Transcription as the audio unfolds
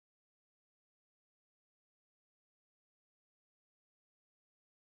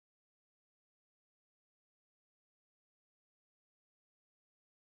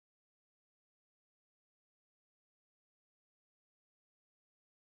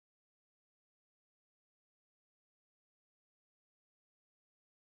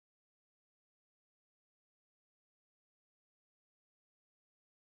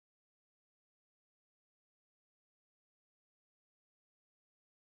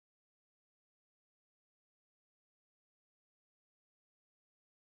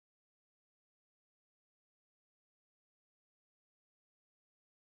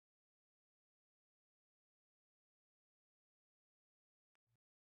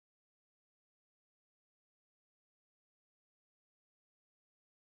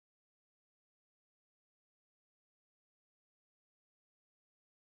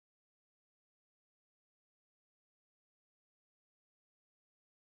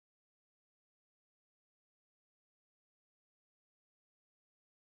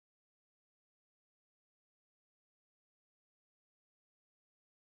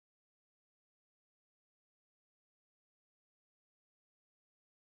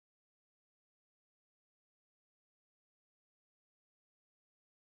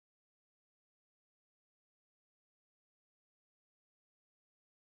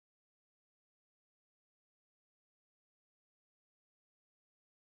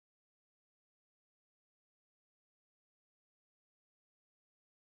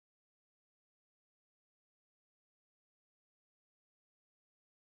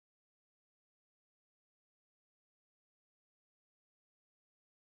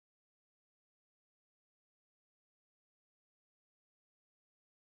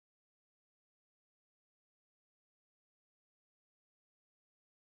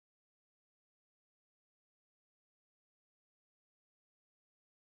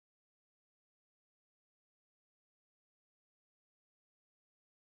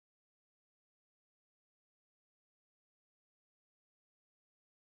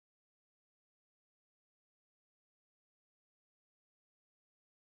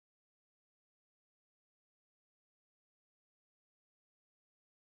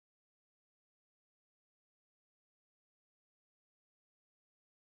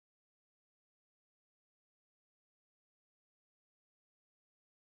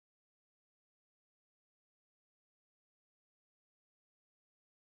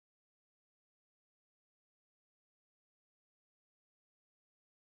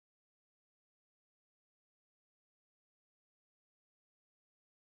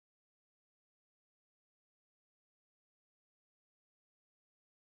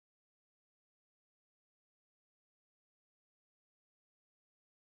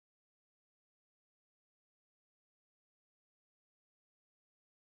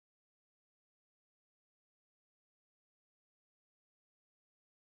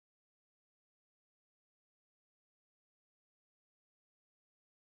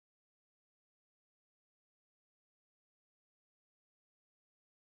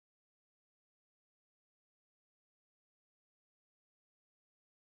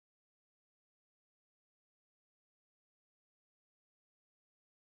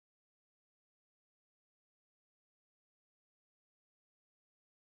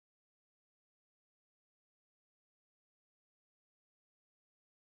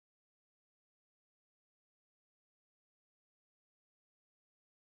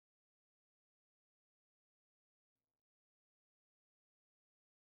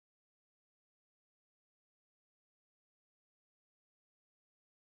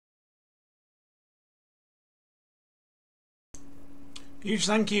Huge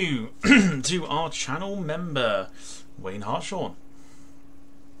thank you to our channel member, Wayne Hartshorn.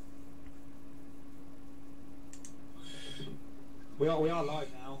 We are live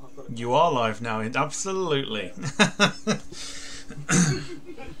now. You are live now, absolutely.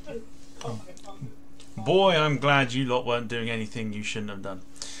 Boy, I'm glad you lot weren't doing anything you shouldn't have done.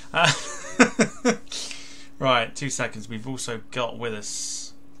 Right, 2 seconds. We've also got with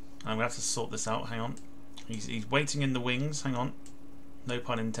us. I'm gonna have to sort this out. Hang on. He's waiting in the wings. Hang on. No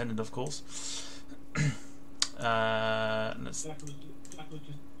pun intended, of course. Let's. Jack was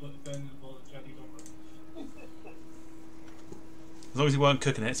just burning the ball at Jenny, don't worry. As long as he weren't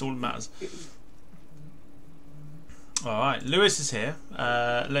cooking it, it's all that matters. Alright, Lewis is here.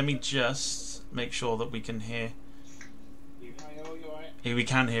 Let me just make sure that we can hear. We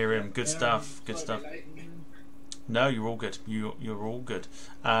can hear him. Good stuff. Good stuff. No, you're all good. You're all good.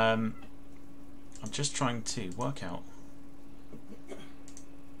 I'm just trying to work out.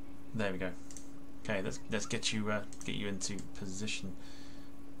 There we go. Okay, let's get you into position.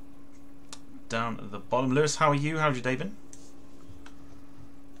 Down at the bottom. Lewis, how are you? How's your day been?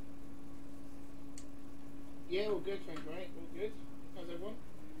 Yeah, all good, thank you, mate. All good. How's everyone?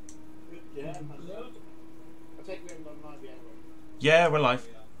 Good, yeah. I take we haven't gone live yet, everyone. Yeah, we're live.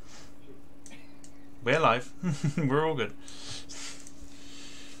 We're live. We're all good.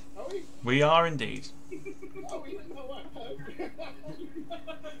 Are we? We are indeed. Oh,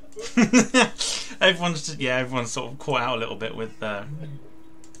 everyone's sort of caught out a little bit with.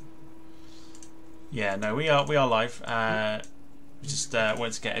 Yeah, no, we are live. We just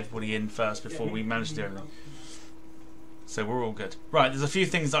wanted to get everybody in first before we manage to do everything. So we're all good. Right, there's a few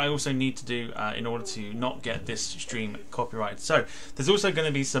things that I also need to do in order to not get this stream copyrighted. So there's also going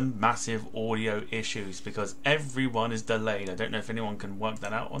to be some massive audio issues because everyone is delayed. I don't know if anyone can work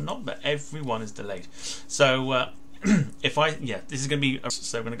that out or not, but everyone is delayed. So this is going to be.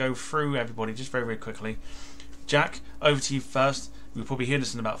 So I'm going to go through everybody just very, very quickly. Jack, over to you first. We'll probably hear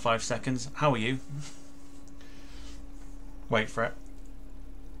this in about 5 seconds. How are you? Wait for it.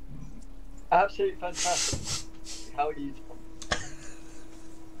 Absolutely fantastic. How are you?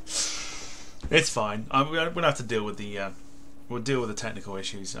 It's fine. We'll have to deal with the we'll deal with the technical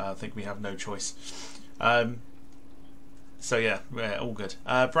issues. I think we have no choice. So yeah, we're all good.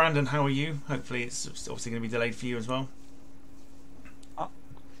 Brandon, how are you? Hopefully, it's obviously going to be delayed for you as well.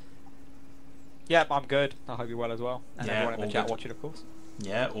 Yeah, I'm good. I hope you're well as well, and yeah, everyone in the chat good. watching, of course.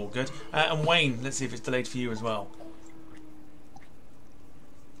 Yeah, all good. And Wayne, let's see if it's delayed for you as well.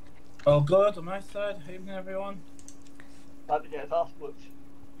 All good on my side. Evening, everyone. Glad to get his ass booked.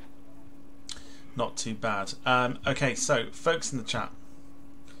 Not too bad. Okay, so folks in the chat,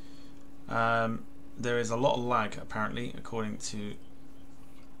 there is a lot of lag apparently, according to.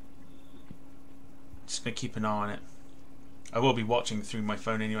 Just gonna keep an eye on it. I will be watching through my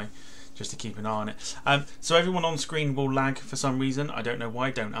phone anyway, just to keep an eye on it. So everyone on screen will lag for some reason. I don't know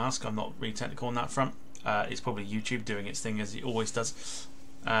why. Don't ask. I'm not really technical on that front. It's probably YouTube doing its thing as it always does.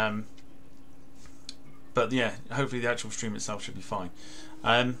 But yeah, hopefully the actual stream itself should be fine.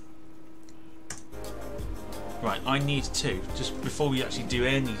 Right, I need to, just before we actually do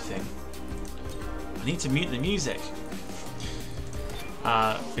anything, I need to mute the music.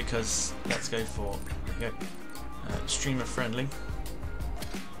 Because, let's go for, streamer friendly.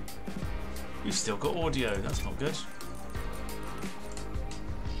 We've still got audio, that's not good.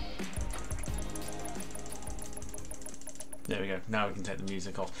 There we go, now we can take the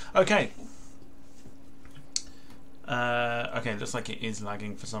music off. Okay. Okay, looks like it is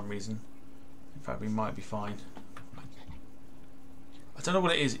lagging for some reason. In fact, we might be fine. I don't know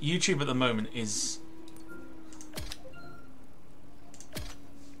what it is. YouTube at the moment is...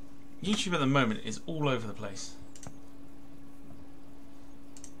 YouTube at the moment is all over the place.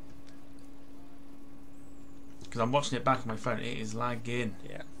 Because I'm watching it back on my phone. It is lagging.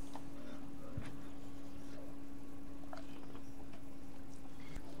 Yeah.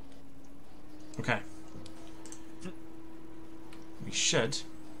 Okay. We should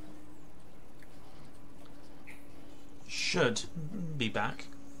be back.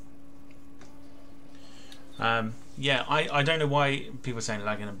 Yeah, I don't know why people are saying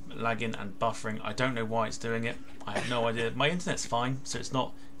lagging and buffering. I don't know why it's doing it. I have no idea. My internet's fine, so it's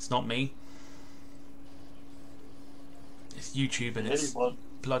not me. It's YouTube and it's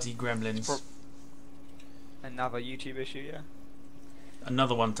bloody gremlins. Another YouTube issue, yeah.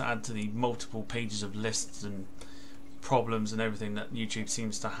 Another one to add to the multiple pages of lists and problems and everything that YouTube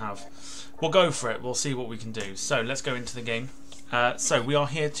seems to have. We'll go for it. We'll see what we can do. So let's go into the game. So we are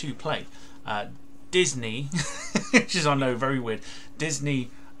here to play Disney, which is, I know, very weird. Disney,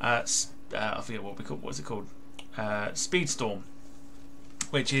 I forget what's it called? Speedstorm.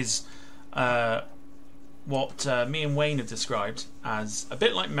 which is what me and Wayne have described as a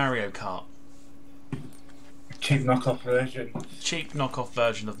bit like Mario Kart. Cheap knockoff version. Cheap knockoff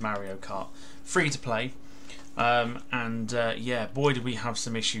version of Mario Kart. Free to play. And yeah, boy did we have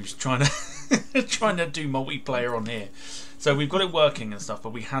some issues trying to trying to do multiplayer on here. So we've got it working and stuff,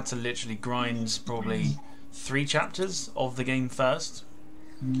 but we had to literally grind probably 3 chapters of the game first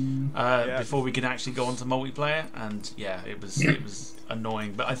before we could actually go on to multiplayer. And yeah, it was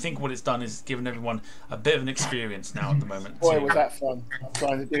annoying. But I think what it's done is given everyone a bit of an experience now at the moment. Boy, was that fun!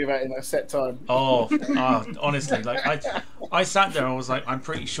 Trying to do that in a set time. Honestly, like I sat there and I was like, I'm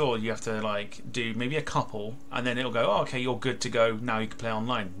pretty sure you have to like do maybe a couple, and then it'll go, oh, okay, you're good to go. Now you can play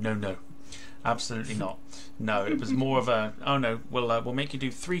online. No, absolutely not. No, it was more of a, oh no, we'll make you do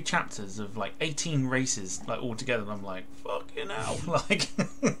 3 chapters of like 18 races like all together. And I'm like, fucking hell, like.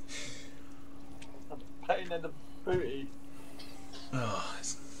 Pain in the booty. Oh,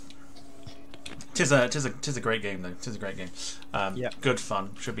 tis a great game though. Tis a great game. Good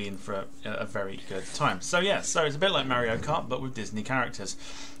fun. Should be in for a very good time. So yeah, so it's a bit like Mario Kart but with Disney characters.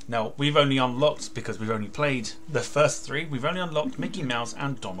 Now we've only unlocked, because we've only played the first 3. We've only unlocked Mickey Mouse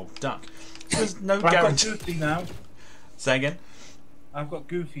and Donald Duck. There's no guarantee. I've got Goofy now. Say again. I've got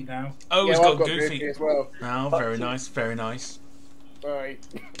Goofy now. Oh, Yeah, he's I've got Goofy as well. Oh, very nice, very nice. Sorry.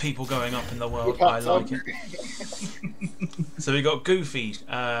 People going up in the world. I like it. So we got Goofy.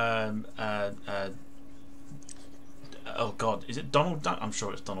 Oh God, is it Donald Duck? I'm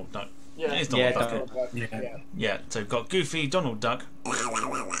sure it's Donald Duck. Yeah. It is Donald Duck. Donald Duck. Yeah. Yeah. So we've got Goofy, Donald Duck,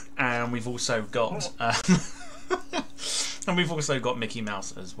 and we've also got Mickey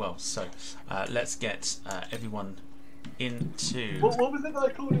Mouse as well. So let's get everyone into. What was it that I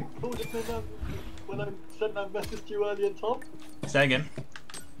called it when I sent that message to you earlier, Tom? Say again.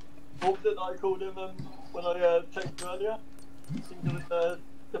 What was it that I called him when I texted you earlier? I think it was a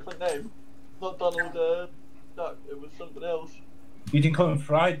different name. Not Donald Duck, it was something else. You didn't call him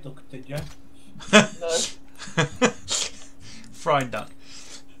Fried Duck, did you? No. Fried Duck.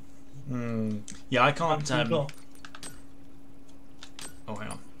 Yeah, I can't. Oh, hang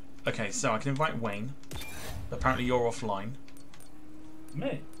on. Okay, so I can invite Wayne. Apparently, you're offline.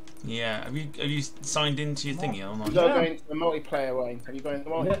 Me? Yeah. Have you signed into your thingy online? You gotta go into the multiplayer, Wayne. Have you gone into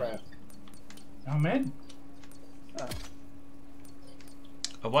the multiplayer? I'm in.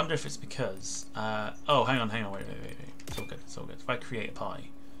 I wonder if it's because. Oh, hang on. Wait. It's all good. If I create a pie,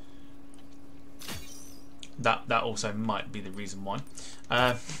 that also might be the reason why.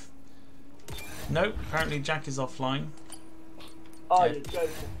 No, apparently Jack is offline. Oh, you're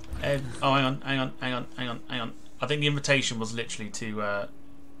joking. Oh, hang on. I think the invitation was literally to.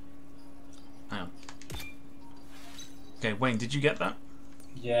 Hang on. Okay, Wayne, did you get that?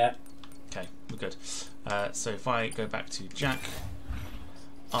 Yeah. Okay, we're good. So if I go back to Jack,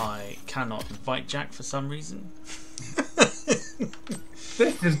 I cannot invite Jack for some reason.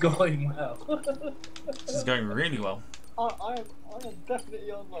 This is going well. This is going really well. I am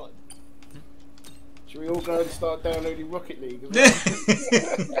definitely online. Should we all go and start downloading Rocket League?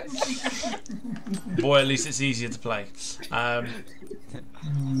 Boy, at least it's easier to play.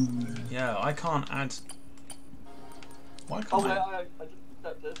 Yeah, I can't add. Why can't I just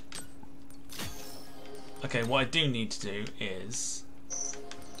accepted. Okay, what I do need to do is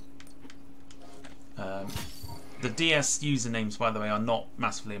the DS usernames, by the way, are not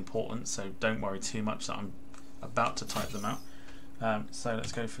massively important, so don't worry too much that I'm about to type them out. So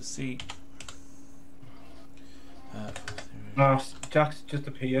let's go for C. Jack's just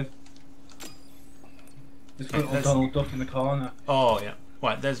appeared. Just Okay, little Donald Duck in the corner. Oh yeah,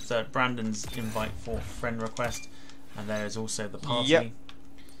 right. There's Brandon's invite for friend request, and there is also the party. Yep.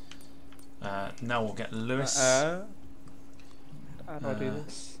 Now we'll get Lewis. How do I do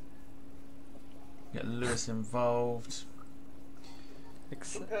this? Get Lewis involved.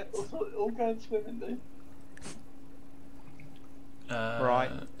 Okay, all going swimmingly. Right.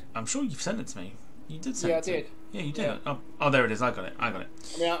 I'm sure you've sent it to me. You did send Yeah, I it to me. did. Yeah, you did. Yeah. Oh, there it is. I got it. I mean,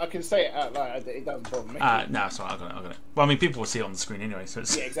 I can say it out loud. It doesn't bother me. No, it's alright. I got it. Well, I mean, people will see it on the screen anyway, so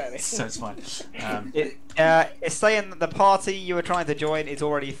it's Yeah, exactly. so it's fine. It's saying that the party you were trying to join is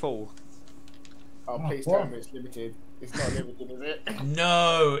already full. Oh, please tell me it's limited. It's not limited, is it?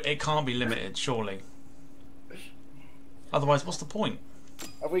 No, it can't be limited, surely. Otherwise, what's the point?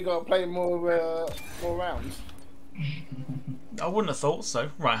 Have we got to play more rounds? I wouldn't have thought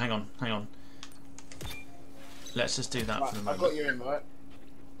so. Right, hang on. Let's just do that Right, for the I've moment. got your invite.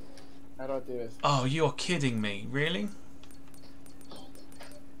 How do I do this? Oh, you're kidding me. Really?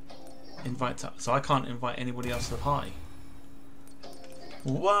 Invite to... So I can't invite anybody else to the party?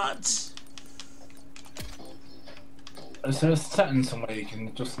 Is there a setting somewhere you can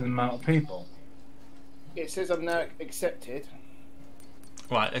adjust the amount of people? It says I'm now accepted.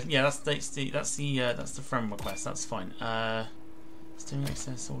 Right, yeah, that's the friend request. That's fine. Steering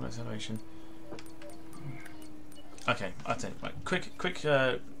access, all acceleration. Okay, I think. Right, quick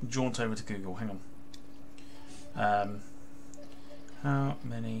jaunt over to Google. Hang on. How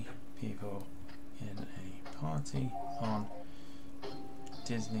many people in a party on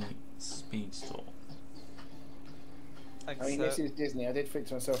Disney Speedstorm? I mean, this is Disney. I did think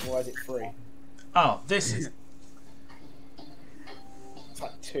to myself, why is it free? Oh, this is. It's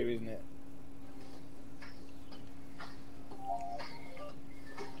like 2, isn't it?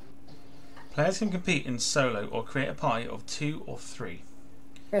 Players can compete in solo or create a party of 2 or 3.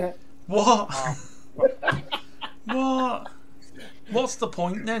 What? What? What's the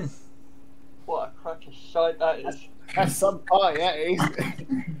point then? What a crack of shite that is. That's some party, that is.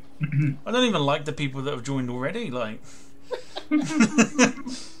 I don't even like the people that have joined already. Like.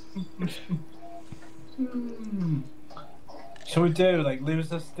 Shall we do like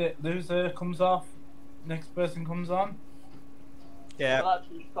loser comes off, next person comes on? Yeah. I'm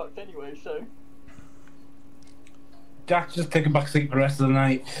actually stuck anyway, so. Jack, just take a back seat for the rest of the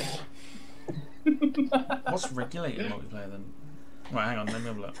night. What's regulated multiplayer then? Right, hang on, let me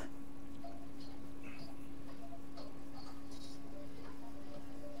have a look.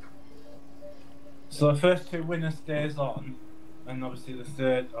 So the first 2 winners stays on, and obviously the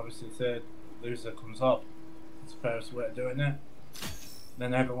third loser comes off. It's the fairest way of doing it.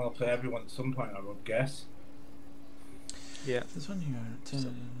 Then everyone will play everyone at some point, I would guess. Yeah. This one here.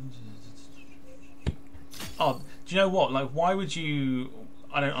 Oh, do you know what? Like, why would you?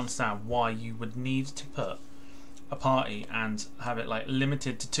 I don't understand why you would need to put a party and have it like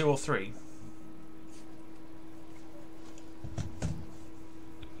limited to 2 or 3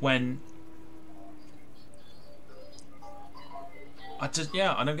 when I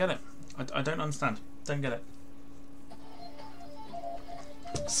don't get it. I don't understand. Don't get it.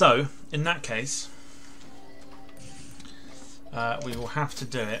 So in that case, we will have to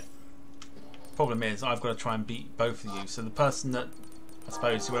do it. Problem is, I've got to try and beat both of you. So the person that, I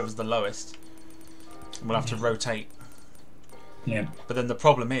suppose, whoever's the lowest, will have to rotate. Yeah. But then the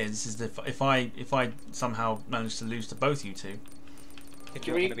problem is that if I somehow manage to lose to both you two,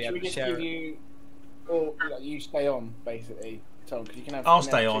 Should we just give you, or like, you stay on basically, Tom? Because you can have. I'll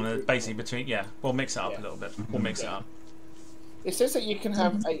stay on basically between. Yeah, we'll mix it up a little bit. We'll mix it up. It says that you can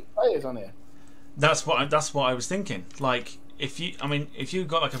have 8 players on here. That's what I was thinking. Like if you've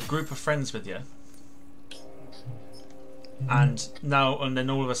got like a group of friends with you, and then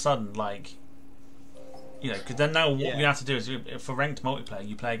all of a sudden, like, you know, because then now what you have to do is for ranked multiplayer,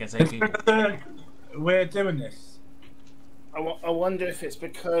 you play against 8 people. We're doing this. I wonder if it's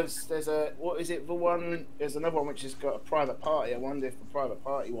because there's a there's another one which has got a private party. I wonder if the private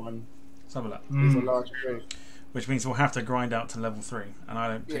party one Let's have a look. is a large group. Which means we'll have to grind out to level 3, and I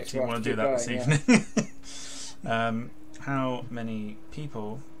don't particularly want to do that this evening. How many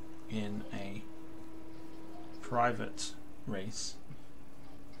people in a private race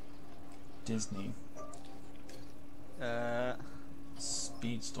Disney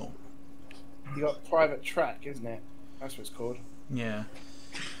Speedstorm? You got private track, isn't it? That's what it's called. Yeah.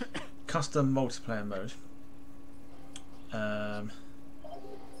 Custom multiplayer mode.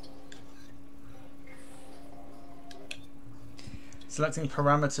 Selecting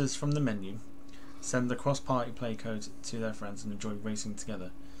parameters from the menu. Send the cross-party play code to their friends and enjoy racing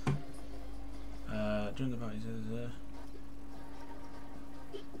together. During the party,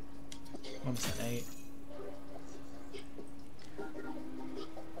 1.8.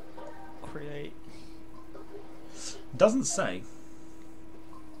 Create. Doesn't say.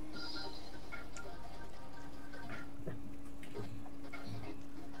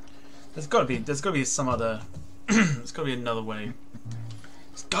 There's got to be some other. There's got to be another way.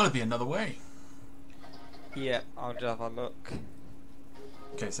 There's got to be another way. Yeah, I'll just have a look.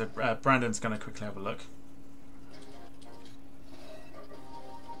 Okay, so Brandon's going to quickly have a look.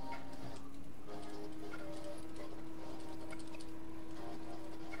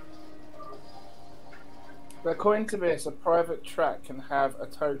 But according to this, a private track can have a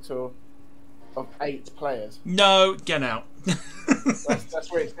total of 8 players. No, get out. That's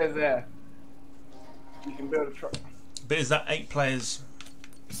what it says there. You can build a track. But is that 8 players?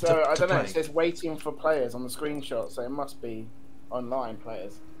 So I don't know. play? It says waiting for players on the screenshot, so it must be online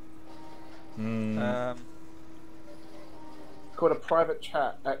players. Mm. It's called a private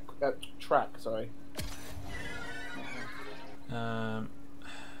chat track. Sorry. No,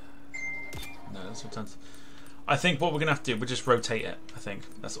 that's what sounds. I think what we're gonna have to do, we'll just rotate it. I think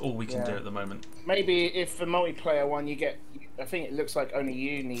that's all we can do Yeah. at the moment. Maybe if the multiplayer one you get, I think it looks like only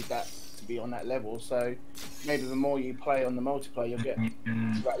you need that to be on that level. So maybe the more you play on the multiplayer, you'll get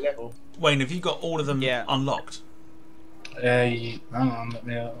to that level. Wayne, have you got all of them Yeah. unlocked? Hang on, let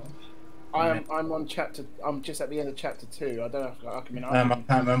me. I'm on chapter. I'm just at the end of chapter 2. I don't know. I I can't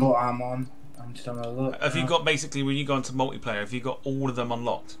remember what I'm on. I'm just having a look. Have you got basically when you go into multiplayer? Have you got all of them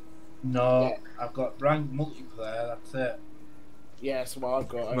unlocked? No, Yeah. I've got ranked multiplayer. That's it. yeah, that's what I've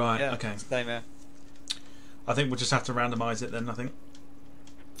got. Right. Yeah, Okay. same here. I think we'll just have to randomise it then. I think.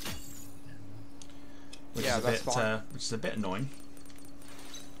 Which Yeah, is a that's bit, fine. which is a bit annoying.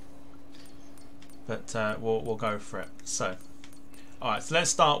 But we'll go for it. So, all right. So let's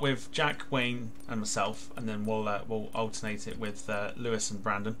start with Jack, Wayne, and myself, and then we'll alternate it with Lewis and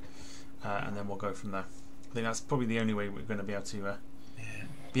Brandon, and then we'll go from there. I think that's probably the only way we're going to be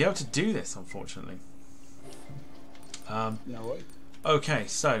able to do this, unfortunately. No way. Okay,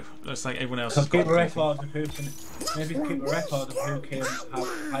 so looks like everyone else So has got keep a everything. record of who can. Maybe keep a record of who can have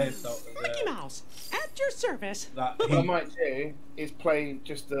highest out of Mickey Mouse, at your service. that. What I might do is play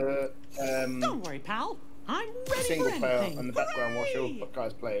just the Don't worry, pal. I'm ready single for player anything. on the background while all the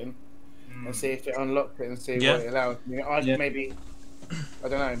guys playing, and see if it unlocks it and see Yeah. what it allows me. Maybe I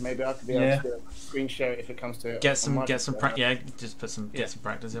don't know. Maybe I could be able to do a screen share it if it comes to it. Get on some my practice. computer. Yeah, just put some get some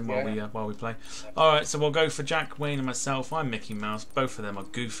practice in while Yeah. we play. All right, so we'll go for Jack, Wayne, and myself. I'm Mickey Mouse. Both of them are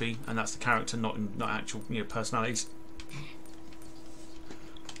Goofy, and that's the character, not actual personalities.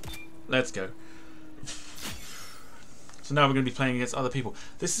 Let's go. So now we're going to be playing against other people.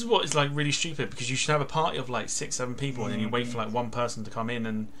 This is what is like really stupid because you should have a party of like 6-7 people, and then you wait for like one person to come in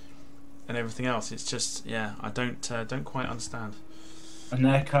and everything else. It's just I don't quite understand. And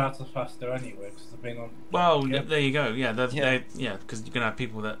their cards are faster anyway because they've been on. Well, Yeah. there you go. Yeah, Yeah. because you're gonna have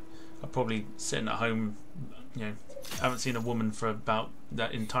people that are probably sitting at home, haven't seen a woman for about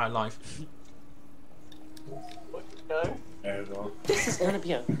that entire life. Go. There we go. This is going to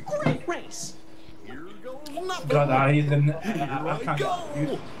be a great race. God, I can't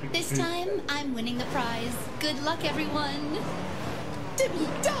get This time, I'm winning the prize. Good luck, everyone. Dimmy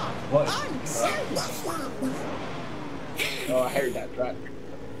da! What? I'm excited. Oh, I hate that track.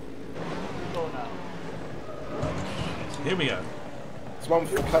 Go now. Here we go. It's one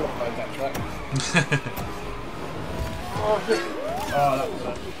for the colour code, that track. Oh, that was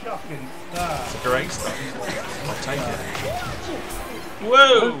a shocking start. Great stuff. I'll take it.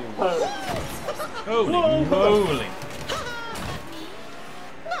 Whoa! Holy moly!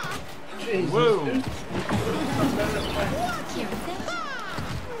 Whoa! Here we go.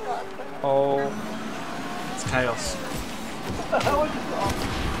 Oh, It's chaos.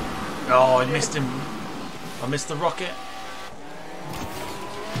 Oh, I missed him. I missed the rocket.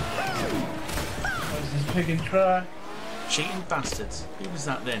 This is pig and try. Cheating bastards. Who was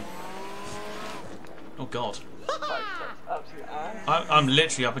that then? Oh god. Absolute ass. I'm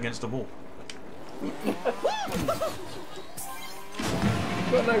literally up against the wall. You've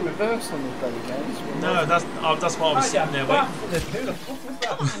got no reverse on the bloody games. No, that's why I was sitting there waiting. Who the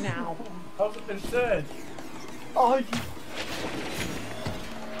fuck was that? Now, How's it been third? Oh, you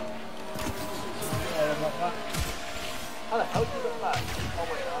how the hell did you get back? Oh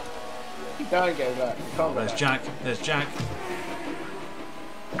wait, You don't go back. You can't go There's back. Jack. There's Jack.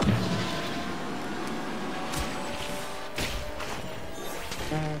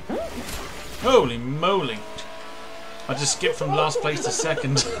 Holy moly! I just skipped from last place to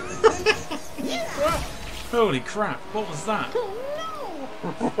second. Holy crap! What was that?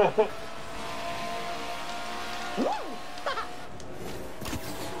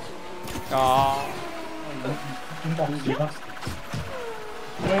 oh,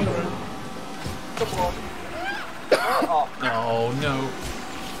 Oh no!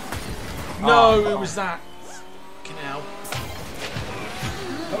 No, who was that? Fucking hell!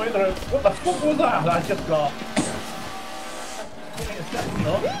 What the fuck was that? I just got.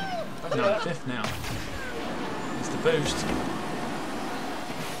 No, fifth now. It's the boost.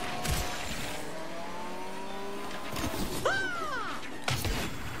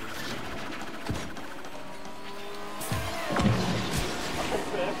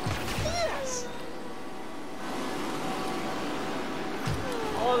 yes.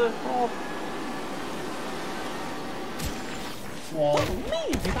 oh, there's more.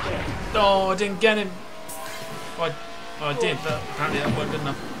 Me, everybody. Oh, I didn't get him. I did, but apparently that wasn't good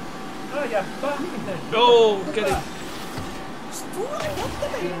enough. Oh yeah, bastard. Oh, get him!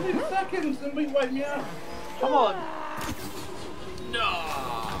 In seconds and we wiped me out. Come on. No.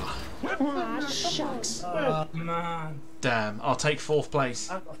 Ah, shucks. Oh man. Damn, I'll take fourth place.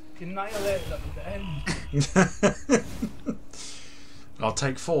 I've got annihilated at the end. I'll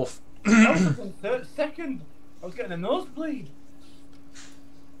take fourth. I was in second. I was getting a nosebleed.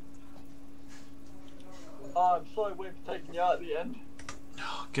 Oh, I'm sorry we've taken you out at the end.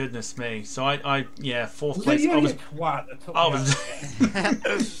 Oh, goodness me. So yeah, fourth Was place. it you, I was you twat that took I me was out again?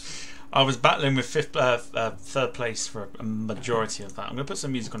 I was battling with third place for a majority of that. I'm going to put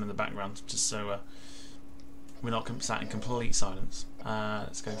some music on in the background just so we're not sat in complete silence.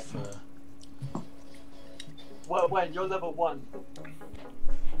 Let's go for... Well, Wayne, you're level 1.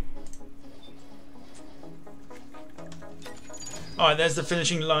 Alright, there's the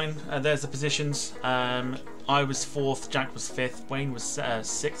finishing line. There's the positions. I was 4th, Jack was 5th, Wayne was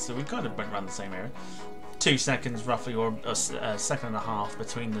 6th, so we kind of went around the same area. 2 seconds roughly, or a second and a half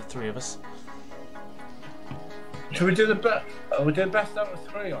between the three of us. Should we do the best? We do best out of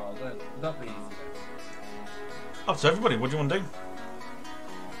 3, or would that be easy? Up to everybody, what do you want to do?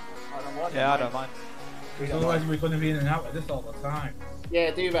 I don't want Yeah, I don't mind. Because otherwise we're going to be in and out of this all the time. Yeah,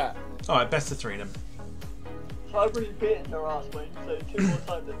 do that. Alright, best of 3 then. So I've really beaten your ass, Wayne, so 2 more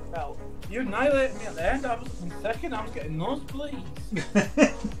times it's out. You annihilated me at the end. I was in second. I was getting nosebleeds.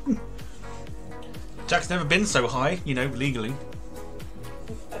 Jack's never been so high, you know, legally.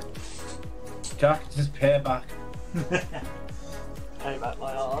 Jack, just pay back. Hey, back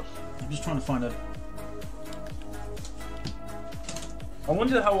my ass. I'm just trying to find a... I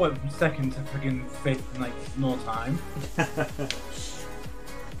wonder how I went from second to friggin' 5th in like no time.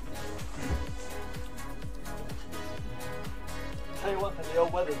 Tell you one thing, the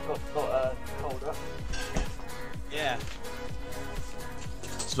old weather's got colder. Yeah.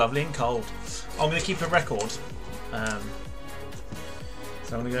 It's lovely and cold. I'm going to keep a record. So I'm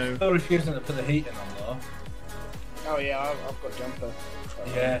going to go... Still refusing to put the heating on though. Oh yeah, I've got jumper.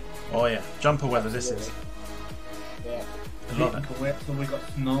 Yeah. Oh yeah, jumper weather this is. Yeah. I love it. Can wait till we got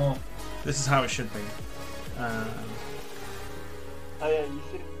snow. This is how it should be. Oh yeah, you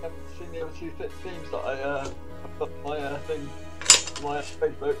haven't seen the other 2 themes that I put on my thing, my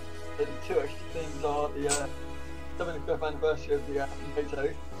Facebook. The 2 extra themes are the 75th anniversary of the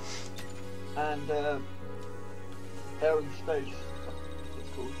NATO and Air and Space. It's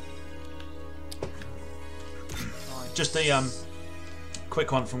called. Just a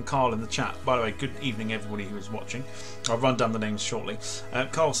quick one from Carl in the chat. By the way, good evening everybody who is watching. I'll run down the names shortly.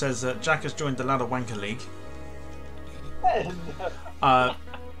 Carl says Jack has joined the Ladder Wanker League.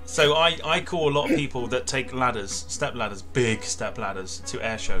 So I call a lot of people that take ladders, step ladders, big step ladders to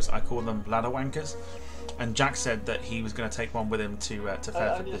air shows. I call them ladder wankers. And Jack said that he was going to take one with him to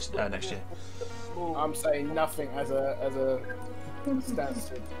Fairford this next year. I'm saying nothing as a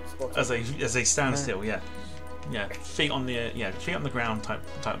standstill spot. As a standstill, yeah. Yeah, feet on the ground type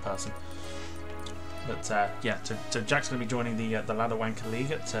of person. But yeah, so Jack's going to be joining the Ladder Wanker League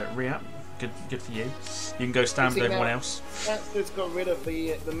at Riyadh. Good for you. You can go stand with everyone else. That's got rid of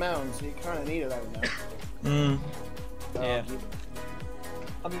the mounds, so you kind of need it now. Yeah.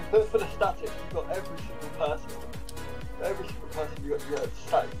 I mean, for the statics, you've got every single person. For every single person, you've got your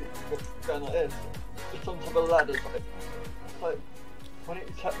statics that you've got going like this. Just on top of the ladder, like why don't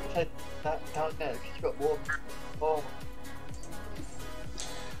you take that down there? Because you've got more. Oh.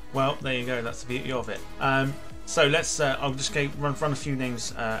 Well, there you go. That's the beauty of it. So let's. I'll just run a few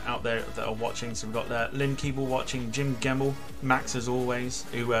names out there that are watching. So we've got Lynn Keeble watching, Jim Gemmell, Max as always,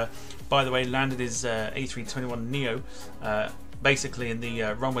 who, by the way, landed his A321 Neo, basically in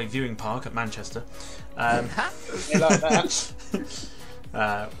the runway viewing park at Manchester. You like that?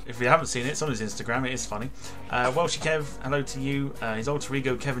 If you haven't seen it, it's on his Instagram. It is funny. Welshie Kev, hello to you. His alter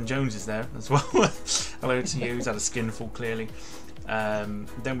ego Kevin Jones is there as well. Hello to you. He's had a skinful clearly.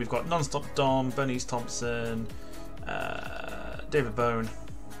 Then we've got Nonstop Dom, Bernice Thompson, David Bone,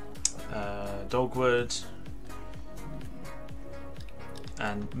 Dogwood,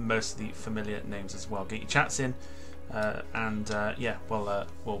 and most of the familiar names as well. Get your chats in, and yeah, we'll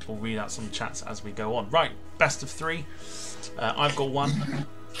read out some chats as we go on. Right, best of 3. I've got 1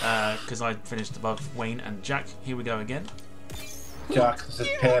 because I finished above Wayne and Jack. Here we go again. Jack, this is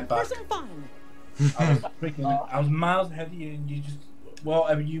payback. Some fun. I was miles ahead of you, and you just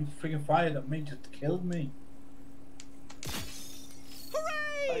whatever you freaking fired at me just killed me.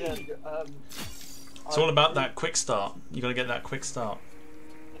 Oh, yeah, It's all about that quick start. You got to get that quick start.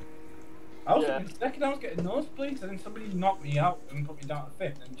 I was Yeah. in second. I was getting nosebleeds, and then somebody knocked me out and put me down to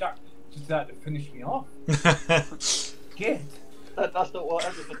 5th, and Jack just decided to finish me off. Get. that's not what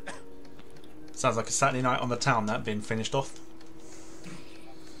everything. Sounds like a Saturday night on the town, that being finished off.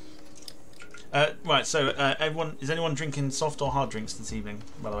 Right, so is anyone drinking soft or hard drinks this evening,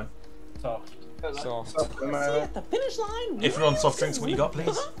 by the way? Soft. Soft. See you at the finish line. If you're on soft drinks, what you got,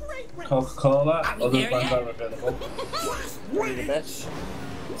 please? Coca-Cola, other brands are available. Really the best.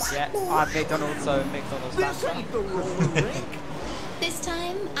 Yeah, I'm McDonald's, so McDonald's Fanta. This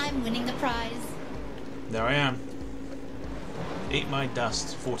time, I'm winning the prize. There I am. Eat my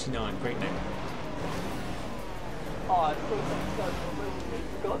dust. 49. Great name. Oh, I thought that was so amazing,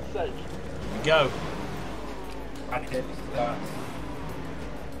 for God's sake. Here we go. I hit that.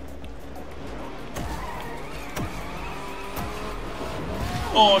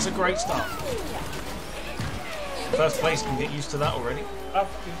 Oh, it's a great start. First place can get used to that already.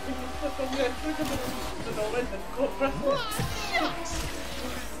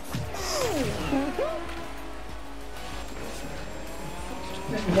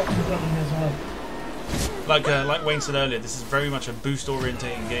 Like Wayne said earlier, this is very much a boost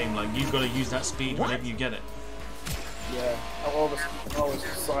orientated game. Like you've got to use that speed whenever you get it. Yeah, I always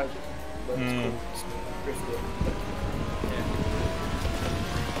decided when it's called drifting.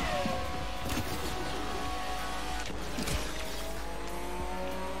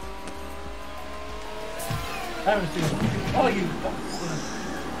 I haven't seen it. Oh, you bastard.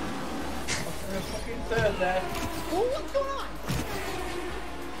 I'm fucking third there. Well, what's going on?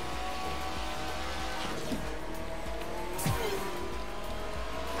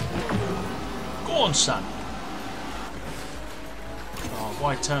 Go on, son. Oh,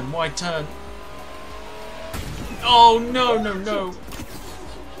 wide turn, wide turn. Oh, no, no, no.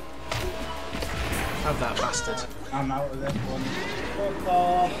 Have that bastard. I'm out of this one. Fuck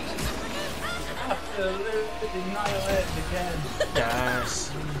off. Absolutely annihilated again.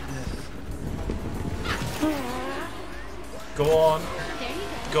 Yes. Go on. There you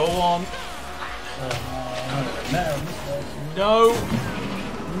Go go. on. No. No.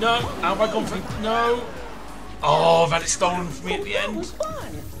 No. How have I gone for... No. Oh, I've had it stolen from me at the end.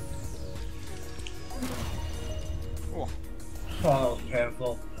 Fun. Oh, that was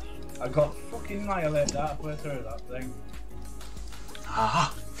painful. I got fucking annihilated halfway through that thing.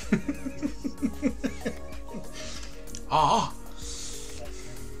 Ah. Ah.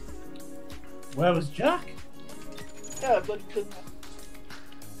 Where was Jack? Yeah, bloody couldn't.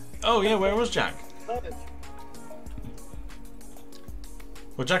 Oh, yeah, where was Jack? Manage.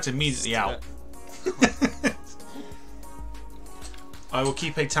 Well, Jack's immediately out. I will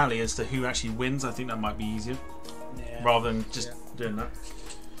keep a tally as to who actually wins. I think that might be easier. Yeah. Rather than just doing that.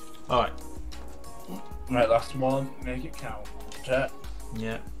 Alright. Right, last one. Make it count. Jack.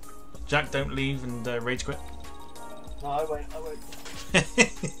 Yeah. Jack, don't leave and rage quit. No, I won't.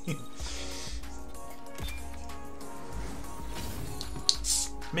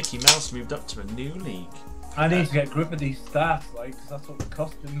 Mickey Mouse moved up to a new league. I need to get grip of these stats, like, because that's what they're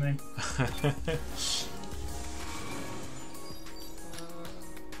costing me.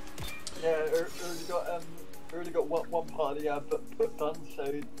 Yeah, already got one part of the put done,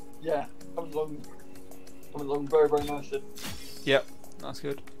 so yeah, coming along very, very nicely. Yep, that's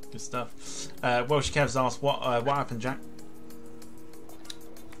good. Good stuff. Welsh Kev's asked, what happened, Jack?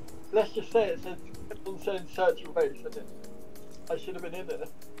 Let's just say it said saying search your race, and I should have been in it.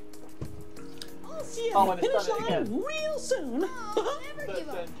 I'll see you Oh, on and the it's finish done it line again. real soon. Never So give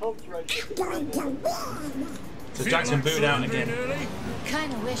up. then Tom's race. So Jack's been booted out again.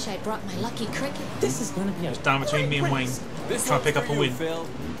 Kinda wish I'd brought my lucky cricket. This is gonna be a Just down between me and Wayne. Try to pick up a win.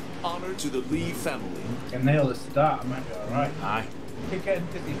 Honor to the Lee family. Can nail the start, I might be alright. Aye. Keep getting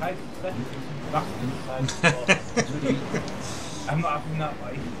dizzy heights back inside the floor. I'm not having that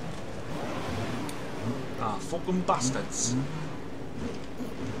way. Ah, fucking bastards.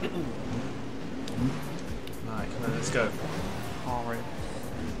 Right, come on, let's go. Alright.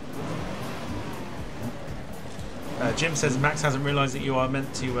 Jim says Max hasn't realised that you are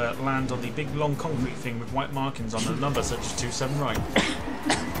meant to land on the big long concrete thing with white markings on a number such as 27 right.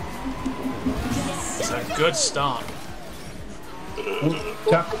 It's a good start. Oh,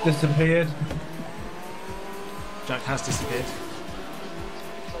 Jack disappeared. Jack has disappeared.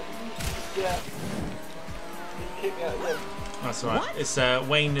 Yeah. Keep me out of here. That's alright. It's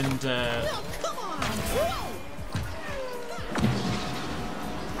Wayne and Come on.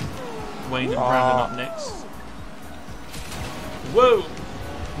 Wayne and Brandon up next. Whoa!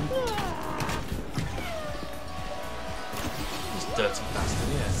 This dirty bastard,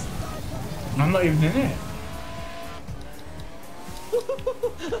 yes. I'm not even in it.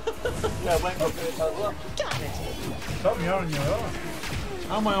 Yeah, Wayne got me as well. Got it. Tom, you're on your own.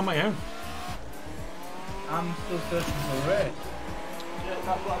 How am I on my own? I'm still searching for Ray. Yeah,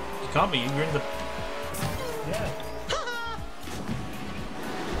 that's right. You can't be, you're in the... Yeah.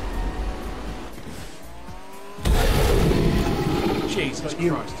 Jesus But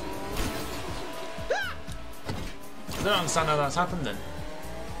you- Christ. I don't understand how that's happened then.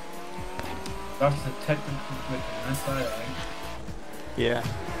 That's the technical glitch on this side, I think. Yeah.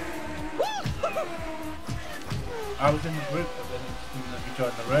 I was in the group, but then it didn't let me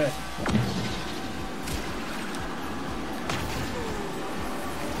join the raid.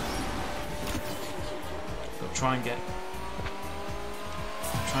 I'll try and get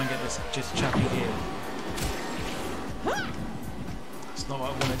this just chappy here. That's not what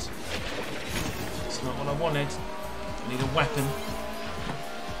I wanted. It's not what I wanted. I need a weapon.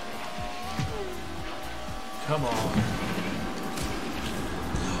 Come on.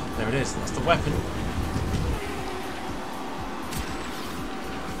 There it is. That's the weapon.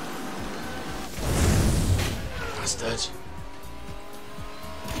 Bastard.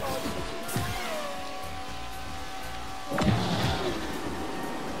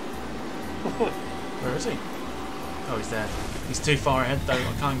 Where is he? Oh, he's there. He's too far ahead though.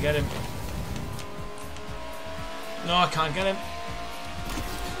 I can't get him. No, I can't get him.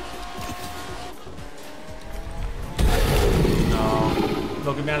 No. Not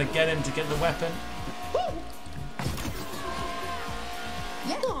going to be able to get him to get the weapon.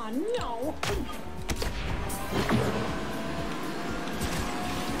 Oh, no.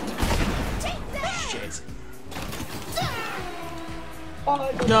 Take that. Shit.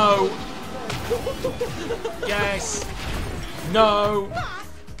 No! Yes! No!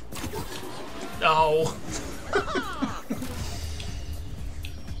 No!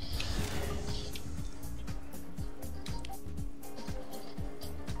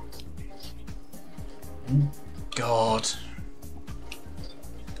 God.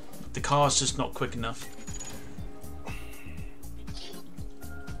 The car's just not quick enough.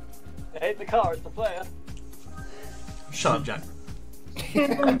 It ain't the car, it's the player. Shut up, Jack.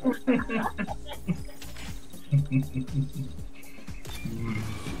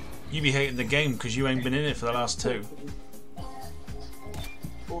 You be hating the game because you ain't been in it for the last two.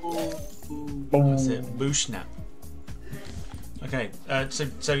 That's it. Boo snap. Okay, so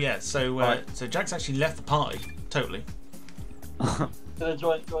Jack's actually left the party totally. Gonna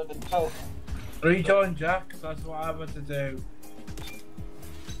join the hell. Rejoin Jack, that's what I want to do.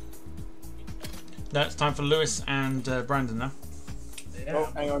 No, it's time for Lewis and Brandon now. Yeah. Oh,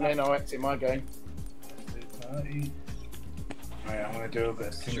 hang on then, I'll exit my game. Right, I'm gonna do a bit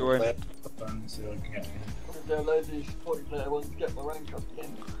of single Sure. player stuff and see what I can get in. I'm gonna do a load of these 40 player ones to get my rank up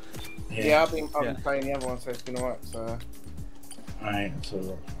again. Yeah, I've been playing the other one, so it's been alright. So Alright,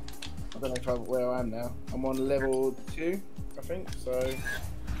 so I don't know where I am now. I'm on level 2, I think. So I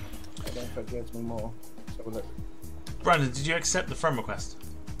don't know if that gets me more. Let's have a look. Brandon, did you accept the friend request?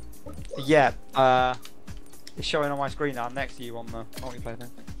 Yeah. It's showing on my screen now. I'm next to you on the multiplayer thing.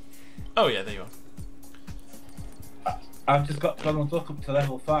 Oh yeah, there you are. I've just got Donald Duck up to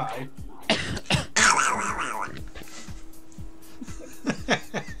level 5.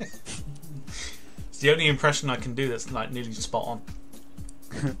 It's the only impression I can do that's like nearly spot on.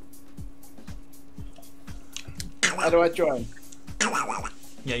 How do I join?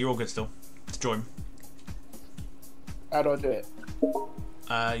 Yeah, you're all good still. To join. How do I do it?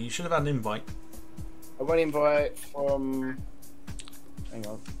 You should have had an invite. I got an invite from. Hang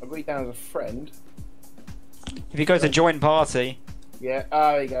on. I got you down as a friend. If you go to join party, Yeah.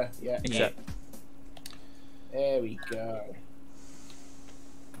 Oh, there you go. Yeah. accept. There we go.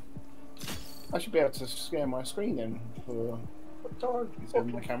 I should be able to share my screen then for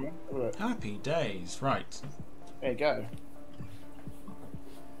my camera. Have a look. Happy days, right. There you go.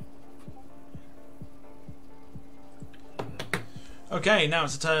 Okay, now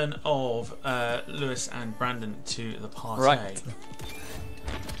it's the turn of Lewis and Brandon to the party. Right.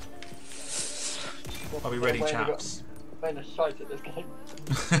 Are we ready, chaps? I'm a shite at this game.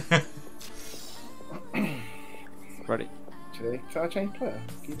 Ready. Actually, can I change player?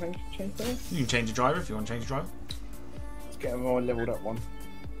 Can you change player? You can change the driver if you want to change the driver. Let's get a more leveled up one.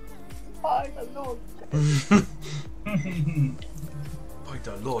 I don't know. By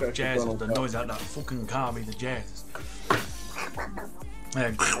the Lord, jazz the noise out that fucking car be the jazz.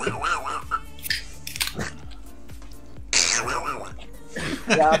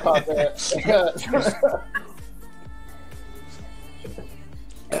 Yeah, I can't do it.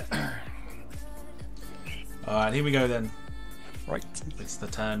 Alright, here we go then. Right. It's the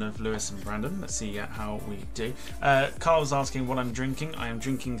turn of Lewis and Brandon. Let's see how we do. Carl's asking what I'm drinking. I am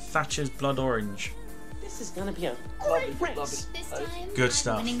drinking Thatcher's Blood Orange. This is gonna be a great race. This time, Good I'm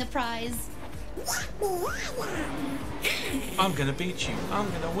stuff. winning the prize. I'm gonna beat you. I'm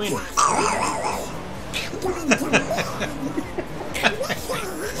gonna win.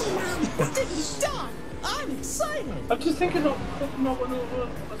 Done. I'm excited. I'm just thinking of not one of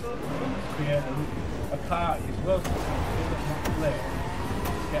create a party as well. So we can play.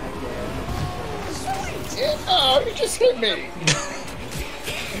 Get a game. you just hit me!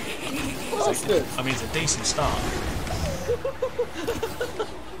 Bastard! I mean, it's a decent start.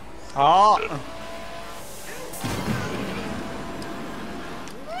 Ah!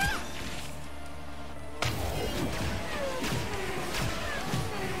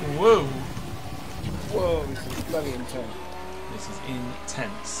 Whoa! Whoa, this is bloody intense. This is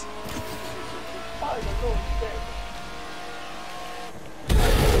intense.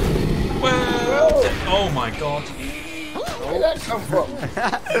 Whoa! Oh my god! Where did that come from?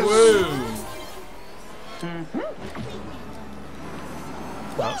 Whoa!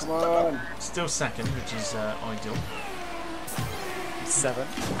 Come on. Still second, which is ideal. 7.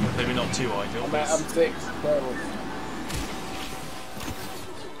 Maybe not too ideal. I'm But 6. Terrible.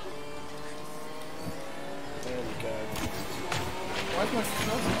 There we go. Why is my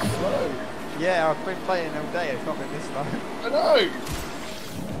cursor slow? Yeah, I've been playing all day, it's not been this slow. I know!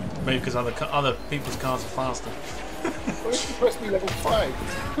 maybe because other people's cars are faster. Why did you press me level 5?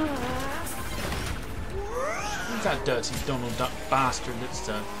 Who's that dirty Donald Duck bastard that's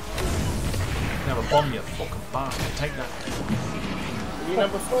never bomb you, fucking bastard. Take that. Are you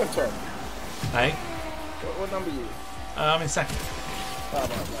number 5, Tom? Hey? What number are you? I'm in second. Oh, right,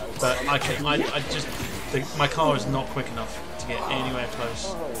 no. But I just think my car is not quick enough to get anywhere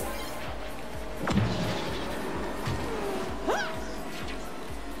close.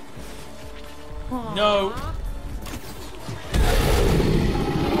 No!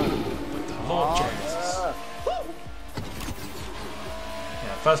 Lord Jesus.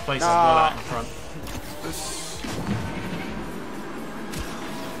 Yeah, first place is well out in front.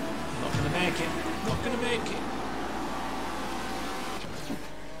 Not gonna make it. Not gonna make it.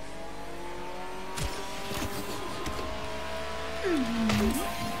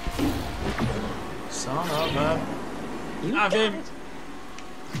 Son of a... Have him!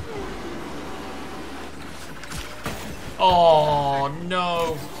 Oh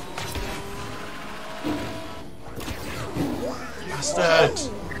no! Bastard!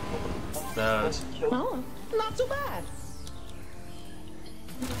 Third. Oh, not so bad.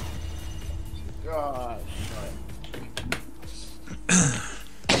 God.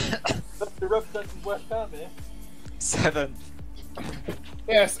 They're representing West Ham here. 7.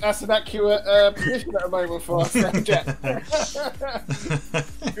 Yes, that's an accurate position at the moment for us, Jack.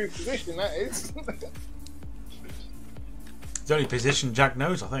 Good position, that is. It's the only position Jack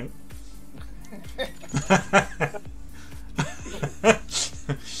knows, I think.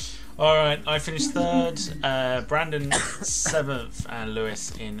 Alright, I finished third, Brandon 7th, and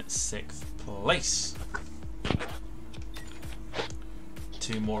Lewis in 6th place.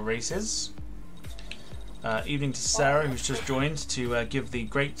 2 more races. Evening to Sarah, who's just joined to give the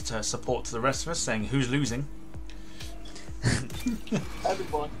great support to the rest of us, saying who's losing.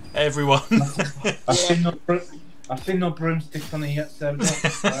 Everyone. Everyone. I've seen no broomsticks on it yet, so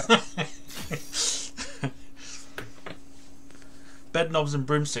Bedknobs and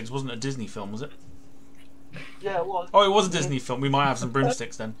Broomsticks wasn't a Disney film, was it? Yeah, it was. Oh, it was a Disney film. We might have some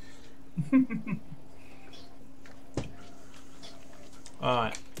broomsticks then.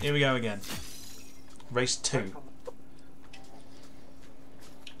 Alright, here we go again. Race 2.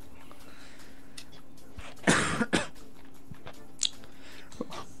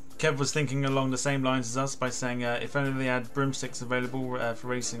 Kev was thinking along the same lines as us by saying if only they had broomsticks available for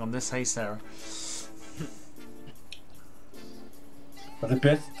racing on this. Hey Sarah. Are the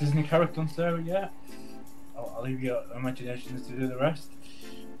best Disney character on Sarah yet? I'll leave your imaginations to do the rest.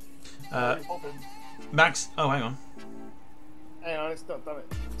 Max, oh hang on. Hang on, it's not done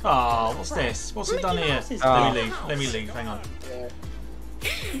it. Oh, what's this? What's it done here? Let me leave. Let me leave. Hang on. Yeah.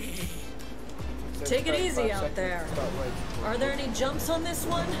 Take it easy out there. Are there any jumps on this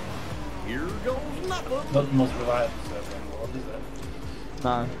one? Here goes nothing. Not the most reliable server in the world, is it?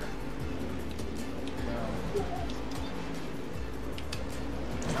 No.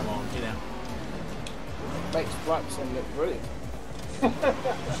 Come on, get out. Makes Blackson look brilliant.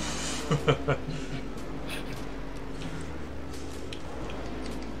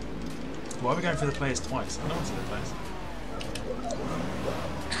 Why are we going through the players twice? I don't want to see the players.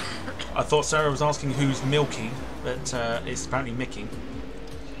 I thought Sarah was asking who's Milky, but it's apparently Mickey.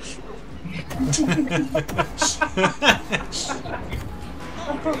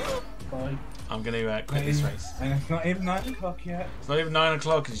 I'm going to quit this race. And it's not even 9 o'clock yet. It's not even 9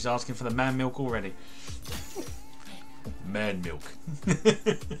 o'clock and she's asking for the man milk already. Man milk.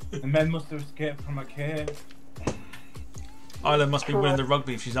 The men must have escaped from a cave. Isla must be winning the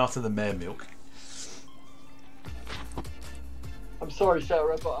rugby if she's after the mare milk. I'm sorry,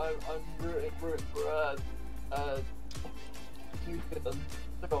 Sarah, but I'm rooting for New Zealand.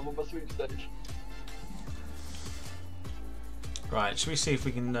 I think I'm on my swing stage. Right, should we see if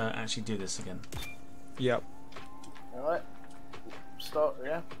we can actually do this again? Yep. Alright. Start,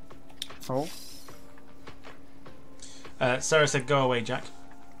 yeah. Oh. Sarah said, "Go away, Jack."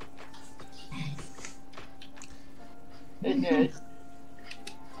 It is.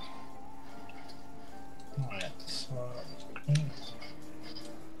 Alright, so...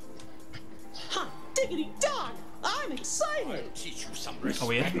 Ha! Diggity dog! I'm excited! Are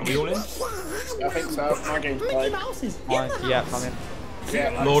we in? Are we all in? I think so. My game's Mickey played. Mouse is in Fine. the Yep, house. I'm in.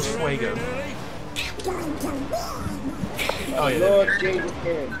 Yeah. Lord Fuego. Oh yeah, Lord there we go. Jesus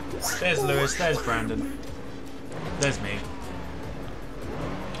King. There's Lewis, there's Brandon. There's me.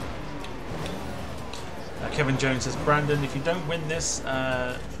 Kevin Jones says, "Brandon, if you don't win this,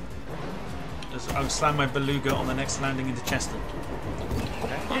 I'll slam my beluga on the next landing into Chester."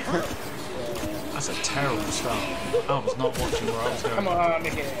 That's a terrible start. I was not watching where I was going. Come on,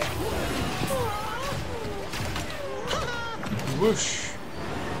 Mickey. Whoosh!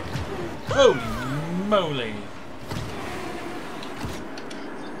 Holy moly!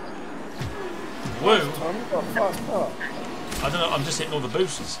 Whoa! Tom, you got a fast start. I don't know, I'm just hitting all the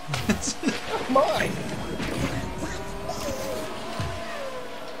boosters. Mine.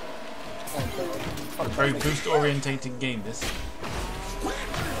 A very boost orientated game, this.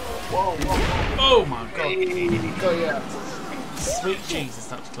 Whoa, whoa. Oh my god! Oh, yeah. Sweet Jesus,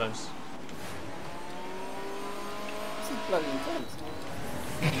 that was close. This is bloody intense.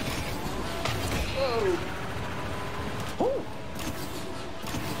 Whoa.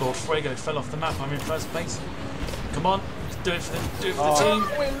 Lord Fuego fell off the map. I'm in first place. Come on, do it for the team.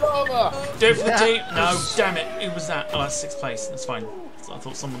 We're lava. Do it for the team. No, damn it. Who was that? Oh, that's sixth place. That's fine. I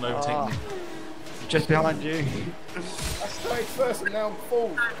thought someone would overtake me. Just behind you. I started first and now I'm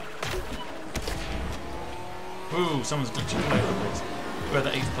fourth. Ooh, someone's glitching all over the place. Where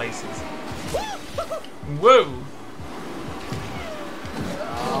the eighth place is. Whoa!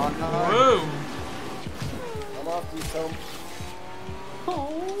 Oh no. Whoa! I'm after you, Tom.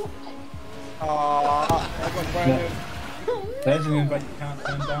 Oh. I got Brandon. There's an invite you can't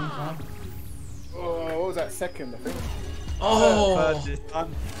turn down, Tom. Oh, what was that second, I think? Oh! Third this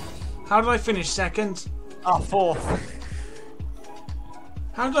time. How did I finish second? Ah, fourth.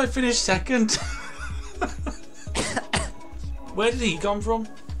 How did I finish second? Where did he come from?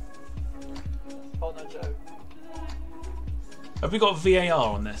 Oh no, Joe. Have we got VAR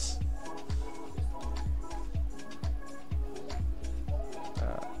on this?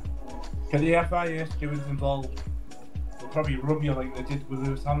 Can the FIS get us involved? They'll probably rub you like they did with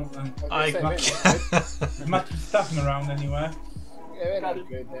Lewis Hamilton. I. There must be staffing around anywhere. Yeah, they're not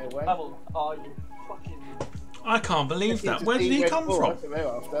good there, Wayne. Level, are you fucking... I can't believe that. Where did he come from? That's what they're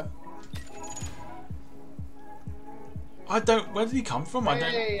after. I don't. Where did he come from? I don't.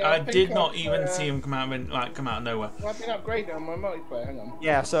 Hey, I I think did not I've, even see him come out of nowhere. Well, I've been upgraded on my multiplayer. Hang on.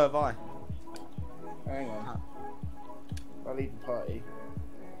 Yeah, so have I. Hang on. I'll leave the party.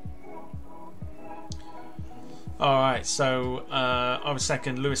 All right. So I was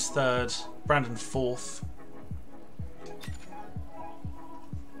second. Lewis third. Brandon fourth.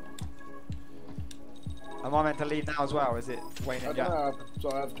 Am I meant to leave now as well? Is it Wayne I and don't Jack? know.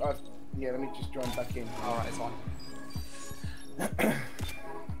 So I've yeah. Let me just join back in. Alright, it's fine.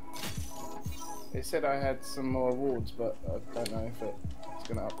 They said I had some more awards, but I don't know if it's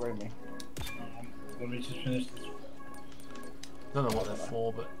going to upgrade me. Let me just finish this. I don't know what they're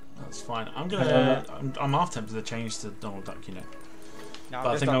for, but that's fine. I'm gonna. I'm half tempted to change to Donald Duck, you know. No, But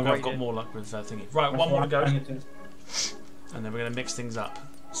I just think I've got upgraded. more luck with thingy. Right, one more to go, and then we're gonna mix things up.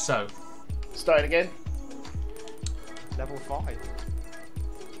 So, Start again. Level 5.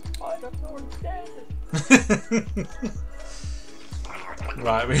 I don't know what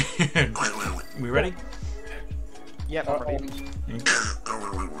right, we ready? Yep, I'm ready.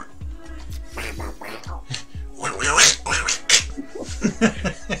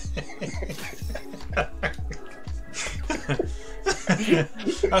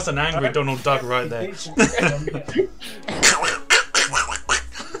 That's an angry Donald Duck right there.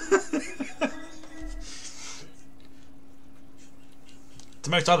 To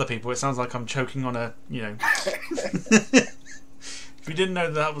most other people, it sounds like I'm choking on a, you know. If you didn't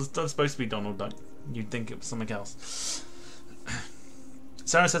know that was supposed to be Donald Duck, you'd think it was something else.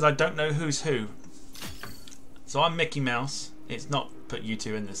 Sarah says, I don't know who's who. So I'm Mickey Mouse. It's not put you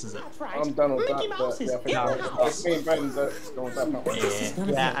two in this, is it? That's right. I'm Donald Mickey Duck, Mouse but is yeah, I think in the house. me and Brandon Donald Duck, not one. Yeah,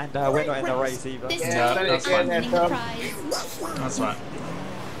 Yeah, and we're not in the race either. This Yeah, time that's I'm fine. winning the prize. that's right.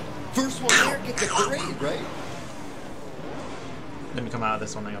 First one there gets a grade, right? Let me come out of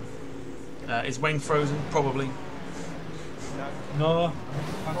this one, hang on. Is Wayne frozen? Probably. No.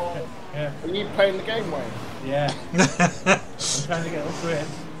 Yeah. Are you playing the game, Wayne? Yeah. I'm trying to get upgrades.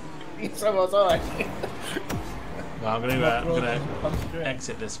 So was I. Well, I'm gonna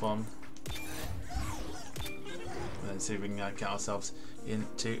exit this one. And then see if we can get ourselves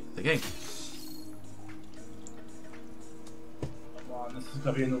into the game. Come on, this is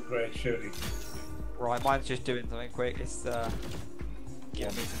gonna be an upgrade, surely. Right, mine's just doing something quick. It's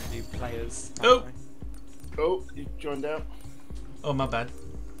giving me some new players. Oh! Oh, you joined out. Oh, my bad.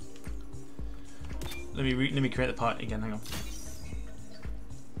 Let me create the party again. Hang on.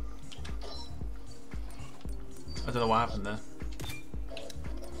 I don't know what happened there.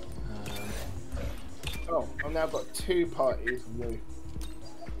 Oh, I've now got 2 parties with you.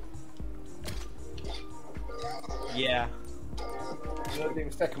 Yeah. I'm gonna do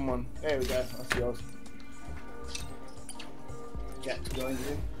the second one. There we go. That's yours. Jack's joined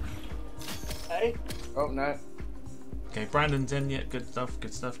you. Hey? Oh no. Okay, Brandon's in. Yeah, good stuff.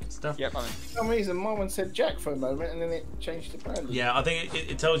 Good stuff. Good stuff. Yep, I'm in. For some reason, my one said Jack for a moment, and then it changed to Brandon. Yeah, I think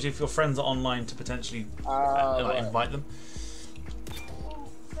it tells you if your friends are online to potentially right. invite them.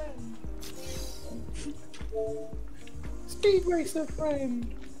 Speed Racer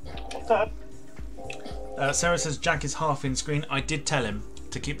friend. What's that? Sarah says Jack is half in screen. I did tell him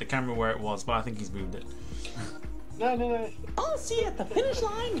to keep the camera where it was, but I think he's moved it. No. I'll see you at the finish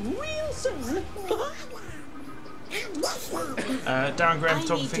line real soon. Darren Graham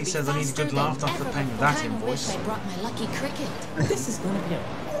Photography says I need a good laugh after paying that invoice. I brought my lucky cricket. This is gonna be a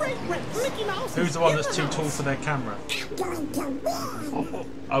great Mickey Mouse. Who's the one that's too tall for their camera?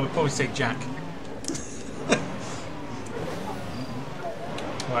 I would probably say Jack.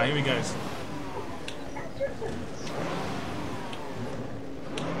 Right, here he goes.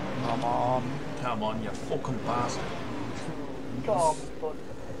 Come on, you fucking bastard. Come on.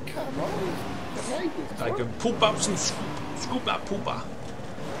 I I can poop up some scoop that pooper.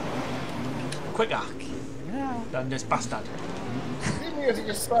 Quicker than this bastard. Didn't you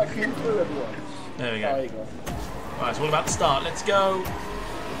just cycling through everyone? There we There go. you go. Right, it's all about the start. Let's go.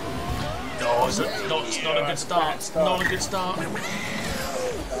 Oh, it's not a good start. It's not a good start.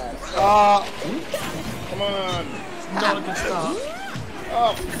 Come on. It's not a good start.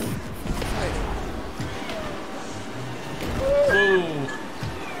 Oh. Whoa.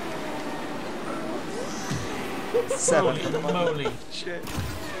 7. Holy moly. Shit.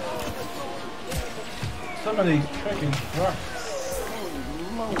 Some of these freaking trucks.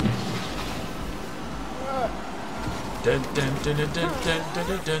 Dun dun dun dun dun dun dun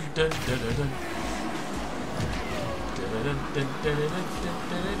dun dun dun dun dun.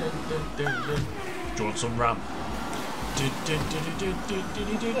 Do you want some rum?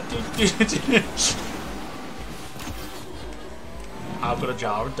 I've got a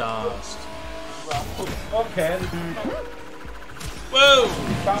jar of dust. Okay. Whoa!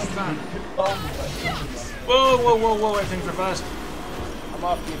 Whoa! Everything's reversed. I'm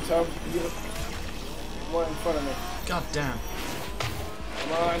after you, Tom. You're right in front of me. God damn.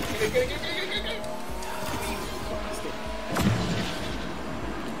 Come on.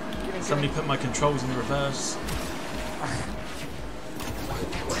 Get it. Somebody put my controls in reverse.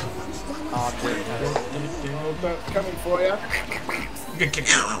 Oh, dude. Coming for you.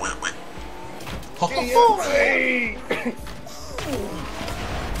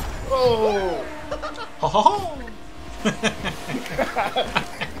 Oh! Ho ho ho!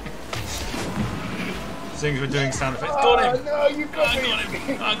 Seeing as we're doing sound effects. Got him! No, you got me!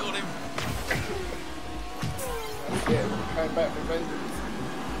 I got him! Yeah, we're coming back for vengeance.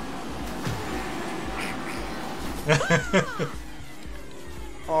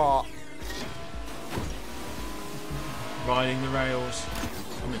 Oh. Riding the rails.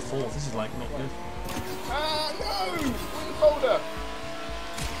 I'm in 4th. This is like not good. Ah, no! Win the folder!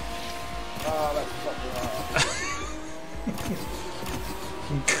 Ah, that's fucking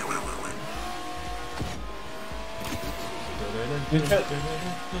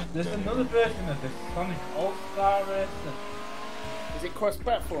There's another version of this Sonic All-Star Race. Is it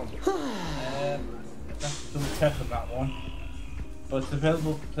cross-platform? That's double check on that one. But it's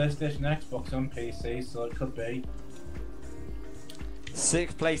available for PlayStation, Xbox, and PC, so it could be.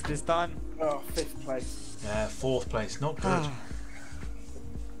 6th place this time. Oh, 5th place. Yeah, 4th place. Not good.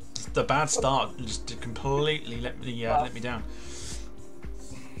 The bad start just completely let me down.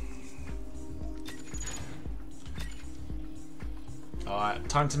 Alright,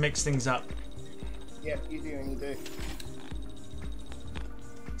 time to mix things up. Yeah, you do and you do.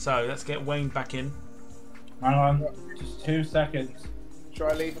 So let's get Wayne back in. Hang on, just 2 seconds.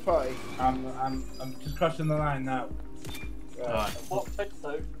 Try to leave the party. I'm just crossing the line now. Alright. What place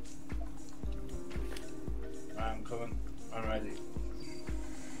though? I'm coming. I'm ready.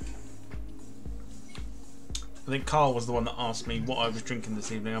 I think Carl was the one that asked me what I was drinking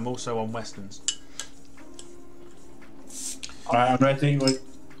this evening. I'm also on Westerns. Alright, I'm ready. Wait.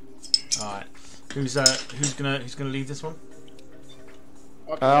 Alright. Who's gonna leave this one?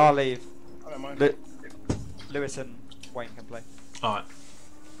 Okay. I'll leave. I don't mind. Lewis and Wayne can play. Alright.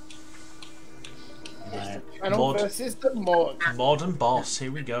 And all versus the mod. Modern boss,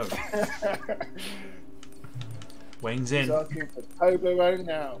 here we go. Wayne's in. He's asking for Toblerone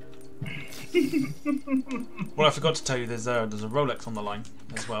now. Well, I forgot to tell you there's a Rolex on the line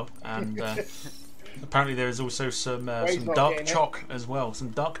as well, and apparently there is also some dark choc as well. Some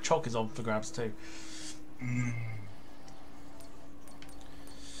dark choc is on for grabs too.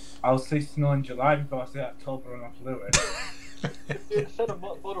 I'll see snow in July before I see that Toblerone off Lewis. Instead of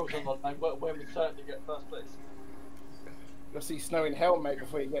models on the line, where we certainly get first place. You'll see snow in hell, mate,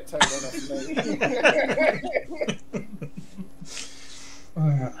 before you get Toblerone off me.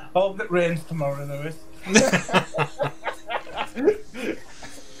 Hope it rains tomorrow, Lewis.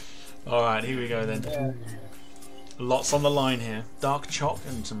 Alright, here we go then. Yeah. Lots on the line here. Dark choc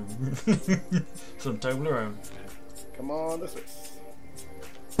and some some Toblerone. Come on, this way.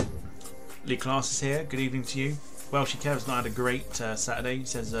 Lee Class is here. Good evening to you. Welshy Kev's not had a great Saturday. He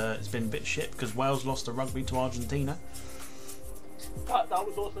says it's been a bit shit because Wales lost to rugby to Argentina. That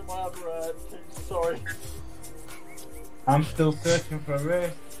was also my other team, sorry. I'm still searching for a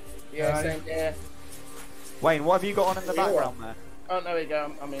race. Yeah, same here. Wayne, what have you got on in the background there? Oh, there we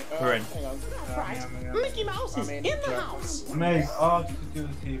go. I mean, we're in. Hang on. Mickey Mouse is in the house. Mate, oh, just to do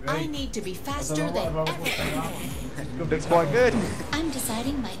the TV. I need to be faster than ever. Looks quite good. I'm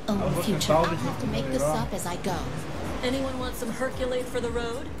deciding my own future. I'll have to make this up as I go. Anyone want some Herculate for the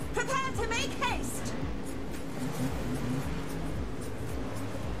road? Prepare to make haste.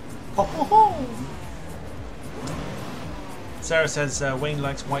 Ho, ho, ho. Sarah says Wayne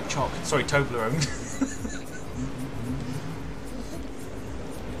likes white choc. Sorry, Toblerone.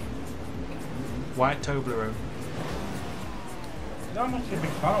 White Toblerone. No, I'm actually a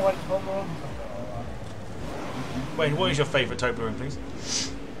big fan of white Toblerone. Wayne, what is your favourite Toblerone, please?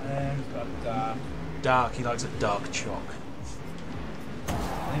 It's got Dark. He likes a dark choc. I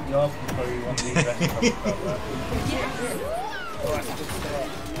think yours is probably one of the best.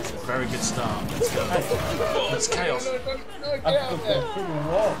 It's a very good start. Let's go. Oh, it's chaos.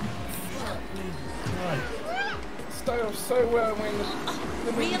 Stay off so well when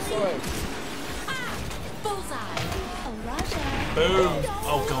the Really? side. Bullseye. Oh, Roger. Boom.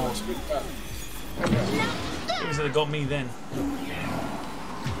 Oh, God. It was that got me then.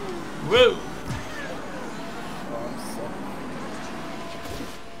 Woo.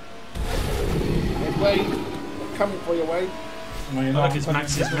 Wade, coming for you, Wade. Look, it's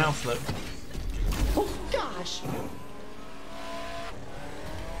Max's mouth, look. Oh, gosh.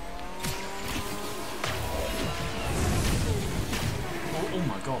 Oh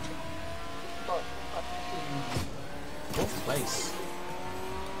my God. Fourth place.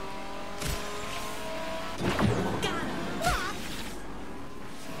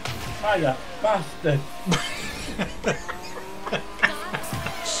 Hiya, bastard!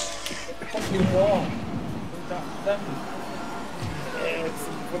 Fucking wrong. That's Yeah, it's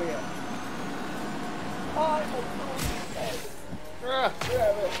funny.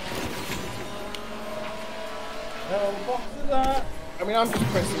 What's that? I mean, I'm just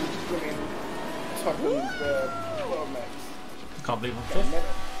pressing brilliant top of the bottom max. Can't believe I'm fifth.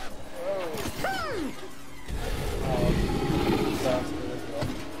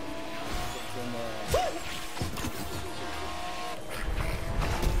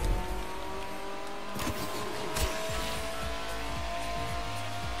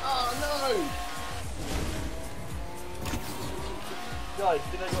 Oh no! Guys,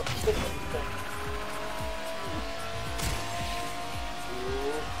 did I got this thing?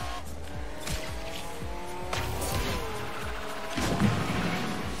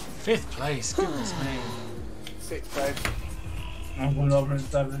 Fifth place. Goodness me. Sixth place. I'm going over in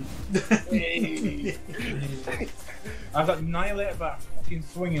 7. I got annihilated by a fucking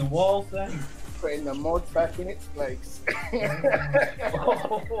swinging wall thing. Putting the mod back in its place.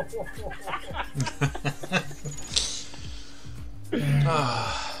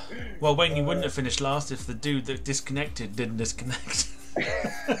 Well, Wayne, you wouldn't have finished last if the dude that disconnected didn't disconnect.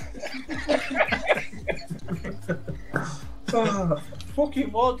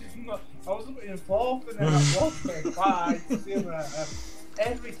 Fucking wall just not. I was up in 4th and then I lost by 5.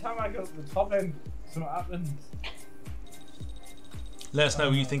 Every time I go to the top end, something happens. Let us know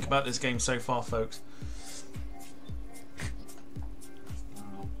what you think about this game so far, folks.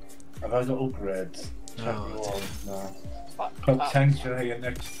 I've had upgrades. Oh, no. Potentially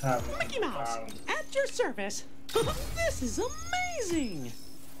next time. Mickey Mouse, at your service. This is amazing.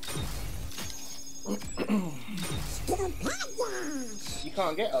 You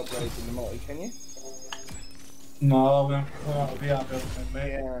can't get upgrades in the multi, can you? No, we'll be able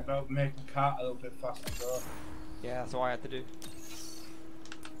to make the cart a little bit faster. So. Yeah, that's what I had to do.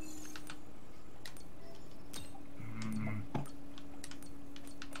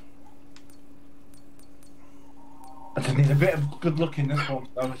 I just need a bit of good luck in this one.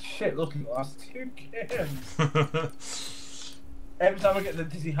 I was shit looking the last 2 games. Every time I get the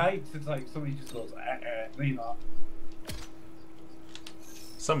dizzy heights, it's like somebody just goes, lean off.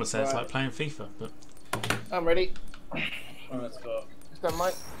 Some would say it's like playing FIFA, but I'm ready. Let's go. It's done,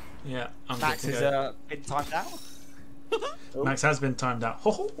 Mike. Yeah, I'm Max good to has go. been timed out. Max has been timed out.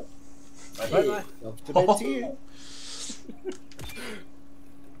 Ho ho. Bye. Off to bed to you.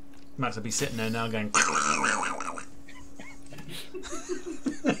 Max will be sitting there now going.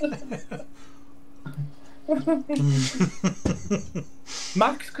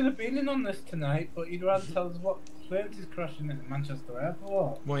 Max could have been in on this tonight, but he'd rather tell us what planes he's crashing at Manchester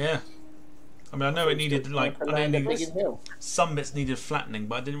Airport. Well, yeah. I mean, I know it needed some bits needed flattening,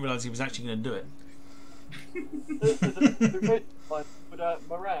 but I didn't realise he was actually going to do it.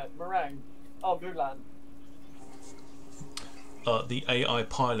 Meringue. Oh, Mulan. The AI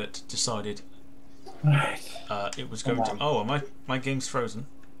pilot decided it was going to. Oh, my game's frozen.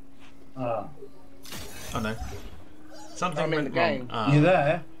 Oh no. Something I'm in the game. You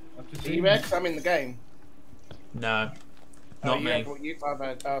there? Are you there? 'Cause I'm in the game. No, not me.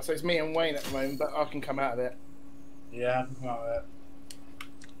 So it's me and Wayne at the moment, but I can come out of it. Yeah, I can come out of it.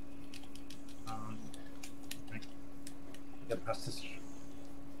 Get past this.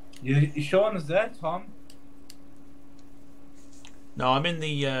 You showing us there, Tom? No, I'm in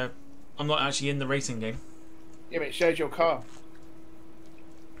the. I'm not actually in the racing game. Yeah, but it shows your car.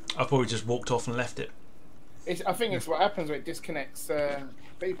 I probably just walked off and left it. I think it's what happens when it disconnects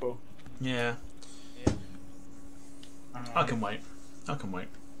people. Yeah. I can wait. I can wait.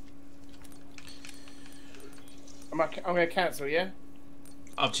 I'm going to cancel, yeah?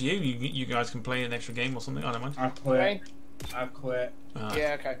 Up to you. You guys can play an extra game or something. I don't mind. I quit. Wayne? I quit.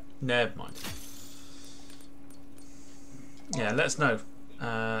 Yeah, okay. Never mind. Yeah, let us know.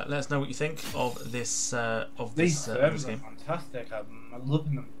 Let us know what you think of this. These servers game. are fantastic. I'm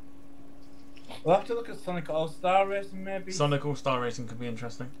loving them. We'll have to look at Sonic All-Star Racing, maybe. Sonic All-Star Racing could be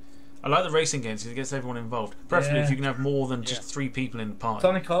interesting. I like the racing games because it gets everyone involved. Preferably if you can have more than just 3 people in the party.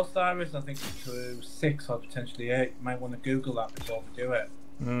 Sonic All-Star Racing, I think it's to 6 or potentially 8. You might want to Google that before we do it.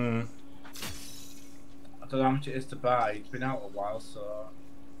 I don't know how much it is to buy. It's been out a while, so...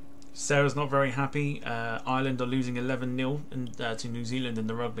 Sarah's not very happy. Ireland are losing 11-0 to New Zealand in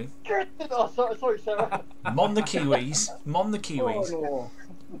the rugby. Oh, sorry, Sarah. Mon the Kiwis. Mon the Kiwis. Oh,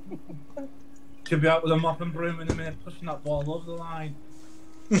 no. Should be out with a mop and broom in a minute, pushing that ball over the line.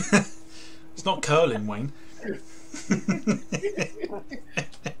 It's not curling, Wayne.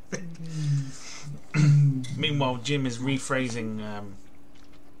 Meanwhile, Jim is rephrasing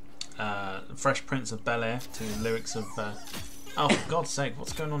Fresh Prince of Bel-Air to lyrics of... oh, for God's sake,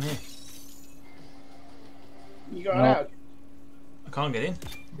 what's going on here? You got out? I can't get in.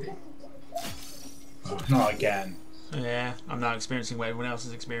 Not again. Yeah, I'm now experiencing what everyone else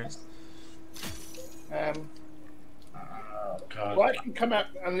has experienced. Oh, God. Well, I can come out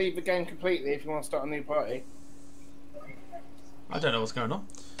and leave the game completely if you want to start a new party. I don't know what's going on.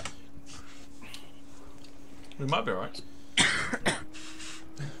 We might be alright.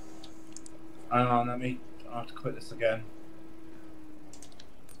 Hang on, I have to quit this again.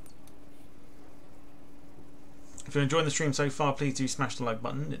 If you're enjoying the stream so far, please do smash the like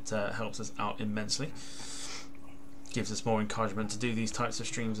button. It helps us out immensely. Gives us more encouragement to do these types of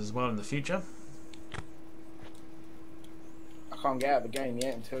streams as well in the future. I can't get out of the game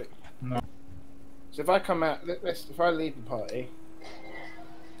yet until it... No. So if I come out, if I leave the party,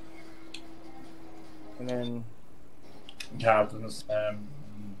 and then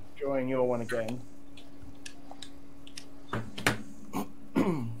join your one again.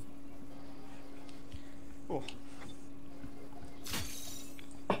 Oh.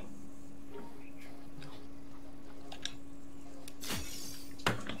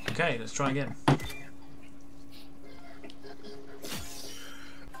 Okay, let's try again.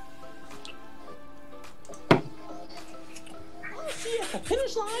 See you at the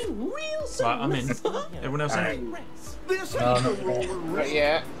finish line real soon. Right, I'm in. Everyone else in? This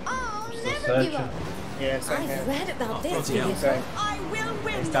Yeah. Oh, never give up. Yeah, same here. I've read about this. bloody hell. Same. I will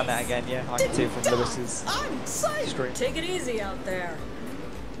win. He's done that again, yeah. I can see from Lewis's I'm excited. stream. Take it easy out there.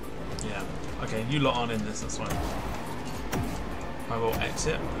 Yeah. Okay, you lot aren't in this, that's fine. I will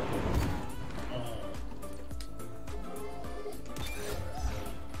exit.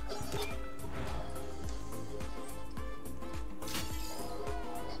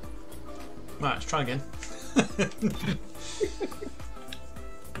 Right, let's try again.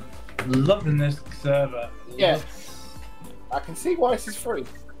 Loving this server. Yeah. I can see why this is free.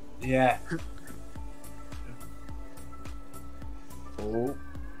 Yeah. Oh.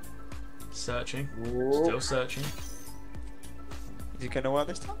 Searching. Oh. Still searching. Is it going to work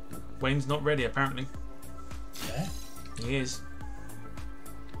this time? Wayne's not ready, apparently. Yeah. He is.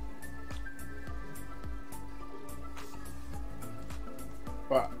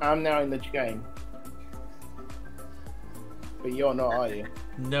 But I'm now in the game. But you're not, are you?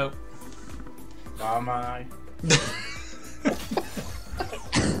 Nope. Am I?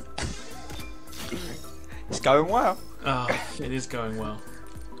 It's going well. Oh, it is going well.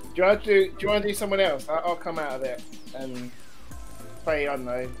 Do you want to do someone else? I'll come out of it and play, I don't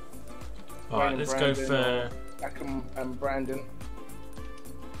know. Alright, let's go for... Jack and Brandon.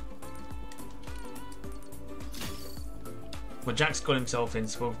 Well, Jack's got himself in,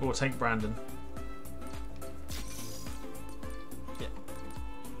 so we'll take Brandon. Yeah.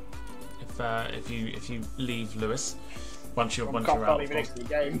 If you leave Lewis, once you're out. The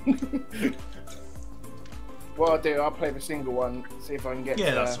game. What I'll do, I'll play the single one, see if I can get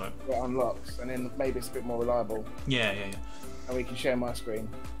that's right. what unlocks, and then maybe it's a bit more reliable. Yeah. And we can share my screen.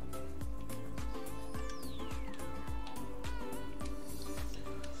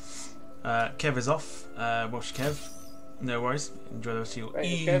 Kev is off. Watch Kev. No worries. Enjoy the rest of your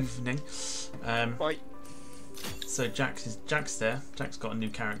Hey, evening. Bye. So Jack's there. Jack's got a new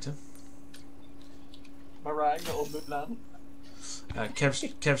character. Meringue or Mulan.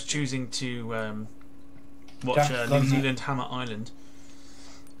 Kev's choosing to watch Jack's New done Zealand Hammer Island.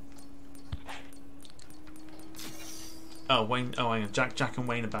 Oh, Wayne. Oh, hang on. Jack and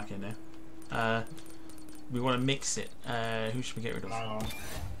Wayne are back in there. We want to mix it. Who should we get rid of?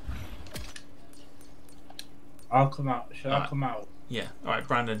 I'll come out. Shall I come out? Yeah. All right,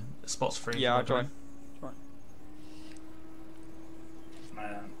 Brandon. Spot's free. Yeah, I'll join.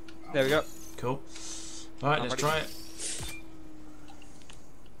 There we go. Cool. All right, let's try it.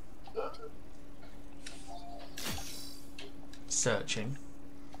 Searching.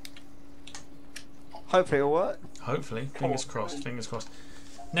 Hopefully it'll work. Hopefully. Fingers crossed. Fingers crossed.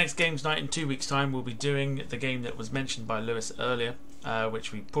 Next games night in 2 weeks' time, we'll be doing the game that was mentioned by Lewis earlier,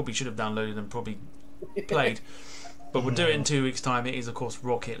 which we probably should have downloaded and probably played. But we'll do it in 2 weeks' time. It is, of course,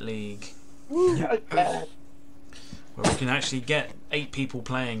 Rocket League. Where we can actually get 8 people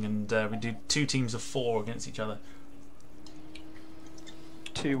playing, and we do 2 teams of 4 against each other.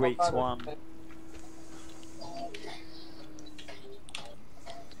 2 weeks, one.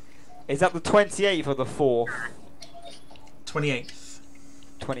 Is that the 28th or the 4th? 28th.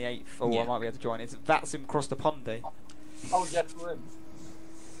 28th. Oh, Yeah. I might be able to join. That's him across the pond day. Oh, yes, we're in.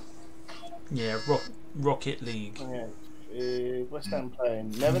 Yeah, Rocket League. Yeah. West Ham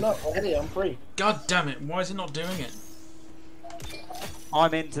playing. Never know. Hey, I'm free. God damn it! Why is it not doing it?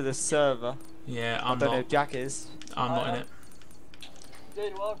 I'm into the server. Yeah, I I'm don't not. know if Jack is. I'm not in it. Yeah,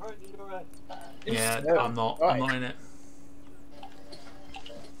 you are, right? You're right. Yeah, I'm not. Right. I'm not in it.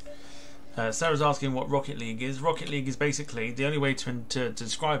 Sarah's asking what Rocket League is. Rocket League is basically the only way to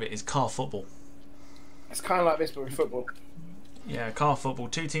describe it is car football. It's kind of like this, but with football. Yeah, car football.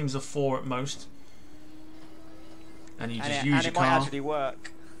 2 teams of 4 at most, and you just And use it your might car. actually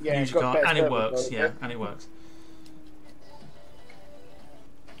work. Yeah, Use it's your got car, better and it servers, works. though, Yeah, and it works.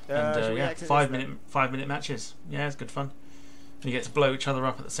 Shall And we yeah, exit 5 this minute 5 minute matches. Yeah, it's good fun. And you get to blow each other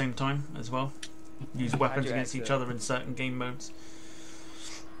up at the same time as well. Use weapons you against exit? each other in certain game modes.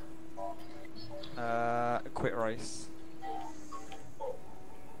 Quit race.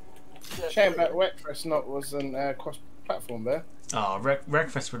 Shame that Wreckfest wasn't cross-platform there. Oh,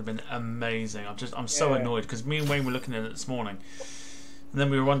 Wreckfest would have been amazing. I'm so Yeah. annoyed because me and Wayne were looking at it this morning, and then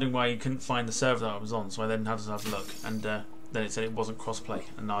we were wondering why you couldn't find the server that I was on. So I then had to have a look, and then it said it wasn't cross-play,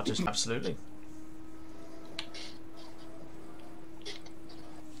 and I just absolutely.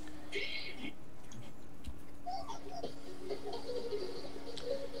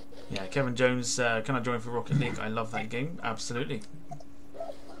 Yeah, Kevin Jones, can I join for Rocket League? I love that game, absolutely.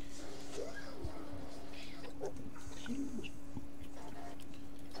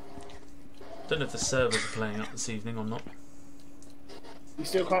 Don't know if the servers are playing up this evening or not. You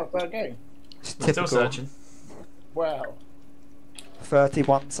still can't play a game? Still searching. Wow.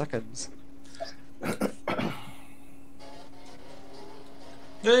 31 seconds.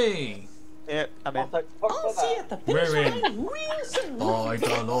 Hey! Yep, I'm in. I'll see you at the finish We're in. line real soon. By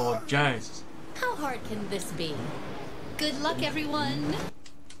the Lord Jesus. hard can this be? Good luck, everyone.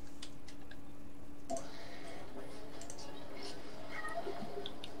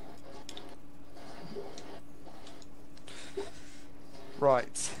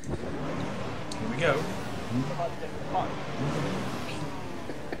 Right. Here we go.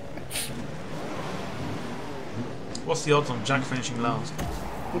 What's the odds on Jack finishing last?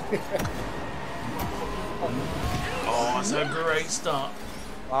 Oh, that's a great start.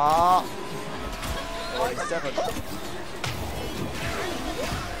 Ah. 47.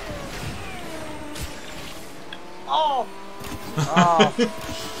 Oh! Ah.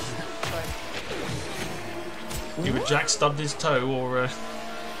 Either Jack stubbed his toe or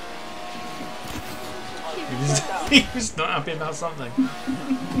he was not happy about something.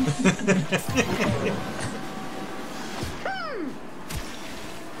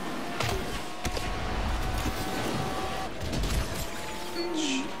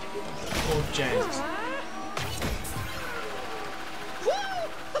 Oh, James.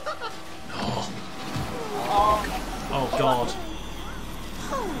 Oh, God.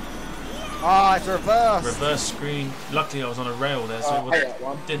 Ah, it's reversed. Reverse screen. Luckily, I was on a rail there, so it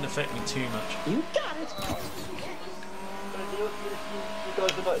didn't affect me too much. You got it. You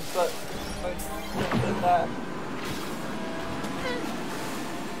guys are not in that.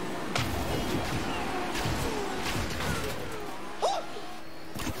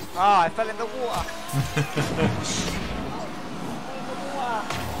 Ah, I fell in the water.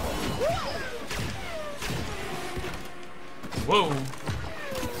 Whoa.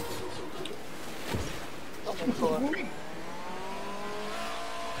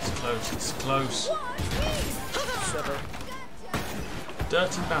 It's close, it's close.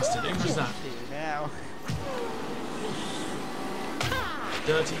 Dirty bastard, who was that? Now.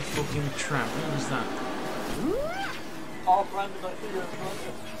 Dirty fucking tramp, who was that? Oh, Brandon, I see you.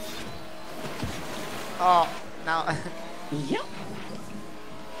 Oh, now. Yep.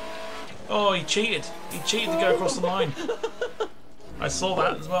 Oh, he cheated. He cheated to go across the line. I saw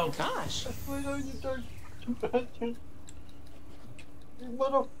that as well. Gosh.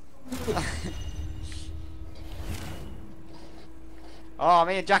 Oh,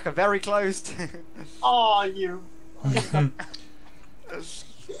 me and Jack are very close. Oh, you.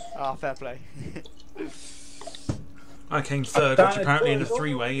 Oh, fair play. I came third, which apparently in a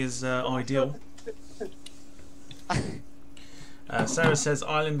three-way is ideal. Sarah says,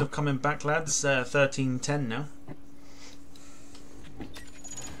 Island of coming back, lads. 13-10 now.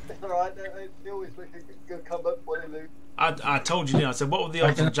 It's alright, they always make a good comeback when they lose. I told you, didn't I? I said, what were the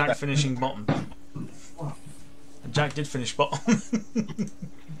odds of Jack finishing bottom? And Jack did finish bottom.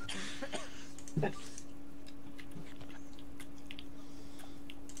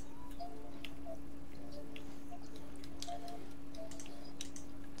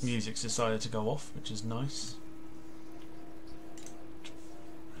 Music's decided to go off, which is nice.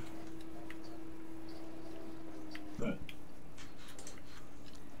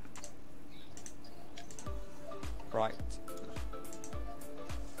 Right.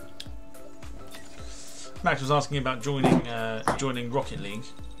 Max was asking about joining Rocket League.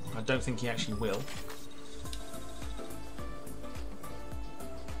 I don't think he actually will.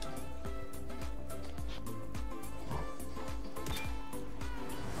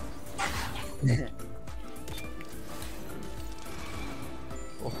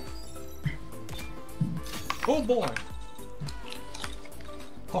 Oh boy!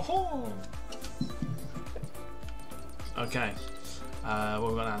 Ho ho! Okay. What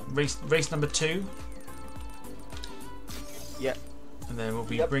we got now? Race number 2. Yep. And then we'll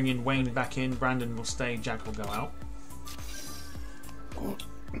be bringing Wayne back in. Brandon will stay. Jack will go out.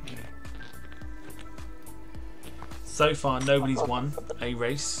 So far, nobody's won a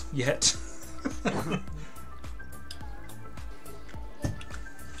race yet.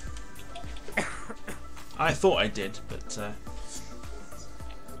 I thought I did, but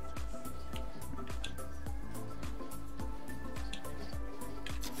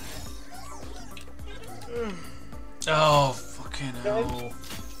oh, fucking hell.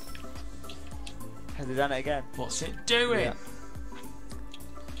 Has he done it again? What's it doing?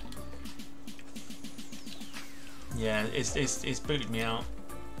 Yeah, it's booted me out.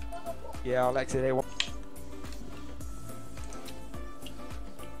 Yeah, I'll exit A1.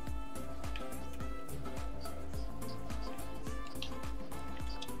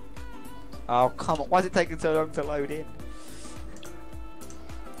 Oh, come on. Why is it taking so long to load in?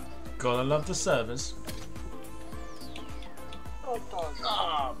 Gotta love the servers.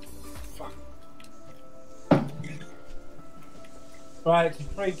 Oh, fuck. Right, it's a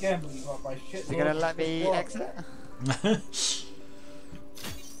free game, but you got my shit. Is he gonna let me exit?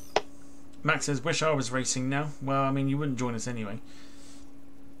 Max says, wish I was racing now. Well, I mean, you wouldn't join us anyway.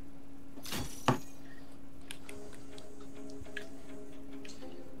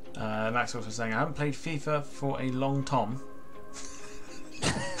 Max also saying, I haven't played FIFA for a long time.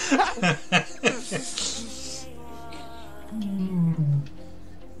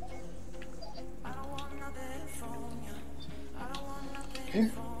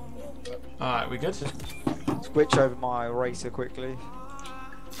 Alright, we good? Switch over my racer quickly.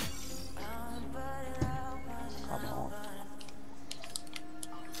 Come on.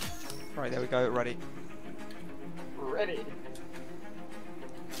 Right, there we go, ready. Ready.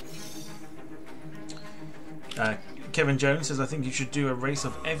 Kevin Jones says, I think you should do a race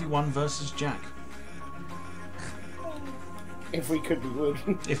of everyone versus Jack. If we could, we would.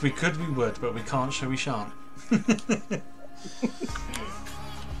 If we could, we would, but we can't, so we shan't.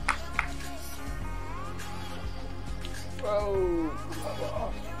 Whoa.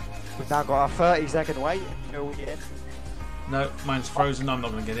 We've now got our 30-second wait until we get in. No, mine's frozen, I'm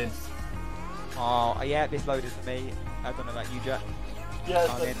not going to get in. Oh, yeah, this loaded for me. I don't know about you, Jack. Yes.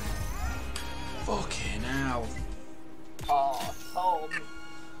 I'm in. Fucking hell. Oh, Tom.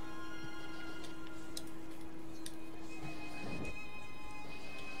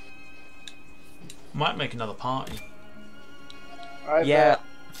 Might make another party. I've nearly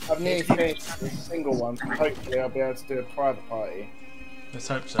If you- finished the single one, so hopefully I'll be able to do a private party. Let's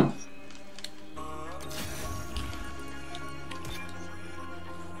hope so.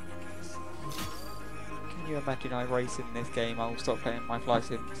 Can you imagine I race in this game? I'll stop playing my flight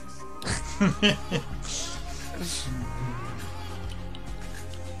sims.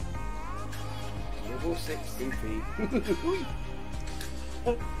 Level 6 goofy.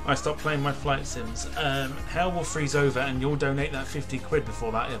 I stopped playing my flight sims. Hell will freeze over and you'll donate that 50 quid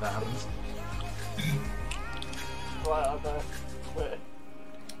before that ever happens. Right, I've quit.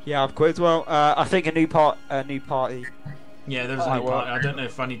 Yeah, I've quit as well. I think a new party. Yeah, there's a new party. I don't know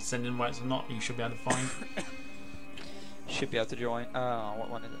if I need to send invites or not. You should be able to find. Should be able to join. What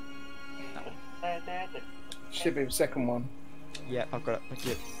one is it? That one. Should be the second one. Yeah, I've got it. Thank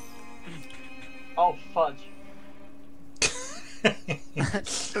you. Oh, fudge.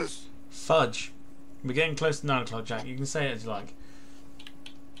 Fudge. We're getting close to 9 o'clock, Jack. You can say it as you like.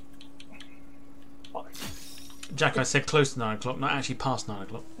 Jack, I said close to 9 o'clock, not actually past 9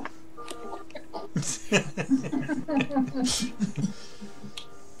 o'clock.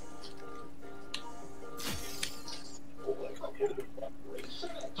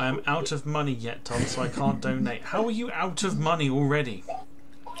 I am out of money yet, Tom, so I can't donate. How are you out of money already?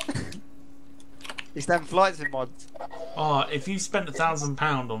 It's them flight sim mods. Oh, if you spent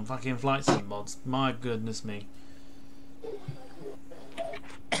 £1,000 on fucking flight sim mods, my goodness me.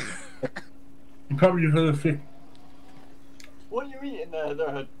 You probably heard of it. What are you eating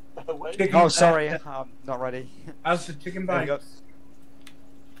there? Wait. Chicken, Oh, sorry, I'm not ready. How's the chicken There we go. bites?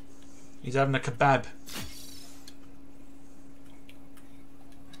 He's having a kebab.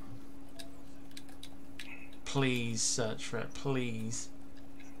 Please search for it, please.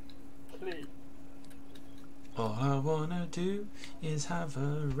 Please. All I wanna do is have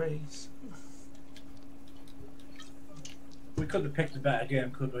a race. We could have picked a better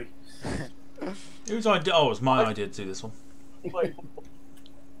game, could we? Whose idea? Oh, it was my idea to do this one. Wait.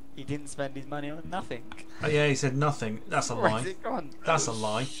 He didn't spend his money on nothing. Oh yeah, he said nothing. That's a Where's lie. it gone? That's a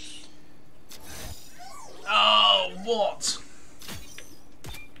lie. Oh, what?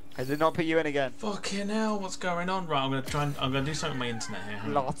 Has it not put you in again? Fucking hell, what's going on? Right, I'm gonna do something with my internet here.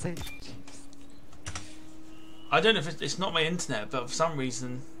 Hang on. Lottie. I don't know if it's not my internet, but for some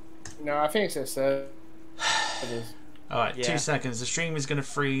reason. No, I think it's a Alright, Yeah. 2 seconds. The stream is gonna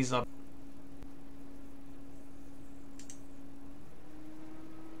freeze.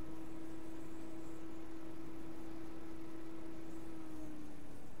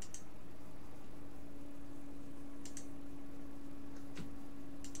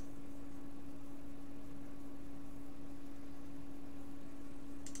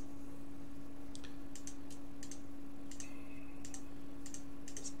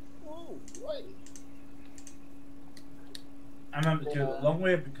 I remember to do it a long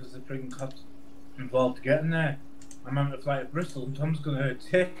way because the freaking costs involved to getting there. I remember to fly to Bristol and Tom's going to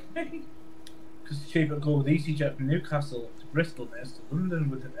take me because it's cheaper to go with EasyJet from Newcastle to Bristol than it is to London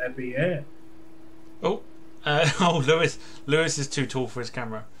with an every year. Oh, Lewis is too tall for his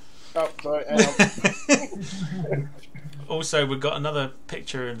camera. Oh, sorry. Also, we've got another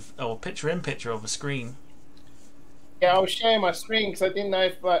picture picture of a screen. Yeah, I was sharing my screen because I didn't know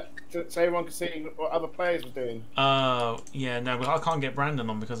if so everyone could see what other players were doing. Yeah, no, I can't get Brandon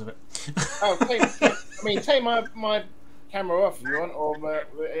on because of it. Oh, take my camera off if you want, or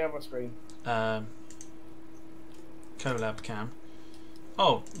the other screen. collab cam.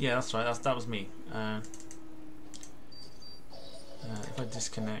 Oh yeah, that's right. That was me. If I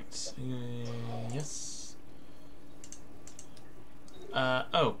disconnect, yes.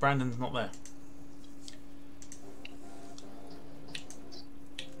 Oh, Brandon's not there.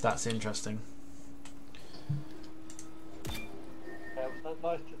 That's interesting. Yeah,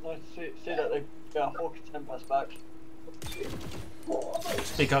 nice to see that they got Hawk Tempest back.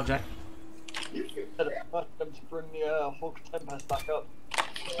 Speak up, Jack. Nice them to bring the Hawk Tempest back up.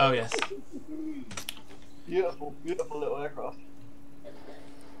 Oh yes. Beautiful, beautiful little aircraft.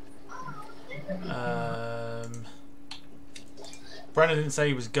 Brandon didn't say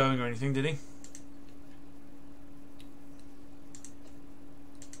he was going or anything, did he?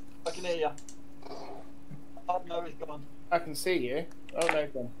 I can hear you. Oh no, he's gone. I can see you. Oh no,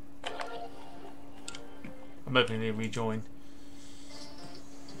 gone. I'm hoping he'll rejoin.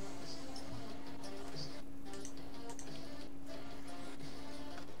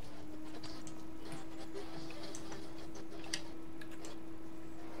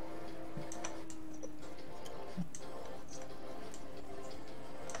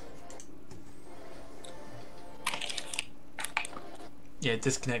 Yeah,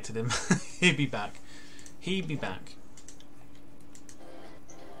 disconnected him. He'll be back. He'll be back.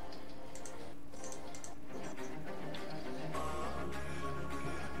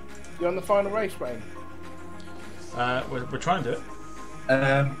 You on the final race, Wayne? We're trying to do it.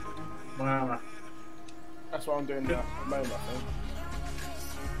 Where am I? That's what I'm doing now at the moment, I think.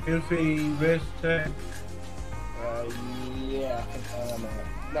 Goofy race 10. Yeah, I think I am.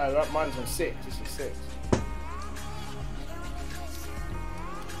 No, mine's on 6. This is 6.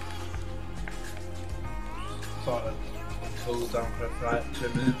 Sort of cool down for like 2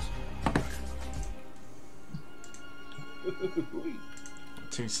 minutes.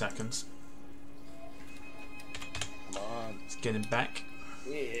 2 seconds. Come on. Let's get him back.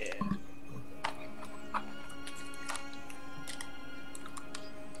 Yeah.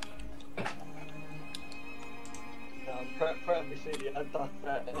 I'm proud to see the had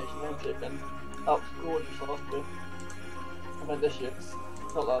that initiative and outscored us last year. And then this year,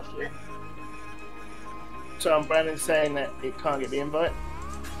 not last year. So Brandon saying that it can't get the invite.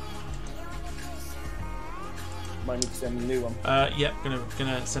 Might need to send a new one. Yep,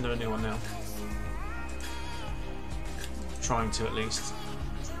 gonna send him a new one now. Trying to at least.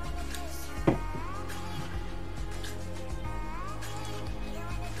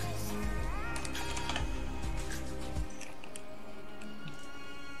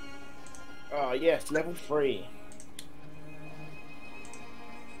 Oh yes, level 3.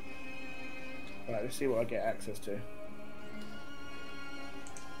 Right, let's see what I get access to.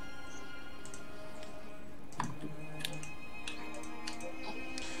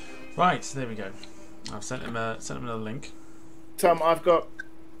 Right, so there we go. I've sent him another link. Tom, I've got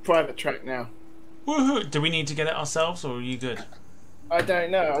private track now. Woohoo! Do we need to get it ourselves, or are you good? I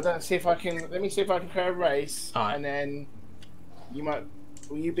don't know. I don't see if I can. Let me see if I can play a race, All right. and then you might.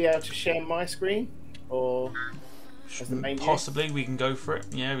 Will you be able to share my screen, or as the main view? Possibly, we can go for it.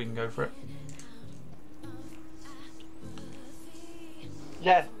 Yeah, we can go for it.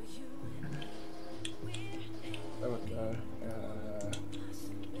 Yeah. There we go.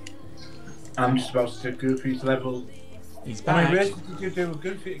 I'm just about to do Goofy's level. He's How back. many races did you do with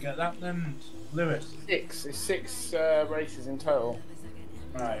Goofy to get that then, Lewis? 6. It's 6 races in total.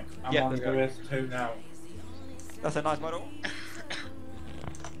 Right, I'm Yeah, on let's the go. race 2 now. That's a nice model.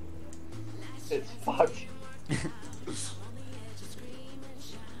 It's fucked.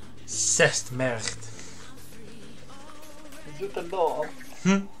 Zest merde. Is it the law?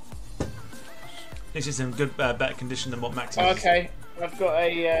 This is in good, better condition than what Max is. Okay, I've got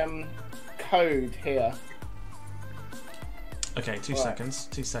a code here. Okay, 2 Right. seconds.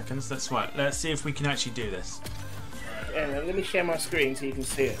 2 seconds. That's right. Let's see if we can actually do this. Let me share my screen so you can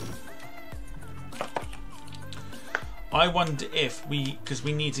see it. I wonder if because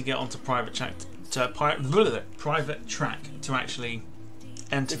we need to get onto private track private track to actually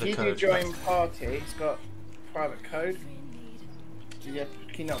enter If the you code. do join party, it's got private code. Can you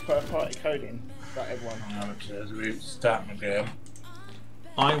not put a party code in? Got everyone. As we start the game.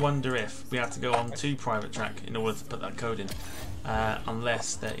 I wonder if we have to go on to private track in order to put that code in,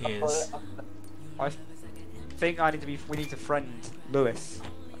 unless there is. I think we need to friend Lewis.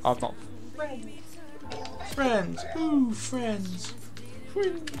 I'm not. Friends, ooh, friends,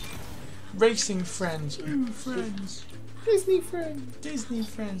 racing friends, ooh, friends, Disney friend. Disney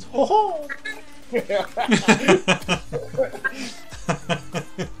friends, ho ho.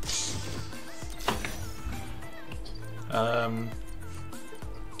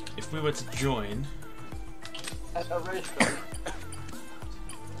 If we were to join. At a race track.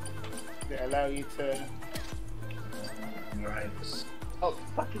 Does it allow you to? Right. Oh,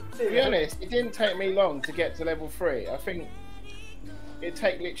 fucking To be honest, it didn't take me long to get to level 3. I think it'd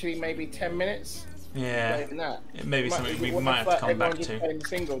take literally maybe 10 minutes. Yeah. Not even that. It may be Might- something we what might if, have to come everyone back just to. playing the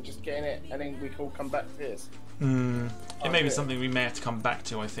single, just getting it, and then we can all come back to this. It may be yeah. something we may have to come back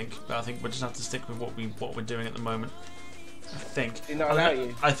to. I think, but I think we'll just have to stick with what we're doing at the moment. I think. Did not allow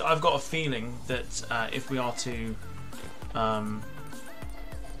you? I've got a feeling that if we are to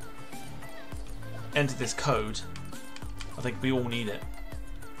enter this code, I think we all need it.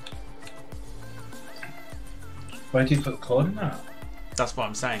 Where do you put the code in that? That's what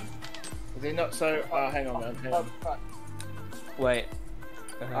I'm saying. Is it not so? Hang on, man. Hang on. Wait.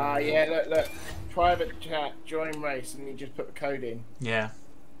 Yeah, look. Private chat, join race, and you just put the code in. Yeah.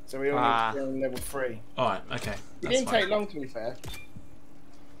 So we all need to be on level 3. Alright, okay. It That's didn't fine. take long, to be fair.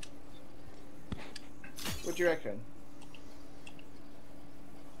 What do you reckon?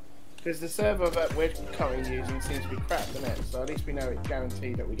 Because the server that we're currently using seems to be crap, doesn't it? So at least we know it's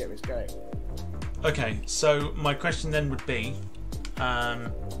guaranteed that we get this game. Okay, so my question then would be, how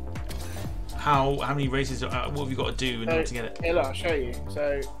many races? What have you got to do in order to get it? Ella, I'll show you.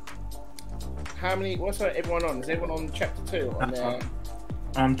 So, how many? What's everyone on? Is everyone on chapter 2 on there?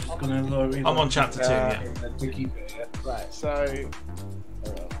 I'm just gonna load. I'm on chapter 2. Yeah. In the wiki bit, yeah. Right. So.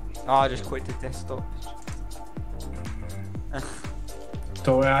 I just quit the desktop.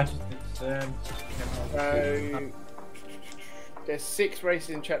 So I just did the same. So there's 6 races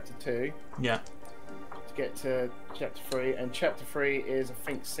in chapter 2. Yeah. To get to chapter 3, and chapter 3 is I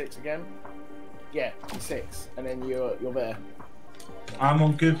think 6 again. Yeah, 6, and then you're there. I'm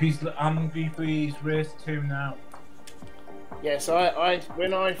on Goofy's race 2 now. Yeah, so I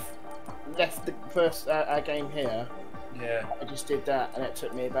when I left the first game here, yeah, I just did that, and it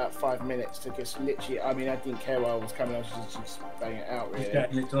took me about 5 minutes to just literally. I mean, I didn't care while I was coming. I was just banging it out, really. Just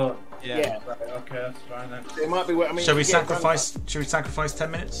getting it done. Yeah. Right, okay, that's fine then. It might be. I mean, Shall we sacrifice? Should we sacrifice 10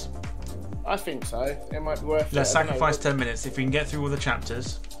 minutes? I think so. It might be worth it. Let's I don't know. sacrifice 10 minutes. If we can get through all the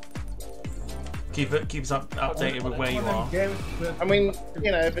chapters, keep us updated with where you are. I mean,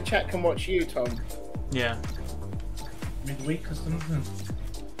 you know, if the chat can watch you, Tom. Yeah. Midweek or something.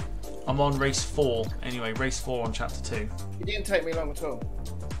 I'm on race 4 anyway. Race 4 on chapter 2. It didn't take me long at all.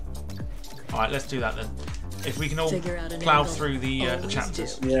 All right, let's do that then. If we can all Figure out an plow angle. through the Always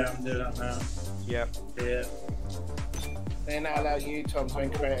chapters. do. Yeah, I'm doing that now. Yep. Yeah. Then that allow you, Tom, to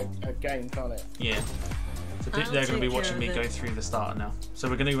create a game, can't it? Yeah. So I'll they're going to be take watching care me of go it. through the starter now. So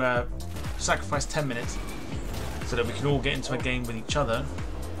we're going to sacrifice 10 minutes so that we can all get into a game with each other,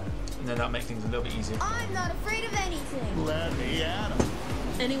 and then that'll make things a little bit easier. I'm not afraid of anything. Let me at 'em.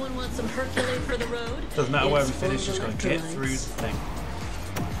 Anyone want some Hercules for the road? Doesn't matter where we It's finish, full just of got to get electrolytes. through the thing.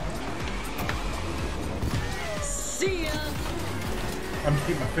 See ya! I'm just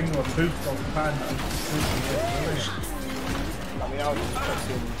keeping my finger on boost all the time. I mean, I was just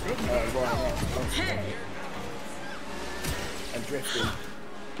pressing right next Hey! and drifting.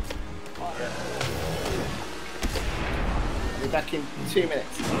 I'll be back in 2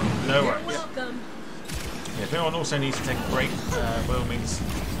 minutes. No You're worries. welcome. Yeah, if anyone also needs to take a break, by all means,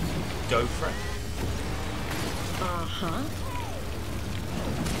 go for it. Uh-huh.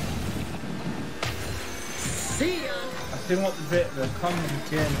 See ya! I still want the bit of the economy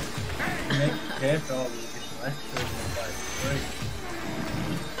game to make it pay for all the additional extras and like free.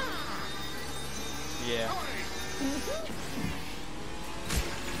 Yeah.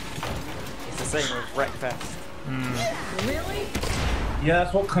 It's the same with Wreckfest. Really? Yeah,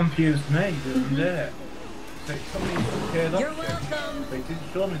 that's what confused me the other day. So somebody paid You're option, welcome. but it didn't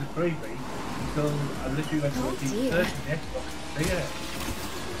show me the freebie until I literally went to Oh, the dear. search on the Xbox to see it.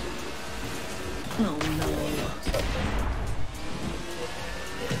 Oh no.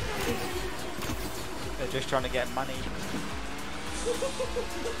 They're just trying to get money. We'll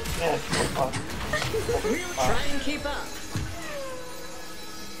try and keep up.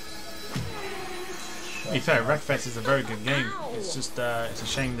 To be fair, Wreckfest is a very good game. It's just it's a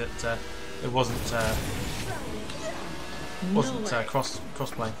shame that it wasn't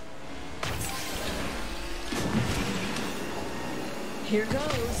crossplay. Here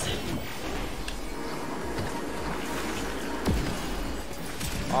goes.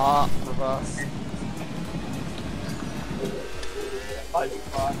 Reverse.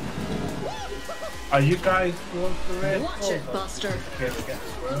 Are you guys going for the race? Watch it, Buster. Okay, we're getting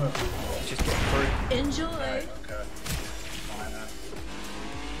through. Just get through. Enjoy. Okay. Fine,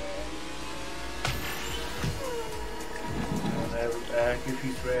 there,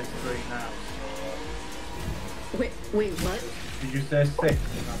 Goofy's race 3 now. Wait, what? Did you say 6?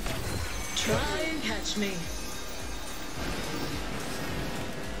 Try and catch me.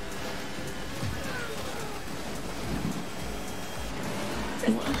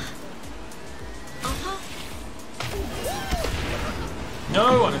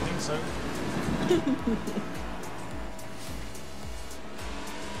 No, I don't think so.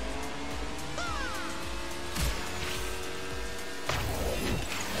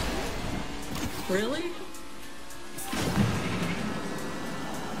 Really?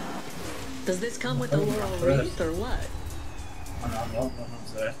 Does this come with a laurel wreath or what? Oh, no, I'm not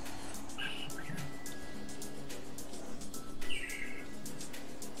there.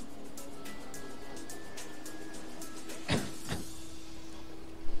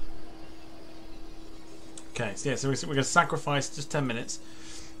 Okay, so yeah, so we're going to sacrifice just 10 minutes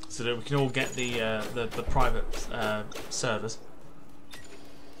so that we can all get the private servers.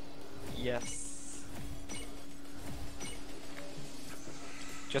 Yes.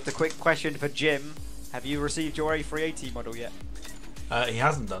 Just a quick question for Jim. Have you received your A380 model yet? He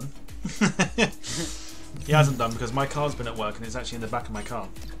hasn't done. He hasn't done because my car's been at work and it's actually in the back of my car.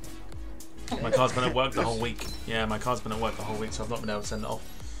 My car's been at work the whole week. Yeah, my car's been at work the whole week, so I've not been able to send it off.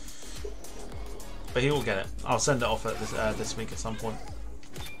 But he will get it. I'll send it off at this week at some point.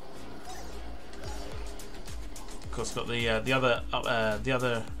 Of course, got the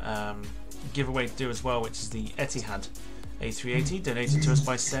other giveaway to do as well, which is the Etihad A380 donated to us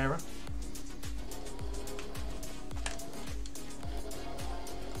by Sarah.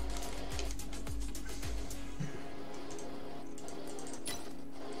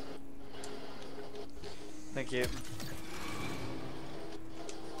 Thank you.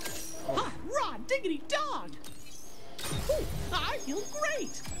 Hot rod diggity dog! Ooh, I feel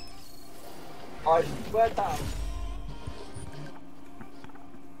great! I swear down.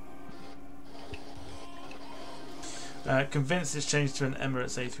 Convinced it's changed to an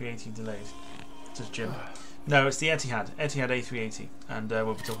Emirates A380 delayed. Says Jim. No, it's the Etihad A380, and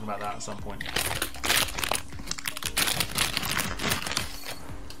we'll be talking about that at some point.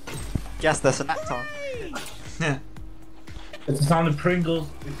 Guess the snack time. Yeah. It's the sound of Pringles.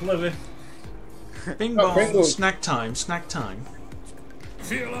 It's Lewis. Bing bong. Snack time. Snack time.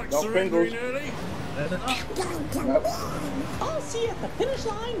 Feel like Not surrendering Pringles. early? I'll see you at the finish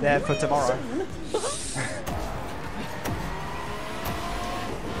line. There for tomorrow.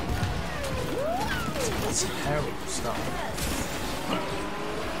 That's terrible stuff.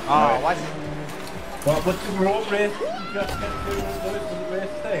 Oh, why? What's the road race? You got to get through Lewis with the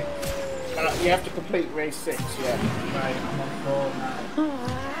race 6. You have to complete race 6, yeah. Right, I'm on 4 now.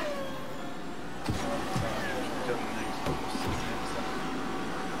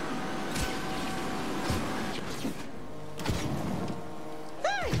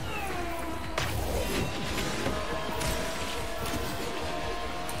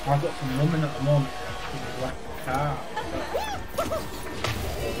 I've got some woman at the moment who's like a car.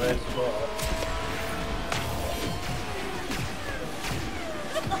 Race 4.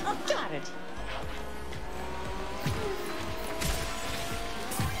 Got it.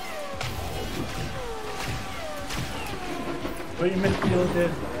 What you midfielders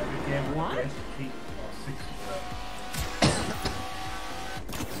every game What? race 8 or 6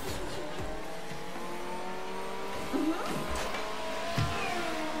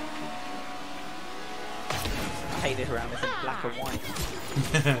 I hate this round. It's in black and white.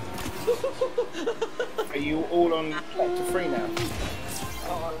 Are you all on chapter 3 now?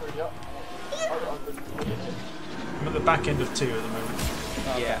 I'm at the back end of 2 at the moment.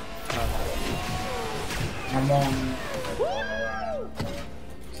 Yeah. I'm on.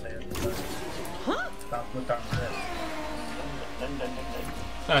 Huh? Look down this.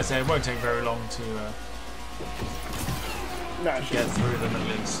 Like I say, it won't take very long to No, get through them at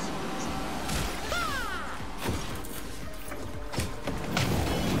least.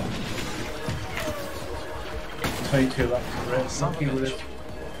 Twenty-two laps per race. Lucky with this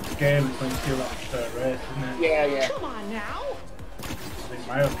game, it's 22 laps per race, isn't it? Yeah, yeah. Come on now. I think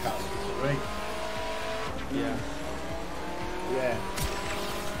Mario Kart is 3. Yeah. Yeah.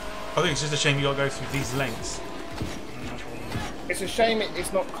 I think it's just a shame you got to go through these lengths. It's a shame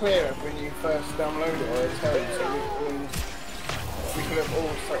it's not clear when you first download it or it tells you. So we could have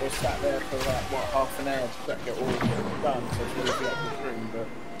all sort of sat there for like, what, half an hour to get all done, so it's really get the through, but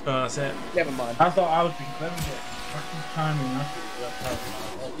That's it. never mind. I thought I was being clever, but practice timing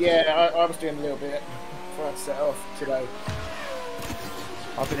after Yeah, I was doing a little bit before I set off today.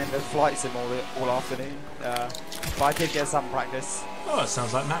 I've been in the flight sim all afternoon, but I did get some practice. Oh, it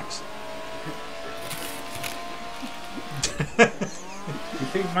sounds like Max.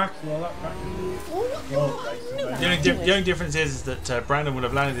 see Max with all that practice. The only difference is that Brandon would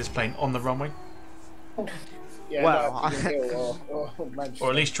have landed his plane on the runway. Yeah, Well, Manchester. Or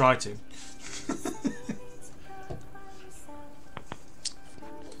at least try to.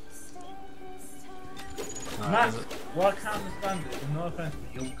 Max, what I can't understand is, no offense,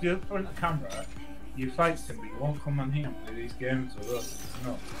 but you'll go in front of the camera, you fight him, but you won't come on here and play these games with us.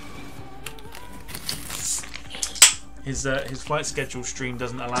 No. His flight schedule stream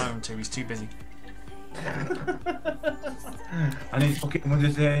doesn't allow him to. He's too busy. And he's fucking with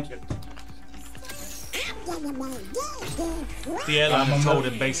his agent. The airline have told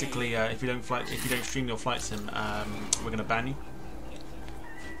him basically, if you don't stream your flight sim, we're going to ban you.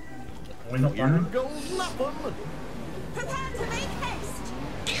 We're not banning. Prepare to make haste.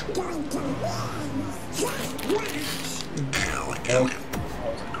 Oh, that was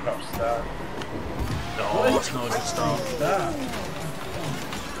a crap start. No, it's not a good start.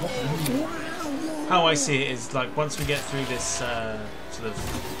 How I see it is like once we get through this sort of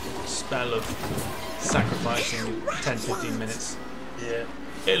spell of sacrificing 10-15 minutes, Yeah.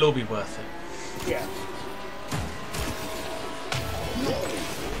 it'll all be worth it. Yeah.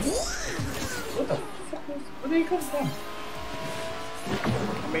 What the fuck was... Where did he come from? I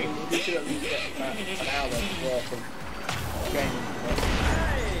mean, we should at least get about an hour's worth of gaming.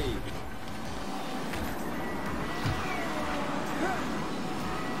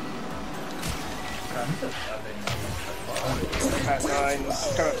 At 9,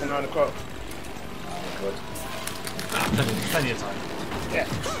 come up to 9 o'clock. Good. Plenty of time. Yeah.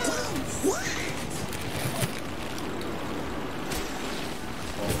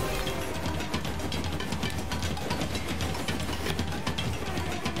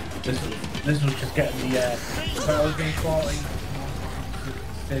 This was just getting the so I was being quality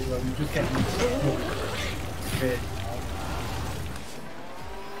stage where we were just getting the stage.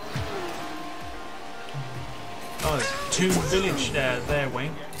 Oh, there's Toon Village there,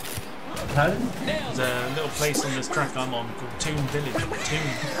 Wayne. Pardon? There's a little place on this track I'm on called Toon Village. Toon.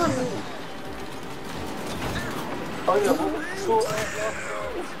 Oh yeah, what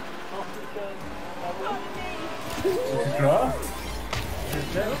It's a draw?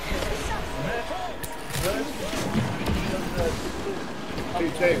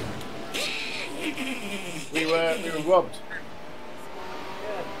 2-2. We were robbed.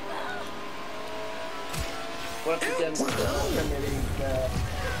 Once again, the Premier League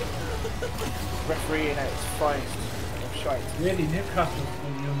refereeing at its finest of shite. Really, Newcastle's the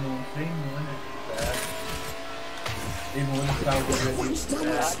unknown team, isn't it? Even when it's down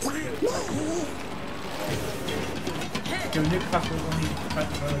Newcastle only tried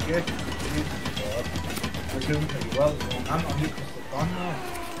to relegation. They're doing pretty well. I'm not Newcastle fan now.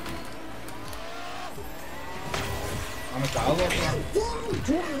 I'm a Dallas fan.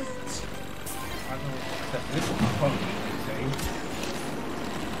 I don't know if this is my problem.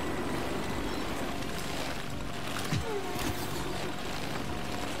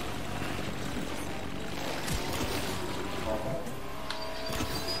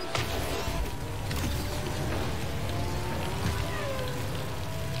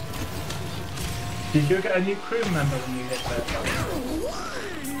 Did you get a new crew member when you hit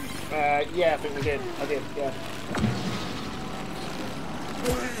there? Yeah, I think we did. I did, yeah.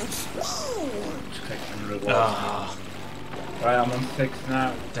 Right, I'm on 6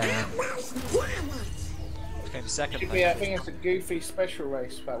 now. Damn. Came second. I think it's a goofy special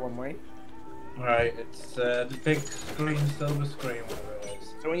race, that one, Wayne. Right, it's the big screen, silver screen, whatever it is.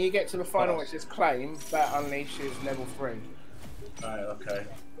 So when you get to the final, which is claim, that unleashes level 3. Right, okay.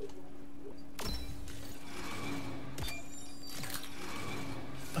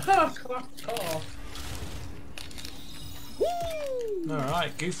 Ah, clapped off.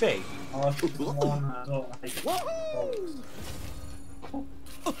 Alright, Goofy. Oh, I took one, I don't like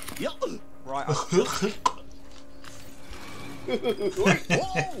Right.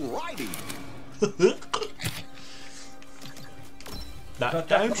 Alrighty. That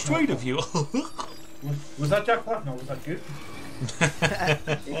damn straight of you. Was that Jack Black? No, was that good?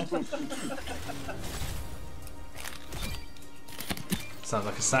 Sounds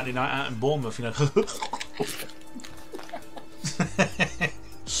like a Saturday night out in Bournemouth, you know.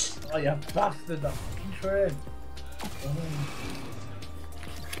 Oh, you bastard, that fucking train.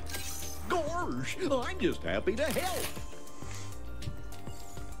 Gosh, I'm just happy to help.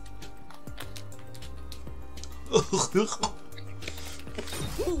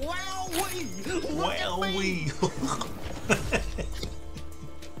 Wowee! Wowee!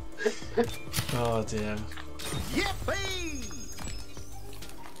 Oh dear. Yippee!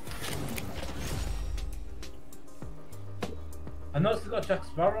 I noticed they've got Jack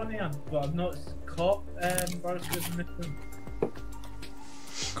Sparrow on here, but I've noticed Corp Barristers in this one.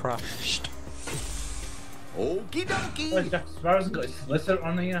 Crushed. Okie dokie. Well, Jack Sparrow's got his solicitor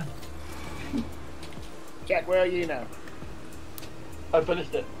on here. Jack, where are you now? I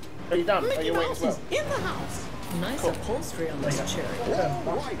finished it. Are you done? Are Mickey you waiting Mouse as well? is in the house. Nice upholstery on this chair.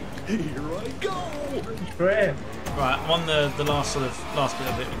 Alrighty, here I go. Great. Right, I'm on the last bit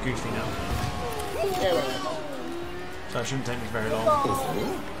of it with Goofy now. Yeah, wait. So it shouldn't take me very long.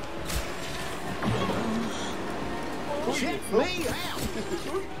 Check me out.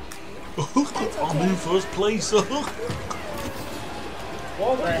 I'm in first place. What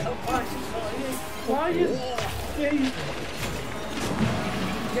the hell? Why is Jesus?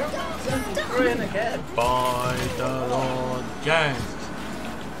 You're again. By the Lord James.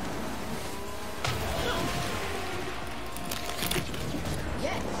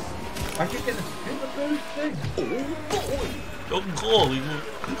 I keep getting a super boost thing. Oh golly,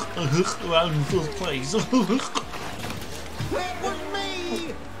 I'm in first place. That was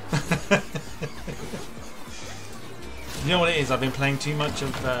me. You know what it is? I've been playing too much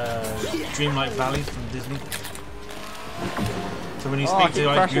of Dreamlight Valley from Disney. So when you speak to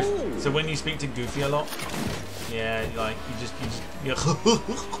like when you speak to Goofy a lot, yeah, like you just yeah.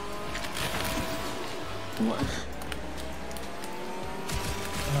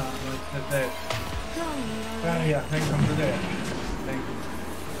 Yeah, I think I'm there.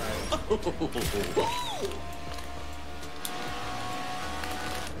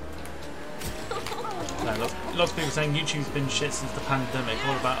 No, lots of people saying YouTube's been shit since the pandemic.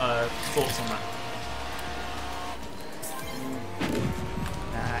 What about thoughts on that?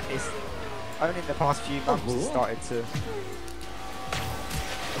 Nah, it's only in the past few months it started to.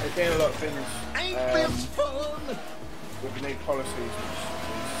 There's been a lot of things Ain't this fun? with the new policies,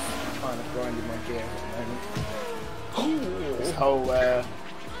 which is kind of grinding my gears at the moment. This whole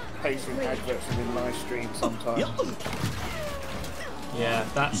pacing adverts within my stream sometimes. Yeah,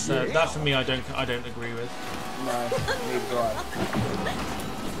 that's that for me. I don't agree with. No, neither do I.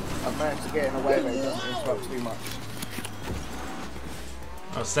 I've managed to get in a way that it doesn't interrupt too much.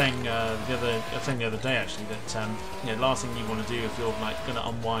 I was saying the other day actually that last thing you want to do if you're like going to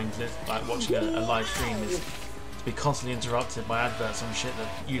unwind, like watching a live stream, is to be constantly interrupted by adverts on shit that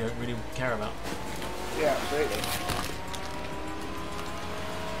you don't really care about. Yeah, absolutely.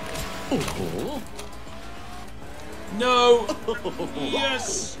 No.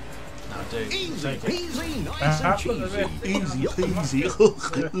 Yes. No, dude. Easy Take it. peasy, nice and cheesy. Easy peasy.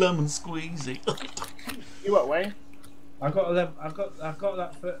 Lemon squeezy. You what, Wayne? I got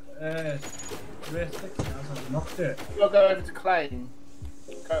that for race 6 now, so I've knocked it. You'll go over to claim.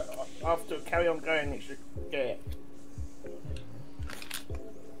 After carry on going, it should get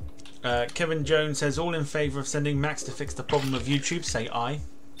it. Kevin Jones says, all in favour of sending Max to fix the problem of YouTube, say aye.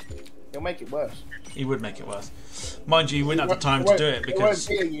 He'll make it worse. He would make it worse. Mind you, he wouldn't have the time to do it because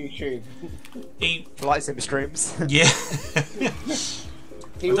it won't be a YouTube. he Lightsaber streams. Yeah.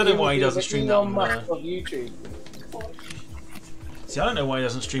 I don't know why he doesn't stream that on YouTube. See, I don't know why he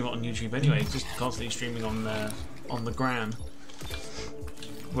doesn't stream it on YouTube anyway. He's just constantly streaming on the gram,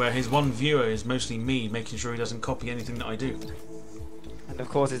 where his one viewer is mostly me, making sure he doesn't copy anything that I do. And of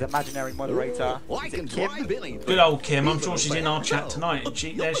course, his imaginary moderator. I can drive anything. Good old Kim. I'm sure she's in our chat tonight. And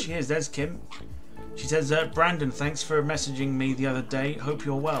there she is. There's Kim. She says, Brandon, thanks for messaging me the other day. Hope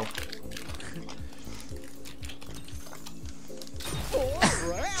you're well.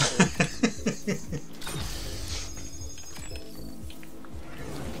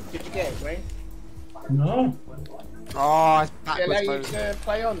 Did you get it, Wayne? No. Oh, it's Did they allow you to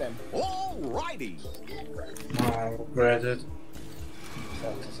play on them? Alrighty. No, regretted.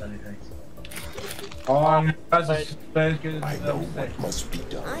 Anything. Oh, that's very good. I know what must be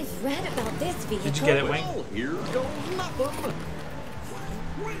done. I've read about this vehicle. Did you get it, Wayne? Well, here goes nothing.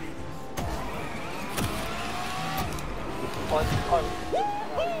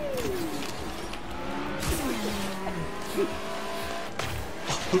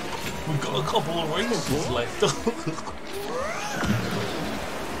 We've got a couple of races left.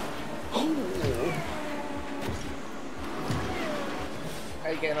 How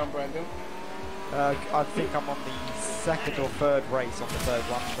you getting on, Brandon? I think I'm on the second or third race on the third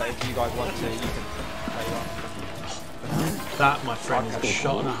one, but if you guys want to, you can play one. That, my friend, is a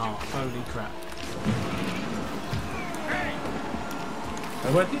shot and a half. Holy crap.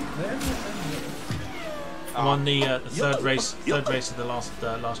 I'm on the third race of the last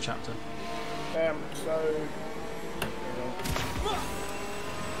chapter. So...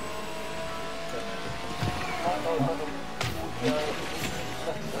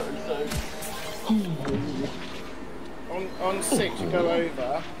 on 6 you go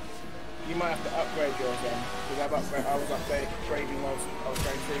over, you might have to upgrade yours then. Because I was upgrading whilst I was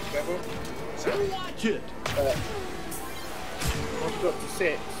going through each level. Watch it! But once I got to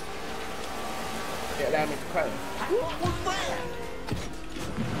 6, it allowed me to play. What was that?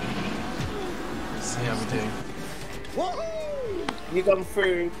 Let's see how we do. You've gone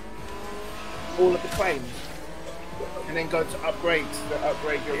through all of the claims and then go to upgrade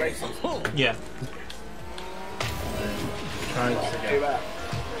your races. Yeah. Try this Do again. that.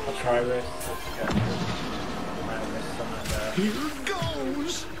 I'll try this again. Might miss something there. Here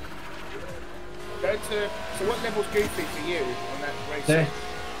goes! Go to. So what level's Goofy for you on that race?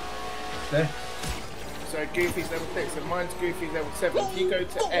 There. So Goofy's level 6. So mine's Goofy's level 7. If you go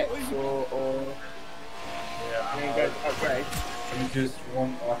to X or Yeah. and then go to upgrade. Let me just I'll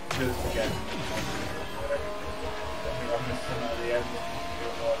have to do this again. I missed some at the end.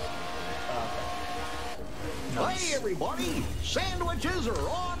 Hey everybody! Sandwiches are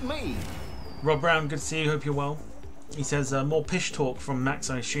on me! Rob Brown, good to see you. Hope you're well. He says more pish talk from Max,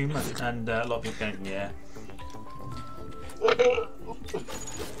 I assume, and a lot of people going, yeah.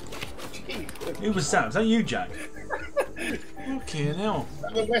 Who was that? Was that you, Jack? Okay, now.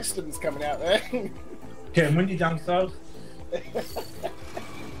 The Western's coming out there. Getting windy down south.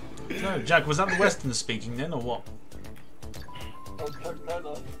 No, Jack, was that the Western speaking then, or what?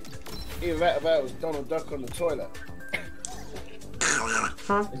 Either that or that was Donald Duck on the toilet.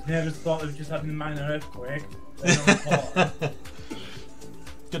 It's never thought of just having a minor earthquake.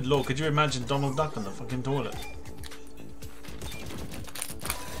 Good lord, could you imagine Donald Duck on the fucking toilet?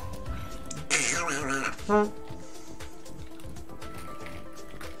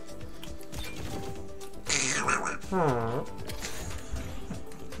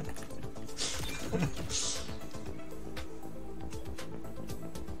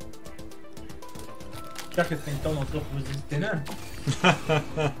 Jack would think Donald Duck was his dinner.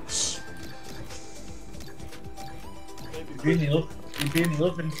 He'd be in the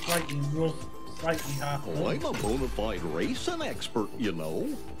oven slightly half. Oh, I'm a bona fide racing expert, you know.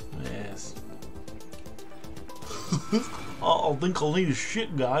 Yes. I think I'll need a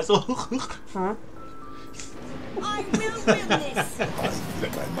shit, guys. I will win this. I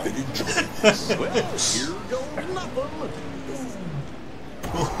think I might enjoy this. Well, here goes nothing.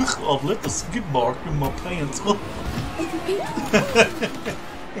 I've left a skid mark in my pants.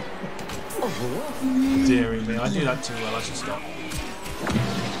 Deary me, I do that too well. I should stop.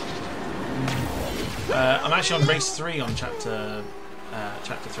 I'm actually on race 3 on chapter 3.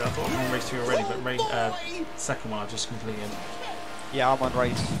 I thought I'm on race 3 already, but second one I just completed. Yeah, I'm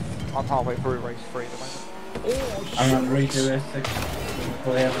halfway through race 3 at the moment. I'm on race 6.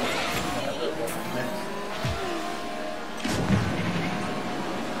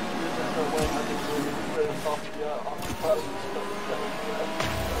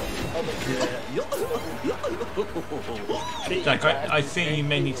 Jack, I fear you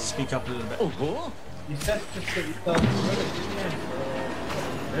may need to speak up a little bit. You said just that you felt really, didn't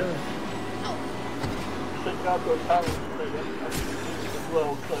you? I think I've got talent for it as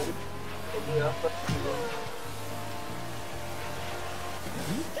well, so yeah.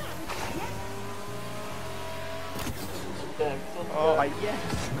 Oh, yes.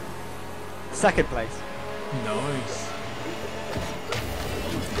 Second place. Nice.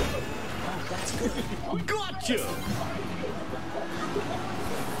 Gotcha!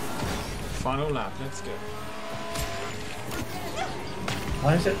 Final lap, let's go.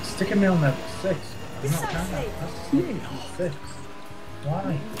 Why is it sticking me on level 6? I'm not down that. That's 6.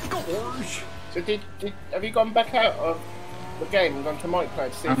 Why? Gosh! So have you gone back out of the game and gone to multiplayer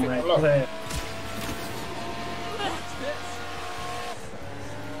to see if it's locked?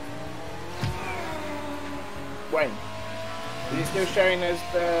 When? Is it still showing as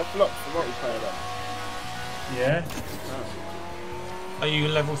the block for multiplayer then? Yeah. Are you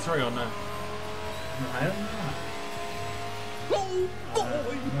level 3 or no? I am not.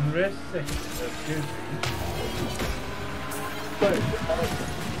 I'm on race 6.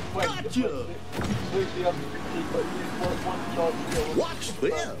 Gotcha! Watch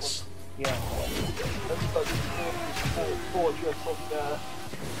this! Yeah.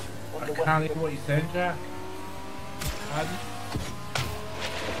 I can't hear what you're saying, Jack. Pardon?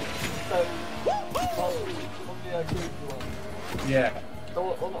 Yeah.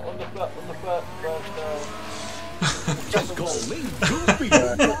 On the first, Just call me Goofy!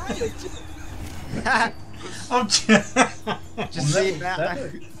 Just seeing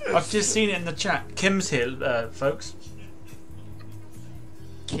that. I've just seen it in the chat. Kim's here, folks.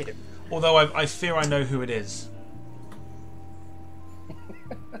 Kim. Although I fear I know who it is.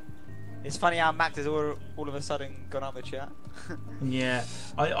 It's funny how Max has all of a sudden gone up the chat. Yeah,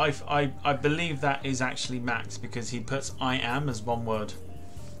 I believe that is actually Max because he puts "I am" as one word.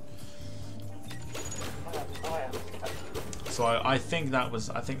 So I think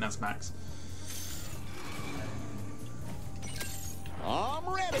that's Max. I'm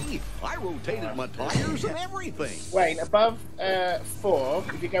ready. I rotated my tires and everything. Wait, above 4,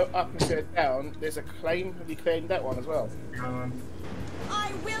 if you go up instead of down, there's a claim. Have you claimed that one as well?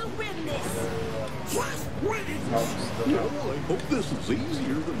 I will win this. Well, I hope this is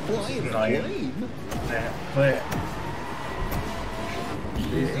easier than flying a plane.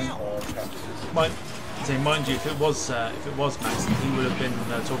 Mind you, if it was Max, he would have been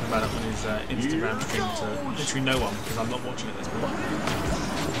talking about it on his Instagram stream to literally no one because I'm not watching at this point.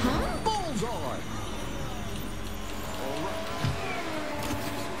 Bullseye.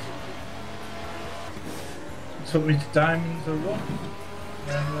 Took me to diamonds or what?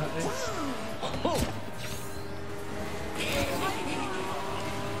 Whatever that is.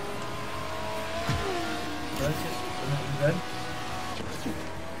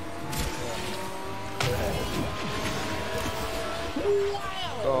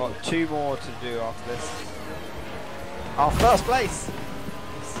 Got 2 more to do after this. Our first place!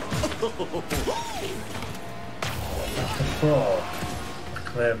 That's a 4. I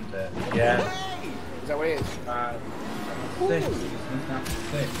claimed it. Yeah. Is that what it is? 6. It's not 6.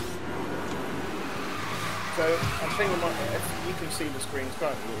 So I'm thinking, if you can see the screens,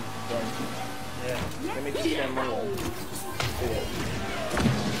 can't you? Yeah. Let me just send one more.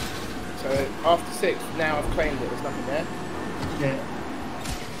 So after 6, now I've claimed it. There's nothing there. Yeah.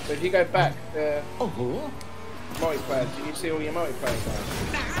 So if you go back to multiplayer, do you see all your multiplayer guys?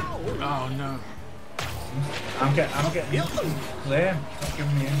 Oh no. I'm getting nothing to claim. It's not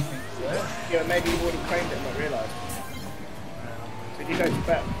giving me anything to claim. Yeah, maybe you wouldn't claimed it and not realised. So if you go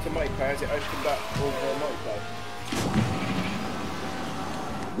back to multiplayer, it opened up all the multiplayer.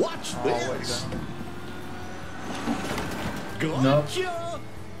 Watch this. No.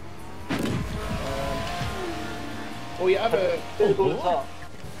 All your other... top.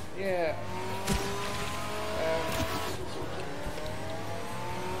 Yeah.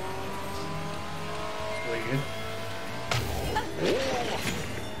 Weird.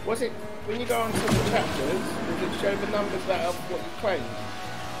 Was it, when you go on to the chapters, does it show the numbers that of what you claimed?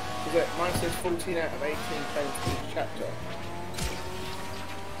 Because mine says 14 out of 18 claims for each chapter.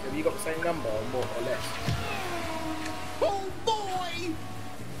 So have you got the same number or more or less? Oh boy!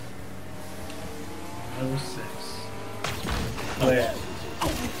 Level 6. Oh yeah. I'm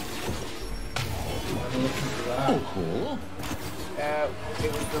looking for that. Oh, cool.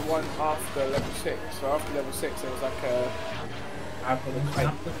 It was the one after level 6. So after level 6 there was like a... After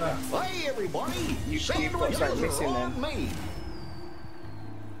that. Hey everybody! You've got something missing then. Me.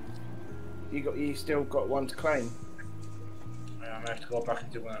 You still got one to claim. Yeah, I'm gonna have to go back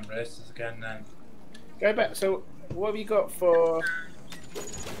and do one of them races again then. Go back, so what have you got for... Do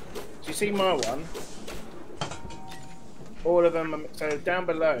you see my one? All of them, so down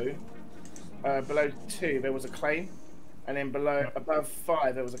below, below 2 there was a claim, and then above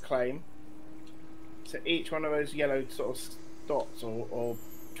 5 there was a claim. So each one of those yellow sort of dots or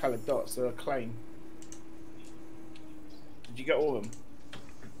coloured dots are a claim. Did you get all of them?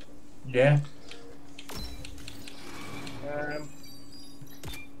 Yeah.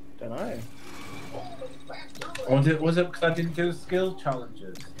 Don't know. Was it because I didn't do the skill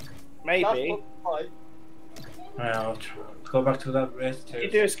challenges? Maybe. I'll go back to that race too. Did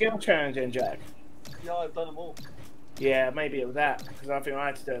you do a skill challenge then, Jack? Yeah, I've done them all. Yeah, maybe it was that, because I think I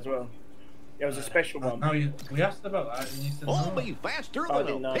had to do it as well. It was a special one. No, we asked about that and you said I'll no. be faster I than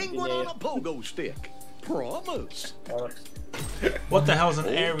didn't know, a penguin on didn't a pogo stick. Promise. What the hell's an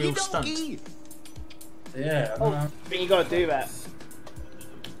aerial stunt? Okey-dokey. Yeah, I don't know. I think you got to do that.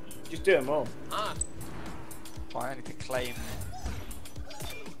 Just do them all. I only can claim.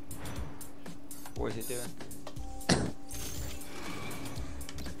 What is it doing?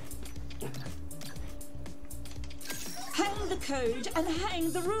 Hang the code and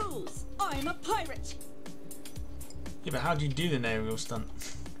hang the rules. I'm a pirate. Yeah, but how do you do an aerial stunt?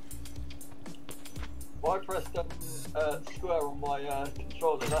 Well, I pressed square on my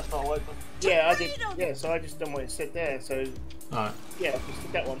controller, that's how I open. Yeah, I did. Yeah, so I just done what it said there. So Alright. yeah, just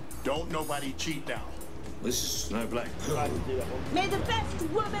did that one. Don't nobody cheat now. This is Snowflake. I didn't do that one. May the best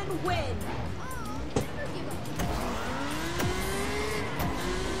woman win.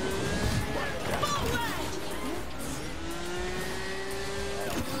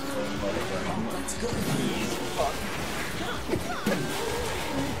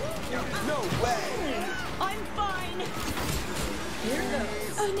 No way! I'm fine. Here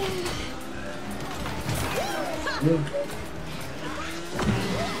goes. Oh no.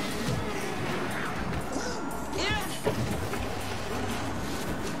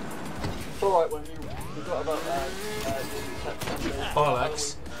 It's alright when you forgot about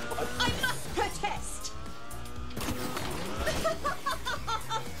Bollocks. I must protest.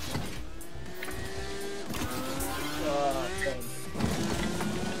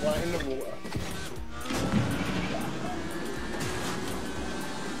 Right in the water.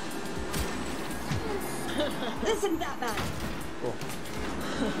 Isn't that bad?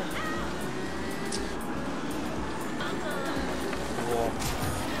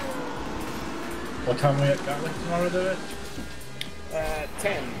 What time are we at Gatwick tomorrow, do it?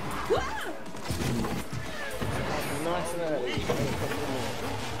 10. Nice and early.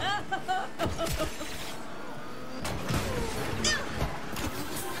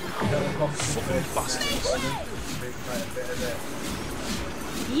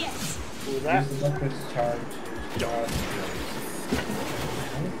 Yes. What was that?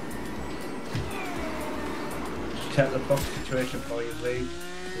 Check the box situation for you, Lee.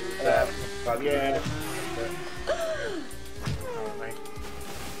 Yeah.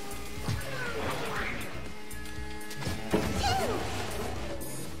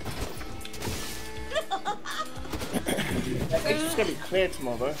 It's just gonna be clear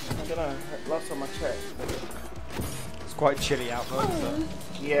tomorrow. I don't know. Last time I checked. It's quite chilly out though. So.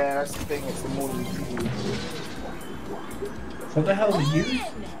 Yeah, that's the thing. It's the morning. What the hell are you?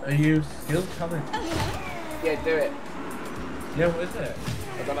 Are you still coming? Yeah, do it. Yeah, what is it?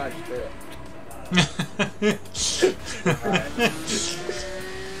 I don't know. Just do it.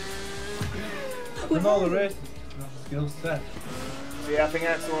 I've done all the races. Not skill set. Yeah, I think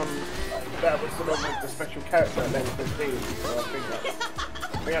that's the one. That was the one with the special character at level 15. So I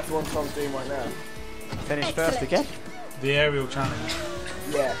think that's the one Tom's doing right now. Finish first again. The aerial challenge.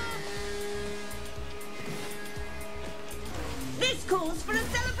 Yeah. This calls for a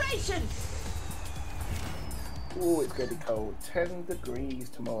celebration. Oh, it's gonna be cold. 10 degrees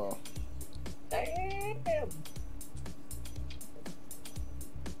tomorrow. Damn.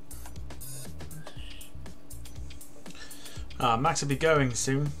 Max will be going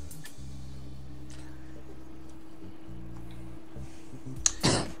soon.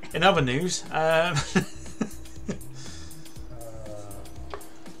 In other news,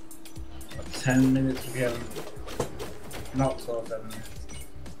 10 minutes ago. Not so 7 minutes.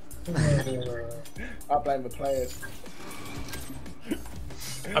 I blame the players.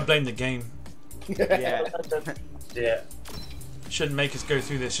 I blame the game. Yeah. Yeah. Shouldn't make us go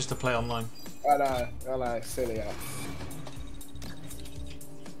through this just to play online. I know, silly. Yeah.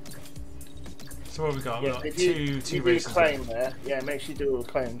 So what have we got? We've got If two you races. do claim there, yeah, make sure you do all the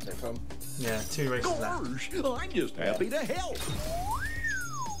claims there, Tom. Yeah, 2 races left. Gosh, I'm just happy to help.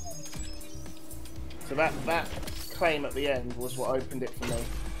 So that claim at the end was what opened it for me.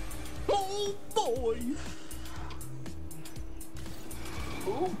 Oh boy!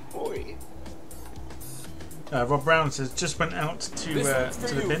 Oh boy! Rob Brown says just went out to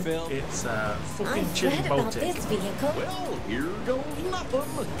the bin. Phil. It's fucking I've chili read about bolted. this vehicle. Well, here goes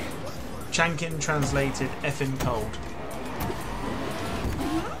nothing. Chankin translated effing cold.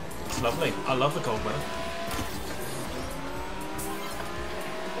 It's lovely. I love the cold weather.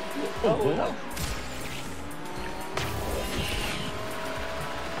 Oh,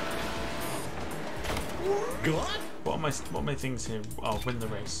 God! What are my things here? Oh, win the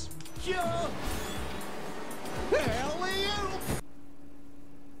race. Yeah. Alley-oop!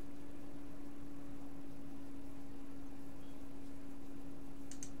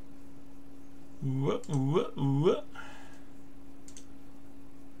 What?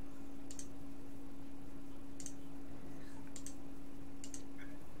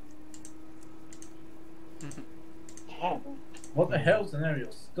 What the hell's an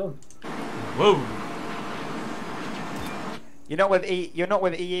aerial stun? Whoa! You're not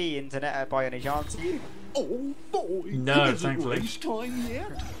with EE Internet by any chance, are you? Oh boy! No, Is it thankfully. race time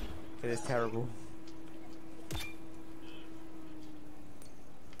yet? It is terrible.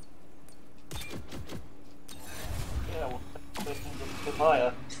 Yeah, well, the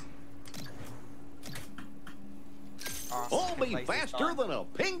fire. I'll be faster than a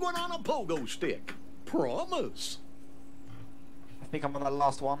penguin on a pogo stick. Promise. I think I'm on the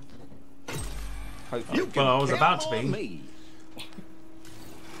last one. Hopefully. You can Well, I was count about to on be. me.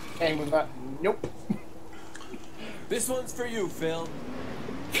 Came with that. Nope. This one's for you, Phil.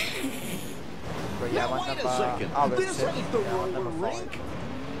 But yeah, Now my wait number, a second. oh, that's This it. ain't the Yeah, roller number 5. rink.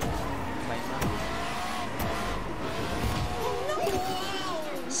 Claim that.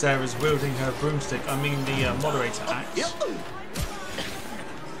 Sarah's wielding her broomstick. I mean the moderator axe.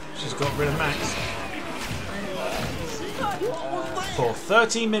 She's got rid of Max. For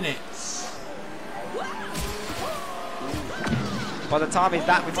 30 minutes. By the time he's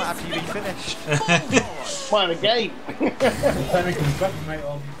back, we might actually be finished. Might have a game. Then he comes back and might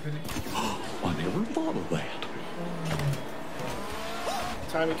all be finished. I never thought of that.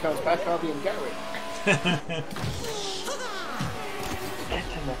 Time he comes back, I'll be in Gatwick.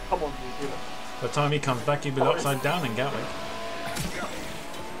 Come on, New Zealand. By the time he comes back, he'll be upside down in Gatwick.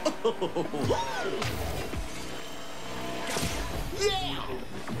 Yeah!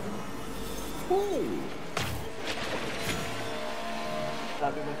 Ooh.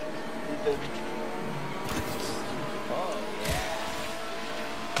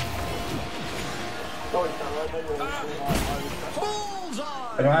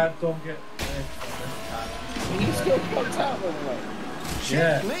 But I don't get You still popped out of the way.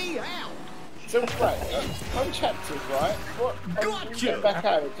 Yeah. Me out. So, right, on chapters, right? What? When you get back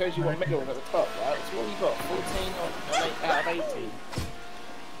out, it tells you what medals at the top, right? So what you got? 14 out of 18.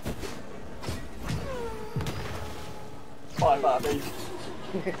 5 out of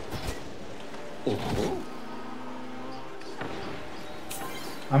 8.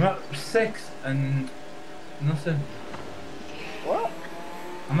 I'm at 6 and nothing. What?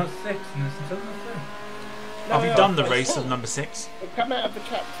 I'm at 6 and there's still nothing. Have you done the race of number 6? Well, come out of the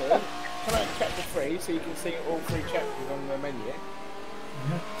chapter, come out of chapter 3 so you can see all 3 chapters on the menu.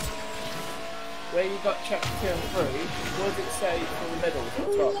 Yeah. Where you got chapter 2 and 3, what does it say for the medals at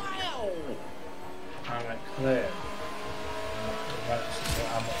the top? I'm at clear. How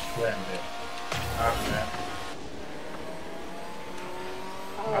much clear I'm doing? I'm there.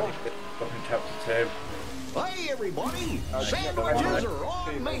 I think it's up in chapter 2. Hey, everybody! Sandwiches are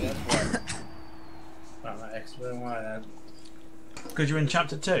on me! Right, explain why then. Because you're in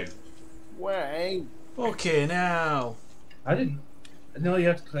chapter 2. Wait. Okay, now. I didn't know you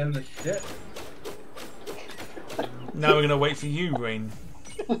had to claim the shit. Now we're going to wait for you, Wayne.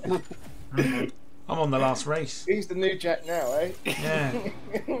 I'm on the last race. He's the new Jack now, eh? Yeah.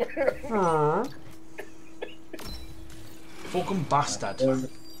 Fucking bastard.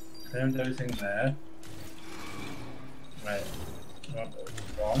 Claimed everything there. Right.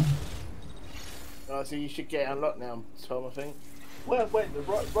 One. Oh, so you should get it unlocked now, Tom, I think. Well, wait, the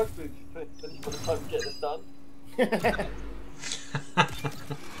rugby finished by the time we get this done.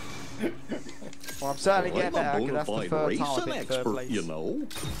 Well, I'm certainly getting better because that's the third time I've been third place. You know.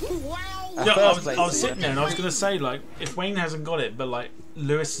 Yeah, I was sitting there and I was going to say, like, if Wayne hasn't got it, but, like,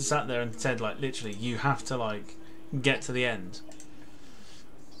 Lewis sat there and said, like, literally, you have to, like, get to the end.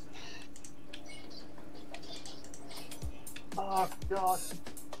 Oh, God.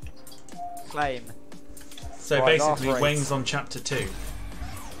 Claim. So Right, basically, Wayne's on chapter 2.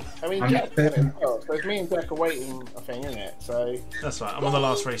 I mean, Jack's done it as well, so me and Jack are waiting, I think, isn't it? So That's right, I'm on the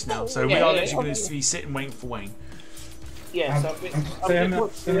last race now. So we are literally going to be sitting waiting for Wayne. yeah, so I'm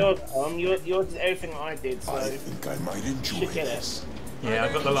just yours, Tom. Yours is everything that I did, so I think I might enjoy should get this. Yeah,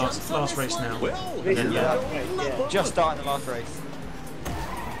 I've got the last race now. This is Yeah. the race, yeah. Just starting the last race.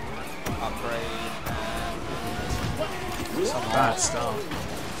 Upgrade. It's not a bad start.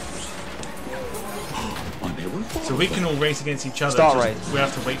 So we can all race against each other. Start just, race. We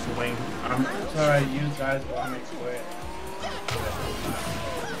have to wait for Wayne. Sorry, you guys will make it.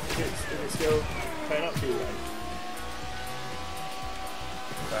 Is it still playing up to you, then?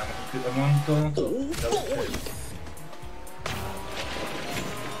 I'm on going to. It's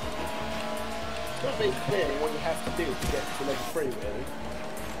not very clear what you have to do to get to level 3, really.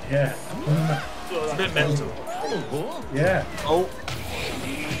 Yeah. It's a bit mental. Yeah. Oh.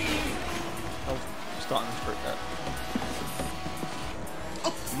 Starting to freak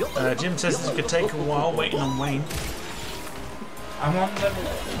out. Jim says it could take a while waiting on Wayne. I'm on level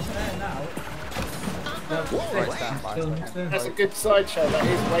 10 now. That's a good sideshow, that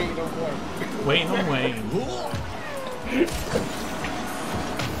is waiting on Wayne. Waiting on Wayne.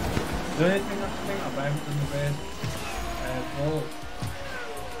 The only thing I think I've ever done the race goal.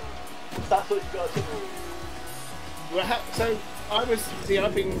 That's what you got to do. Well, so I've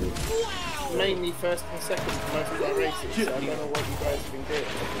been mainly first and second for most of our races, so I don't know what you guys have been doing.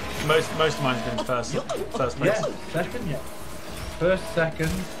 Most of mine's been first place. Yeah, second, yeah. First,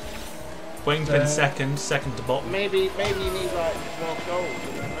 second. Wayne's been second to bottom. Maybe you need like more gold.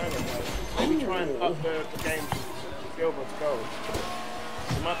 I don't know. Like, maybe try and up the game silver to gold.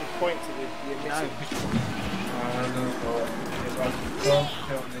 There might be points that you're missing. I don't know. If I don't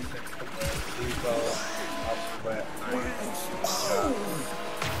kill this extra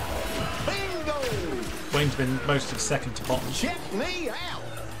Bingo! Wayne's been mostly second to bottom. Check me out!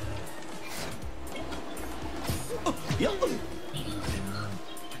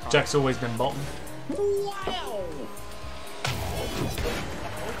 Jack's always been bottom. Wow!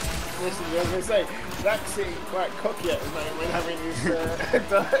 Listen, I was going to say, he's actually quite cocky at the moment when having his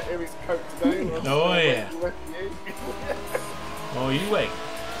coat today. Oh, yeah. Oh, you wait.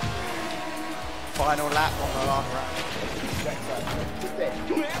 Final lap on the last round.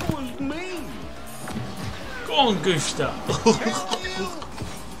 That was me. Go on, Gooster.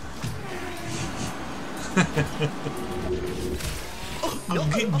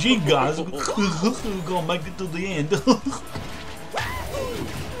 Gee, guys, we're gonna make it to the end.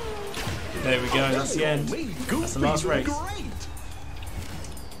 There we go, that's the end. That's the last race.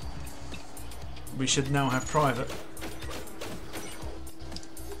 We should now have private.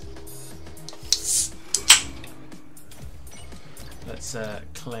 Let's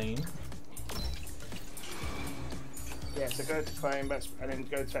claim. Yeah, so go to claim, and then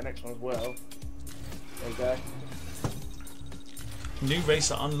go to that next one as well. There you go. New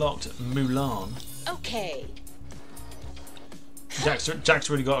racer unlocked, Mulan. Okay. Jack's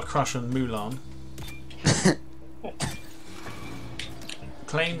really got a crush on Mulan.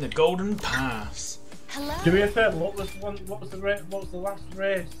 Claim the golden pass. Hello. Do me a favour. What was the last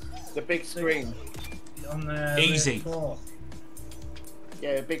race? The big screen. On the Easy. race 4.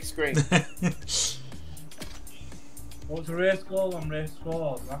 Yeah, big screen. What was the race goal on race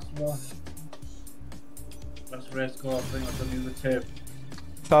 4? Last one. Last race goal. I think I've done the other two.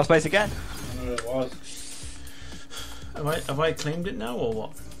 First place again. I don't know what it was. Have I claimed it now or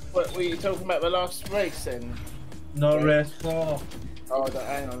what? What were you talking about? The last race then? No, race 4. Oh,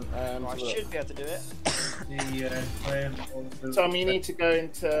 hang on. I should be able to do it. The claim. Tom, you need to go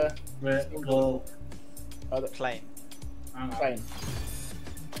into race goal. Claim. Claim.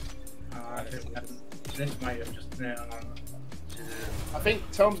 I think this might have just nailed on. I think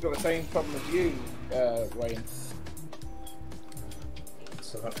Tom's got the same problem as you, Wayne.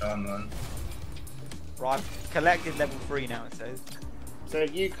 So that's done then. Right, I've collected level 3 now, it says. So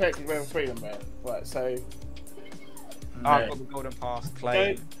you collected level 3 on that. Right, so I've got the golden pass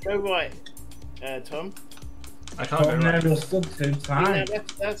claim. go right, Tom. I can't go right. Never stood 2 times. Yeah,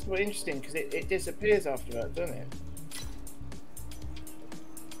 that's more interesting because it disappears after that, doesn't it?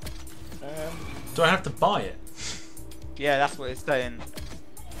 Do I have to buy it? Yeah, that's what it's saying.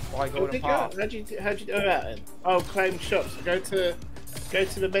 Why golden pass? How'd you do that then? Oh, claim shops. Go to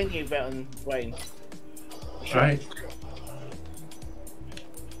the menu button, Wayne. Right.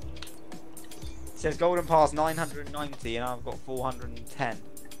 It says golden pass 990 and I've got 410.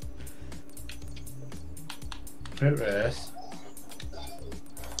 Pit race.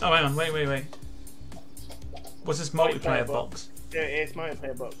 Oh, hang on, wait. What's this multiplayer box? Yeah, it's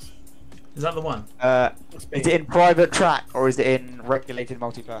multiplayer box. Is that the one? Is it in private track or is it in regulated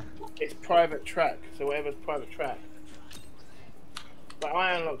multiplayer? It's private track, so whatever's private track. But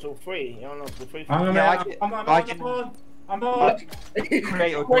I unlocked all 3. I unlocked all 3. I'm on.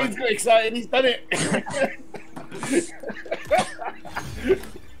 Wayne's got excited. He's done it.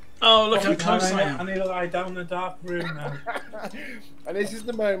 Oh, look how close I am. I need to lie down in the dark room now. And this is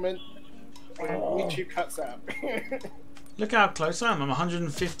the moment when YouTube cuts out. Look how close I am. I'm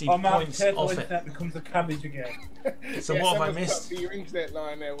 150 Oh, man, points off it. Internet becomes a cabbage again. So what have I missed? Your internet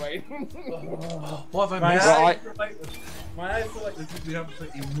line there, Wayne. What have I My missed? eyes feel like this would be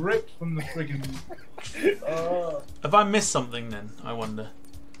absolutely ripped from the friggin'. Have I missed something then? I wonder.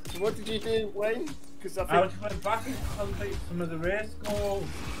 So what did you do, Wayne? Because I was going back and complete some of the race goals.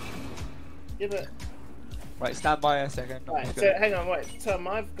 Yeah, but Right, stand by a second. right, so hang on, wait. Tom,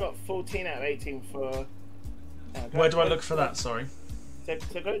 I've got 14 out of 18 for. Where do I look for that? Sorry. So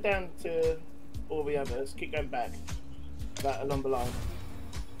go down to all the others. Keep going back. That along the line.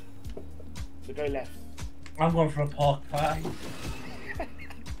 So go left. I'm going for a park pie.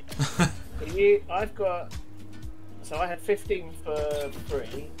 I've got. So I had 15 for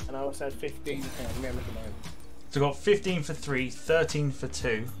 3, and I also had 15. Hang on, let me look at mine. So I got 15 for 3, 13 for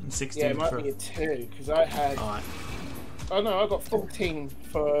 2, and 16 Yeah, it might for. be a 2 because I had. Alright. Oh no, I got 14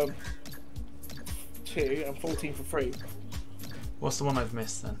 for 2 and 14 for 3. What's the one I've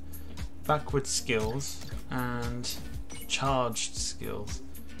missed then? Backward skills and charged skills.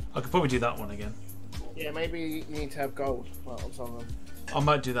 I could probably do that one again. Yeah, maybe you need to have gold on some of them. I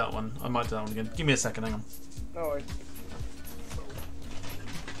might do that one. I might do that one again. Give me a second, hang on. No worries.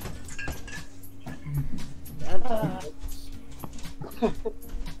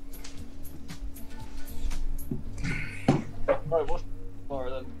 Right, what's tomorrow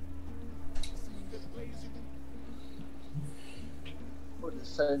then? What the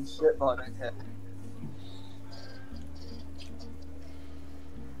same shit right in here.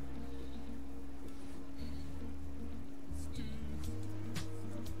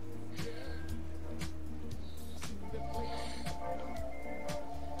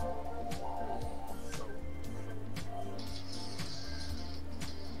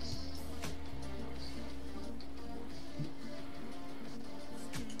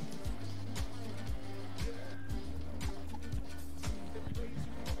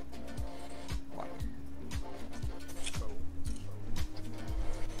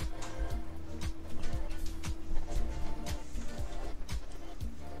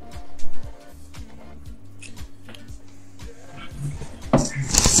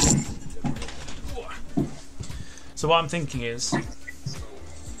 So what I'm thinking is I think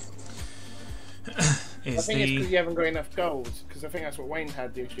it's because you haven't got enough gold, because I think that's what Wayne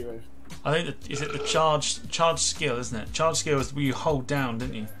had the issue with. I think that, is it the charge skill, isn't it? Charge skill is where you hold down,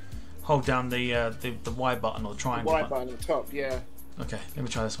 didn't you? Hold down the Y button or the triangle. Y button at the top, yeah. Okay, let me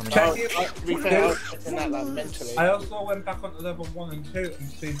try this one again. I also went back onto level 1 and 2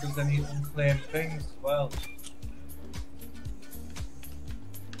 and see if there's any unclaimed things as well.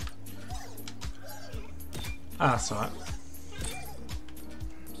 Ah, that's alright.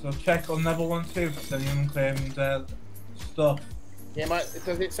 So check on level 1 2 if there's any unclaimed stuff. Yeah,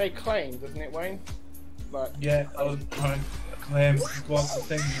 does it say claim, doesn't it, Wayne? Like, yeah, I was trying to claim what the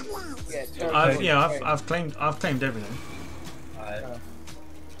thing. Yeah, I've claimed everything.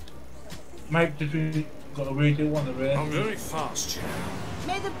 Mate, did we got to redo one of the I'm very fast, Jack.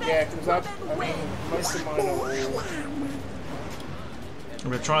 Yeah, because most of mine are all... I'm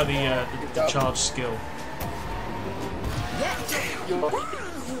going to try the charge skill.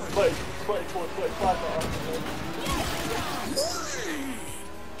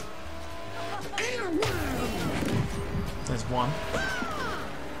 There's one.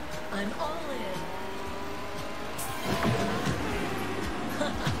 I'm all in.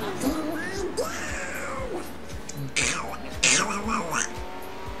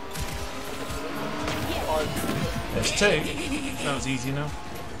 There's two. That was easy enough.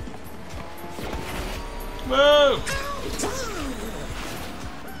 Whoa!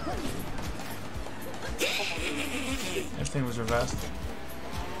 Everything was reversed.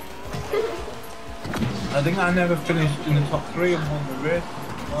 I think I never finished in the top 3 and won the race.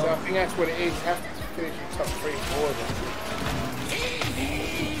 So I think that's what it is. You have to finish in top 3 for them.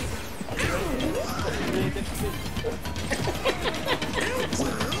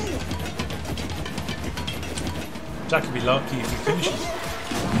 Jack could be lucky if he finishes.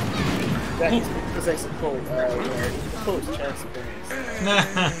 That's because they support Chelsea.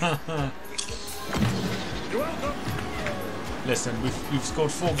 Listen, we've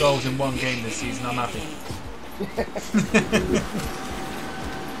scored 4 goals in 1 game this season. I'm happy.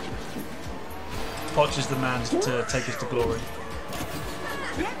 Poch is the man to take us to glory.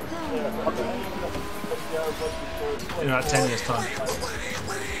 In about 10 years' time.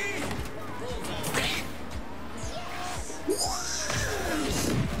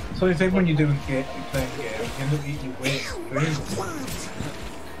 So you think when you're doing you're playing games, you end up eating your weight of food.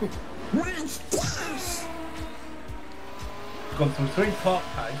 Gone through 3 pot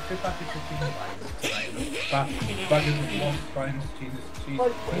pies, 2 packets of chicken bites, bags of lost spines, cheese.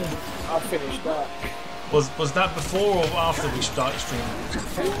 I finished that. Was that before or after we started streaming?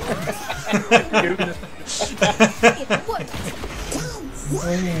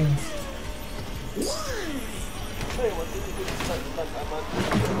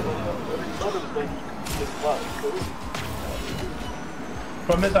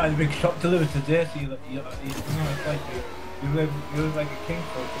 Problem is, I had a big shop delivered today, so you know, it's like you live like a king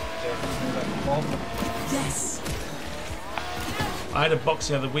for today, like a ball. Yes. I had a box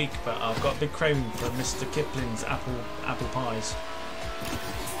the other week, but I've got a big craving for Mr. Kipling's apple pies.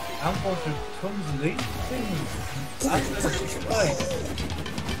 I'm going through tons of these things. That's right.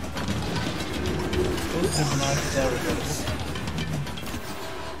 Those different items are available.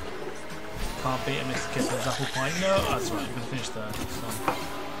 Can't beat a Mr. Kipling's apple pie. No, that's right. I'm going to finish third.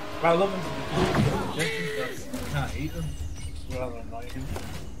 I love them. I can't eat them. It's rather annoying.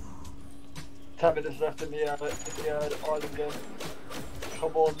 10 minutes left in the island game.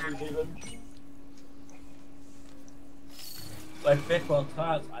 Come on, New Zealand. Like Bakewell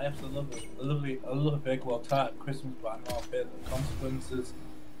tarts, I absolutely I love a Bakewell tart at Christmas, but I know I'll pay the consequences.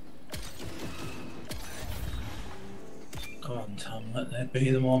 Come on, Tom, let that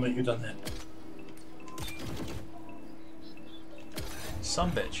be the moment you've done it.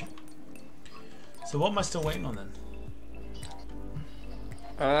 Some bitch. So what am I still waiting on then?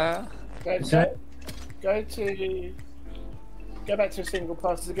 Go back to single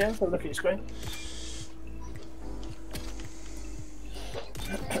passes again. So look at your screen.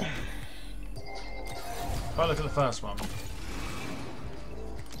 If I look at the first one.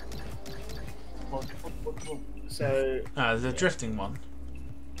 So there's a drifting one.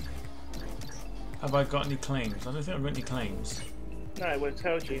 Have I got any claims? I don't think I've got any claims. No, it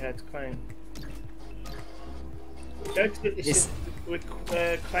tells you how to claim. Go to this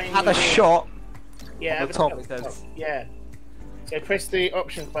claim. Have a shot. Yeah, on the top it says. Yeah. So press the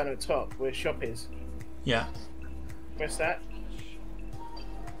options button at the top where shop is. Yeah. Press that.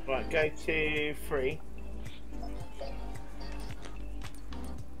 Right, go to 3.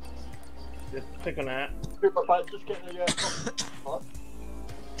 Just click on that. Just get the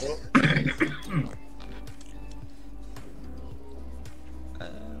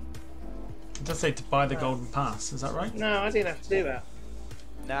It does say to buy the golden pass. Is that right? No, I didn't have to do that.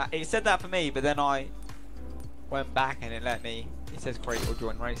 Nah, it said that for me, but then I went back and it let me. It says create or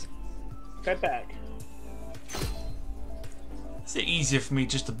join race. Go back. Is it easier for me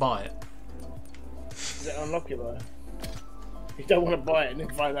just to buy it? Does it unlock it though? You don't want to buy it and then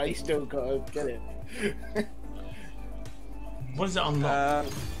find out you still got to get it. What does it unlock?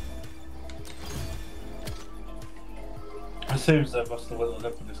 I assume they've lost the will to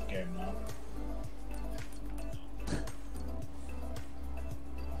live with this game now.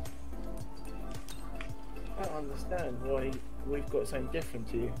 I don't understand why we've got something different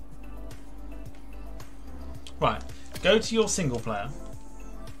to you. Right, go to your single player.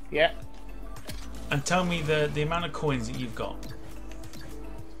 Yeah. And tell me the amount of coins that you've got.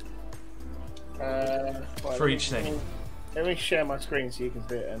 For each thing. Let me share my screen so you can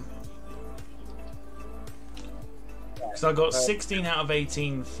see it then. Because I got 16 out of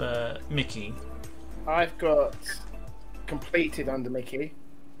 18 for Mickey. I've got completed under Mickey.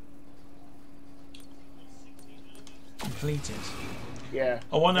 Completed. Yeah.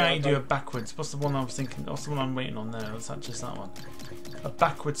 I wonder how you do it backwards. What's the one I was thinking? What's the one I'm waiting on there? Was that just that one? A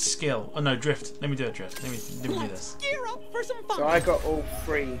backwards skill. Oh no, drift. Let me do a drift. Let me do this. Gear up for some fun. So I got all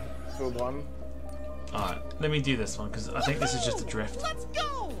 3 for one. Alright, let me do this one because I think this is just a drift. Let's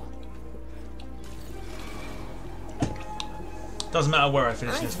go. Doesn't matter where I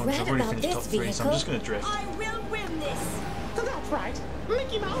finish this one because I've already finished top 3, so I'm just going to drift. I will win this. That's right.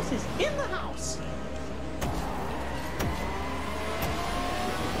 Mickey Mouse is in the house.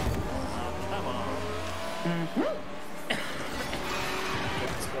 Come on.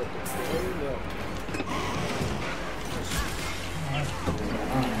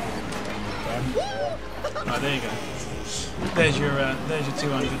 Alright, there you go. There's your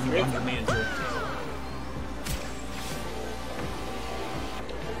 200 meter drift.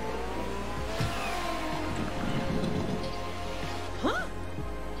 Huh?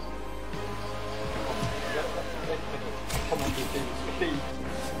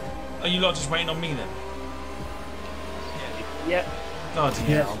 Are you lot just waiting on me then? Yep. Oh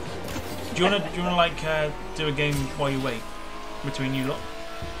dear. Do you wanna like do a game while you wait between you lot?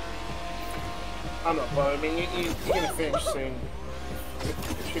 I'm not bothered. I mean, you're going to finish soon. It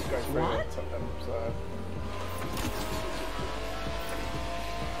should go through What? it, so.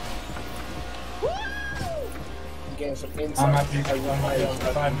 I'm getting some insight. I'm happy how you play on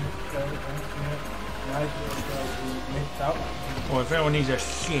that. Well, if anyone needs a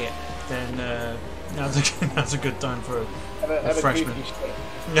shit, then now's a good time for a Have a refreshment. goofy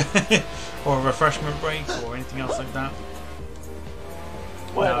shit. Or a refreshment break or anything else like that.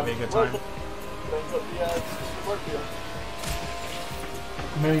 That'll be a good time.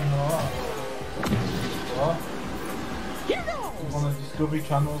 Maybe not. What? Here goes. On the Discovery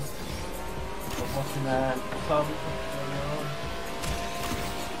channels. I'm watching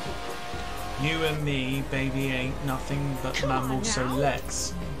You and me, baby, ain't nothing but Come on mammals, so now.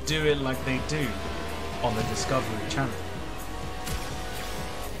 let's do it like they do on the Discovery Channel.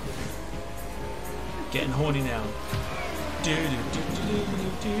 Getting horny now. Do do do do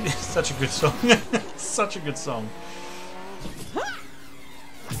do do. Such a good song. Such a good song.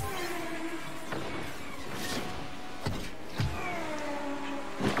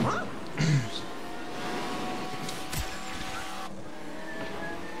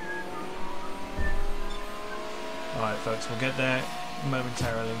 Alright folks, we'll get there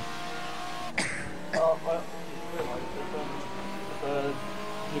momentarily. I realised that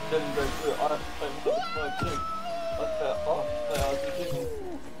you didn't go through it. I have to play with my team.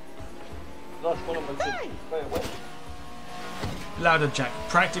 That's one of my teams. Stay away. Louder, Jack.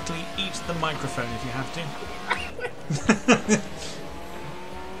 Practically eat the microphone if you have to.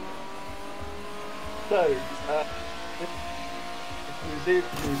 So, if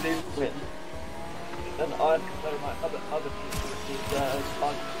New Zealand win, then I have to play my other team, which is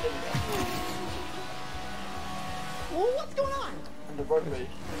Argentina. Well, what's going on? And the rugby.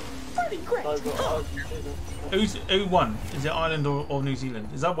 Pretty great. So I've got Argentina. Who won? Is it Ireland or New Zealand?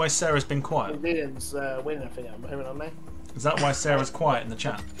 Is that why Sarah's been quiet? New Zealand's winning, I think, at the moment, aren't they? Is that why Sarah's quiet in the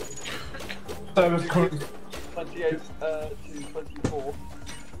chat? So it was currently 28 to 24.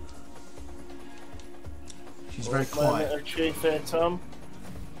 She's very Moment quiet. of truth there, Tom.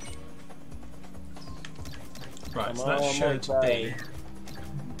 Right, so Come that on, showed to my be baby.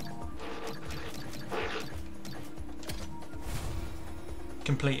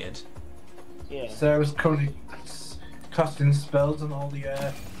 completed. Yeah. Sarah's currently casting spells on all the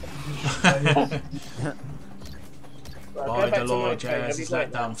players. Right, By go back the to Lord, my page. Have Jazz you is got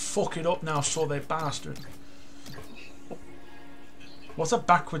let that? down. Fuck it up now, so they bastard. What's a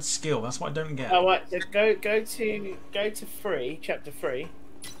backward skill? That's what I don't get. Oh, right. So go to 3, chapter 3.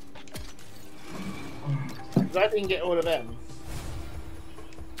 Because I didn't get all of them.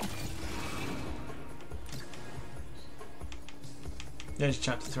 There's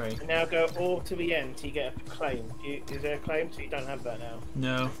chapter 3. And now go all to the end till you get a claim. Is there a claim? So you don't have that now.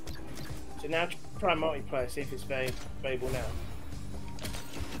 No. So now try multiplayer, see if it's available now.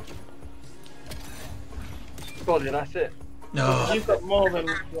 God, yeah, that's it. No. You've got more than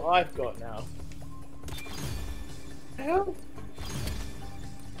what I've got now. Hell?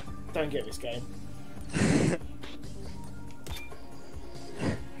 Don't get this game.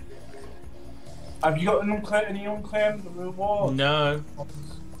 Have you got any unclaimed rewards? No.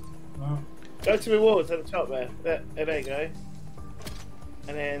 No. Go to rewards at the top there. There you go.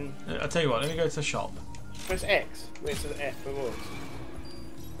 And then I'll tell you what, let me go to the shop. press X, where it says F, rewards.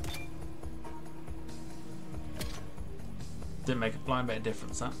 Didn't make a blind bit of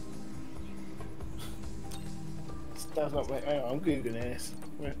difference, that. This does not make. Hang on, I'm googling this.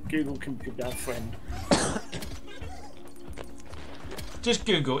 Google can be our friend. Just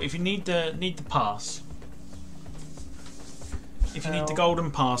Google if you need the pass. If you need the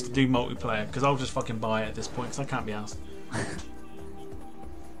golden pass to do multiplayer, because I'll just fucking buy it at this point, because I can't be asked.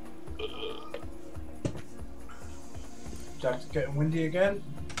 Jack's getting windy again.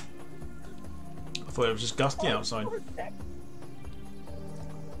 I thought it was just gusty outside.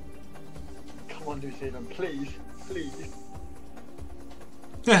 Come on, New Zealand, please, please.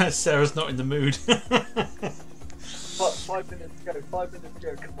 Sarah's not in the mood. 5 minutes to go, 5 minutes to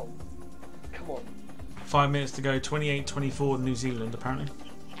go, come on. Come on. 5 minutes to go, 28-24 New Zealand, apparently.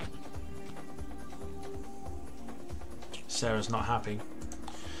 Sarah's not happy.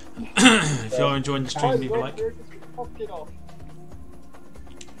 If you're enjoying the stream, leave a like.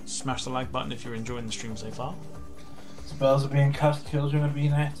 Smash the like button if you're enjoying the stream so far. Spells are being cast, children are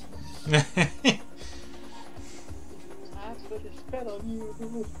being ate. Spell on you.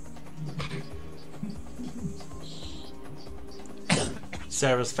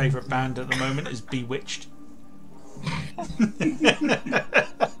 Sarah's favourite band at the moment is Bewitched.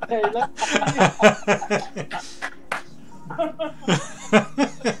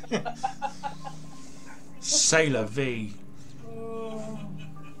 Sailor V.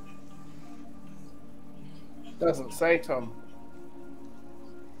 Doesn't say, Tom.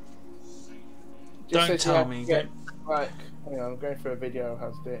 Don't tell me. Right, hang on, I'm going through a video of how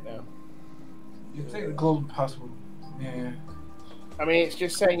to do it now. You take the golden password. Yeah. I mean, it's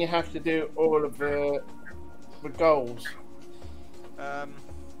just saying you have to do all of the goals. So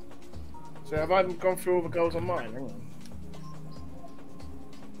have I gone through all the goals on mine? Hang on.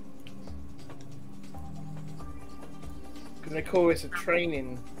 Because they call this a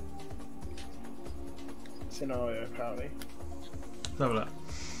training scenario, apparently. Let's have a look.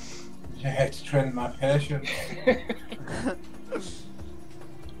 Yeah, to train my patience.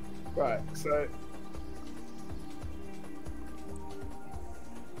 Right, so...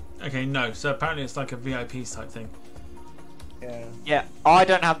 Okay, no. So apparently it's like a VIPs type thing. Yeah. Yeah, I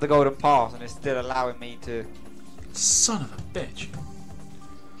don't have the golden pass and it's still allowing me to... Son of a bitch.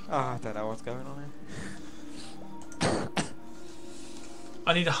 Oh, I don't know what's going on here.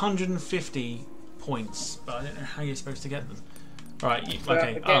 I need 150 points, but I don't know how you're supposed to get them. Right, So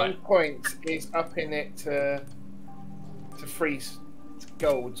okay, getting alright. points is upping it to free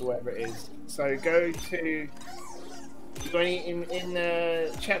golds or whatever it is. So go to... You got any in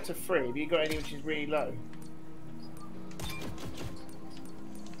chapter 3? Have you got any which is really low?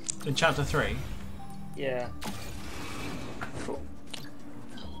 In chapter 3? Yeah.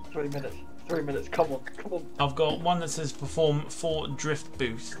 3 minutes. 3 minutes. Come on. Come on. I've got one that says perform 4 drift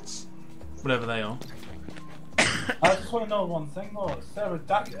boosts, whatever they are. I just want to know one thing though. Is there a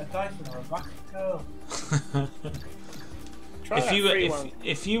Dyson or a Vax girl?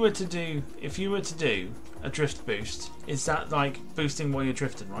 If you were to do a drift boost, is that like boosting while you're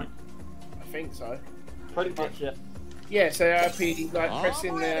drifting, right? I think so. Pretty much, yeah. Yeah, so I'd be like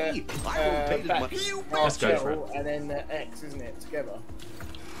pressing the back Let's go for it. and then the X, isn't it, together?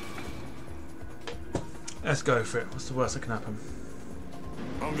 Let's go for it. What's the worst that can happen?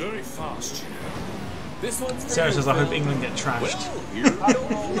 I'm very fast, you know. This one's for Sarah you, says, I hope Phil. England get trashed. We're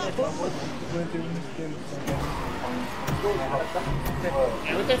doing this game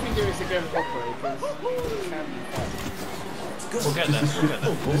yeah, we'll definitely do this again properly because it can be fun. We'll get there. We'll get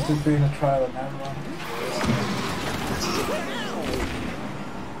there. This has been a trial and error one.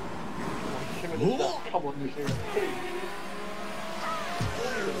 Come on, New Zealand.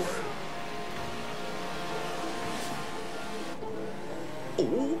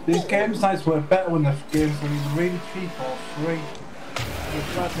 These game sites work better when the games are either really cheap or free.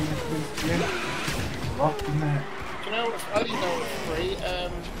 exciting this game. Locked in there. Do you know what? I didn't know it was free.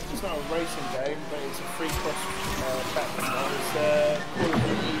 It's not a racing game, but it's a free cross platform. It's Call of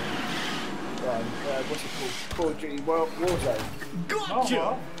Duty. What's it called? Call of Duty Warzone. Gotcha!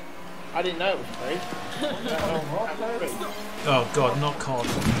 Oh, I didn't know it was free. Oh god, not COD.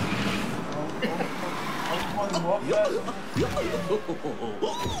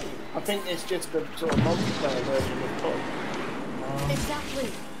 I think it's just the sort of multiplayer version of COD. Exactly.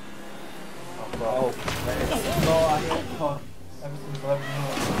 Oh, no, I hate COD. Ever since 11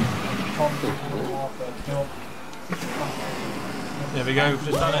 years. There we go, we've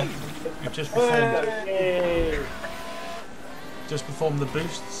just done it. We've just performed the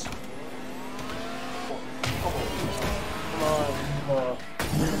boosts. Come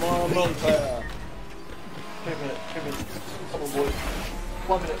on, multiplayer. 2 minutes. Come on, boys.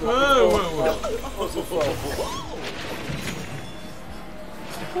 1 minute. Whoa. What's the flow?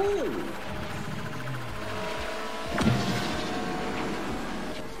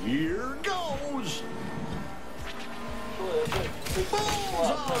 Here goes.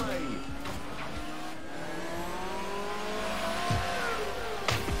 Bullseye.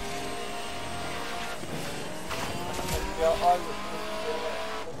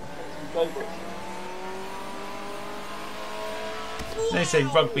 They say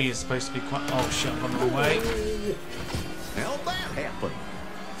rugby is supposed to be quite. Oh shit, I'm on the wrong way. How'd that happen?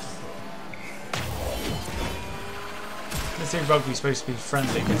 They say rugby is supposed to be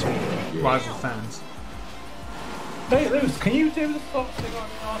friendly between rival fans. Hey Lewis, can you do the sort of thing on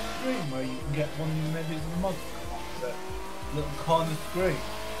our screen where you can get one of maybe the mods on the little corner screen?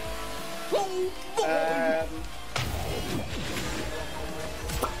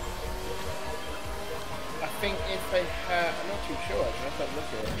 I think if they have, I'm not too sure actually, I'll have to look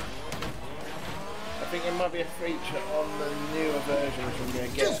at it. I think there might be a feature on the newer version which I'm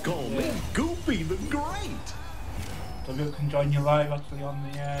going to get. Just call me Goofy the Great. So people can join you live actually on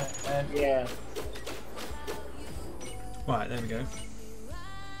the yeah. Right, there we go.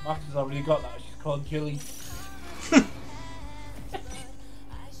 Max has already got that, she's called Jilly.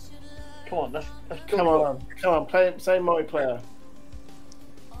 Come on, let's Come on, play same multiplayer.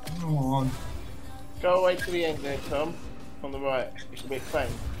 Come on. Go away to the end there, Tom. On the right. It should be a claim.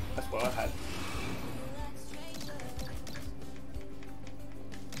 That's what I had.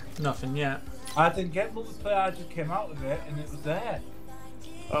 Nothing yet. I didn't get multiplayer, I just came out with it and it was there.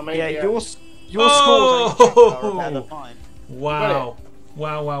 Oh, maybe, Yeah, your Oh! scores are better than mine. Wow.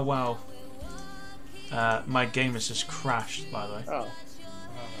 Wow. My game has just crashed, by the way. Oh.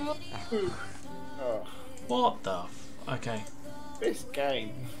 Oh. What the okay. This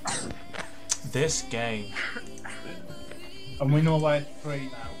game. This game. And we know why it's free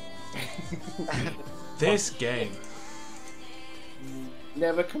now. This game.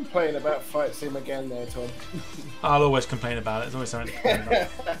 Never complain about Fight Sim again there, Tom. I'll always complain about it. There's always something to complain about.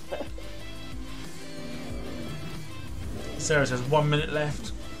 Sarah says 1 minute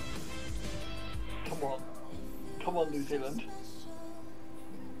left. Come on, New Zealand.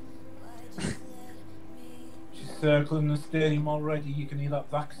 She's circling the stadium already, you can hear that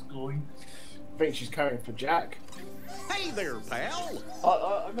Vax going. I think she's coming for Jack. Hey there, pal.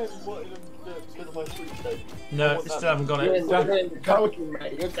 I maybe wanted them to do it because of my sweet state. No, still haven't got it. You're in the coaching,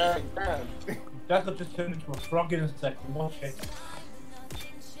 mate. You're going down. Jack will just turn into a frog in a second, watch it.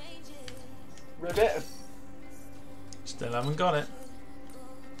 Ribbit. Still haven't got it.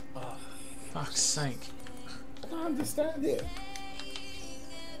 Oh, fuck's sake. I don't understand it.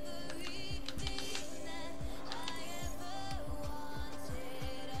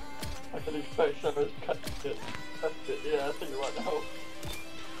 I can expect Sarah's cut it. Yeah, I think you're right now.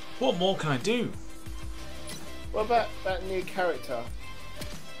 What more can I do? What about that new character?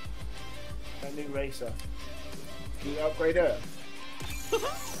 That new racer? Can you upgrade her?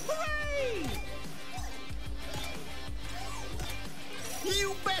 Hooray!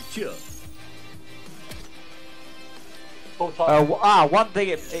 You betcha. One thing,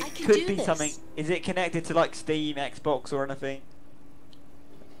 it can could do be this. something. Is it connected to like Steam, Xbox, or anything?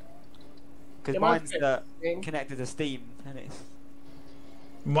 Because It might mine's be. connected to Steam, and it's.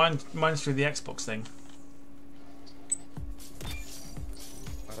 Mine's through the Xbox thing.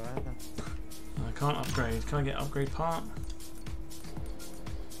 I don't know. I can't upgrade. Can I get upgrade part?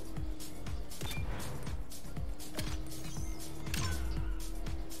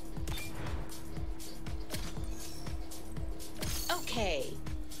 Okay.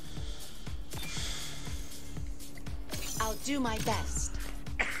 I'll do my best.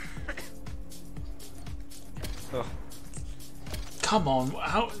 Ugh. Come on,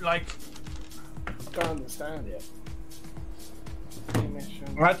 how, like... I don't understand it.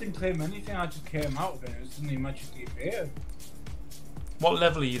 I didn't claim anything, I just came out of it. It suddenly magically appeared. What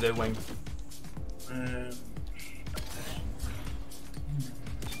level are you though, Wayne?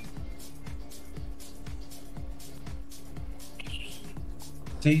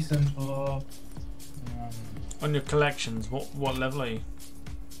 Decent for On your collections, what level are you?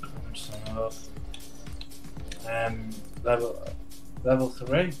 Level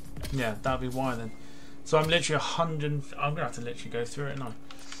 3. Yeah, that'd be why then. So I'm literally 100. I'm gonna have to literally go through it now.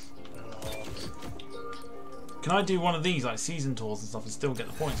 Can I do one of these like season tours and stuff and still get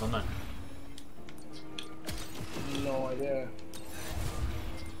the points or no? No idea.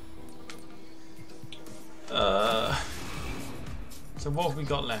 So what have we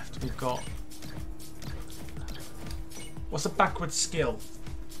got left? We've got. What's a backward skill?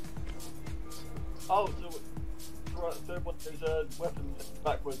 Oh, so what is weapons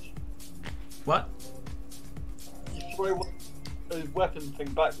backwards? What? You throw those weapon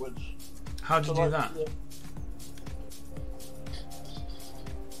thing backwards. How do you do that?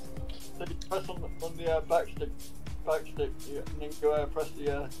 So you press on the back stick, and then you press the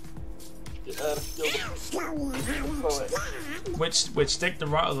skill. Which stick, the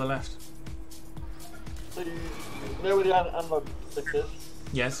right or the left? So you know where the analog stick is?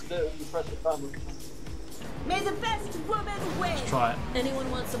 Yes. You press it downwards. May the best woman win. Let's try it. Anyone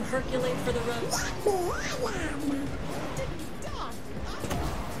want some Herculate for the road?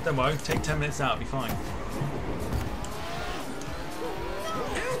 Don't worry, take 10 minutes out, it'll be fine.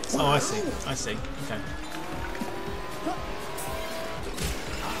 Oh, I see. I see. Okay.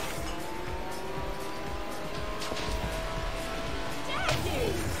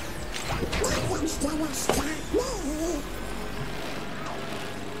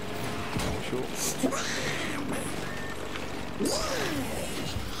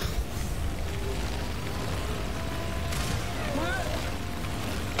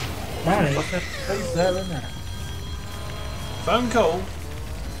 Man, what's that place there, isn't it? Phone call.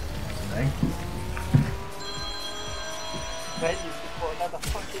 Thank you. Mate, you've got another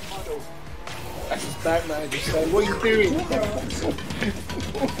fucking model. That's his back manager saying, what are you doing?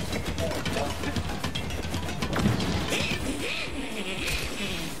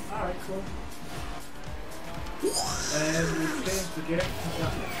 Alright, cool. We changed the game.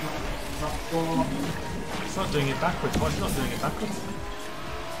 It's not doing it backwards. Why is it not doing it backwards?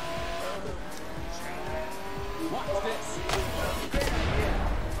 Watch this.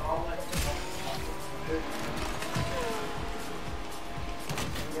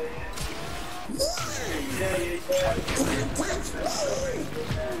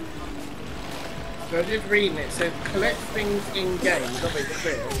 So I did read it, so collect things in game, not very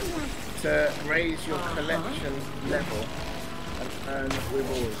clear, to raise your collection level and earn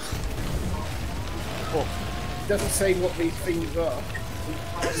rewards. Well, it doesn't say what these things are.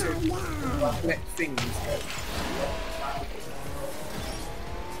 It says collect things.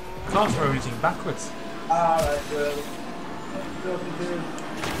 I can't throw anything backwards. Alright, well.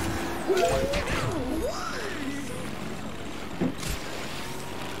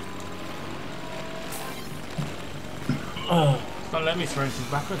 It's not letting me throw anything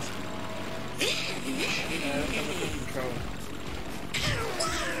backwards.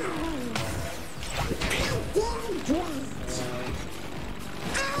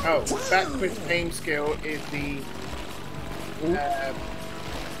 Oh, backwards aim skill is the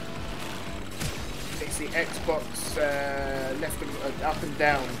it's the Xbox left and up and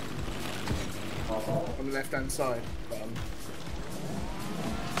down on the left hand side button.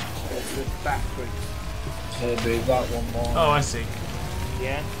 It's the backwards. So it'll be that one more. Oh, I see.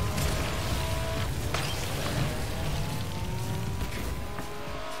 Yeah.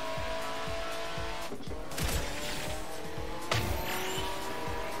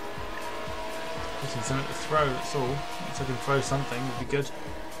 Just something to throw, that's all. If I can throw something, it'd be good.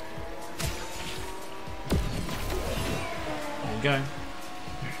 There you go.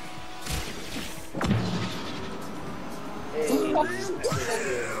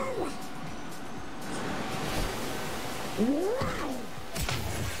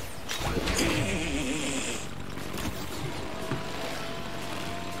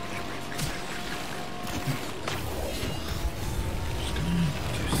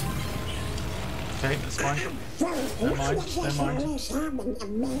 Okay, that's fine. Don't mind, don't mind.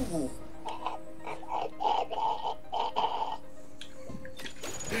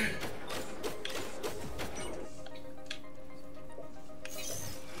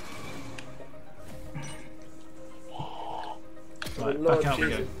 Right, back out we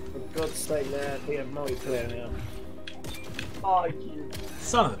go. For God's sake, there, we have multiplayer now. Oh, you.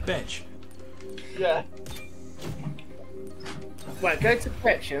 Son of a bitch. Yeah. Right, go to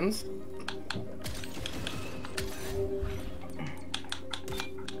collections.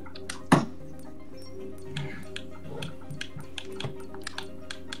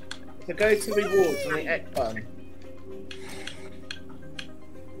 So go to rewards on the X button.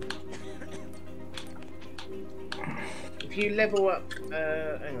 If you level up,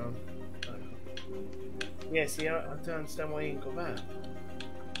 hang on. Yeah, see, I don't understand why you ain't got that.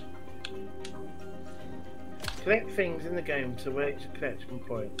 Collect things in the game to reach collection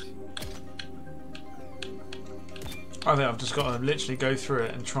points. I think I've just got to literally go through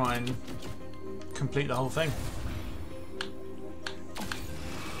it and try and complete the whole thing.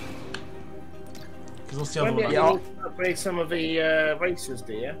 Because what's the other one? Yeah, upgrade some of the races,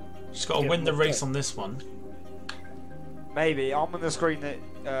 do you? Just got to win the race on this one. Maybe. I'm on the screen that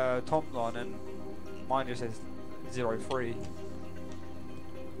Tom's on and mine just says 0-3.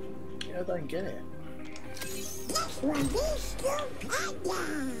 Yeah, I don't get it.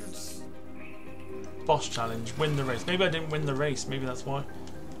 Boss challenge, win the race. Maybe I didn't win the race, maybe that's why.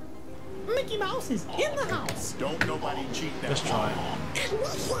 Mickey Mouse is in the house. Don't nobody cheat that. Let's try it.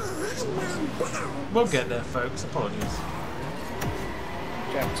 We'll get there, folks. Apologies.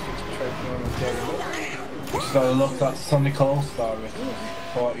 Jack's just choking on the jelly. So look at Sonic All-Star with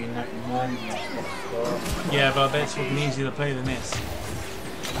 14.99. Yeah, but I bet it's fucking easier to play than this.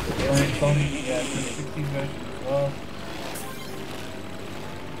 Sonic, yeah, the 16 version as well.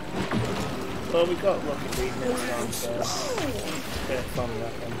 Well, we got Rocket League next time, so bit of fun with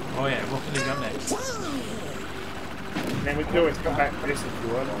that one. Oh yeah, Rocket League up next. And then we can always come back to this if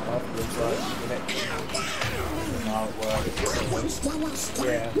you want, afterwards, like, the next Now it works.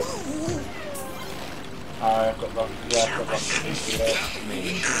 Yeah. I've got Rocket League, yeah, I've got Rocket League,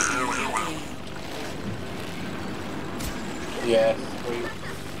 yeah. Yeah,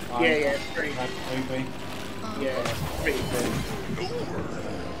 pretty. Maybe. Yeah, pretty good.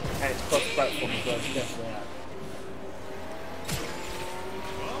 And it's cross-platform as well, it's definitely out.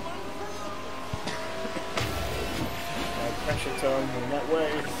 Pressure time in that way.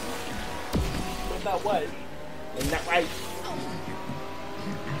 In that way? In that way.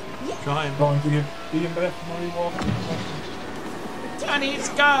 Try him. Go on, do your best while you walk. Johnny's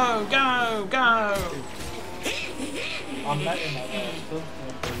go, go, go! I'm letting that stuff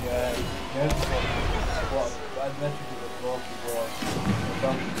with the what I mentioned it was walk before the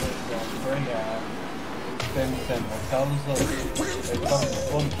same hotels they've done the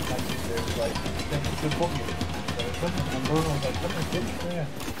bunch and there's like the booking. So it's something and Bruno was like, something finished there. I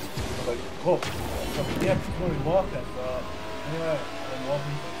was like, look, yeah, before we walk it, so anyway, I'm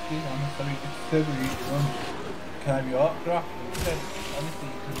walking to the ski on the so it's silvery run. Can I have your autograph? And he said, honestly,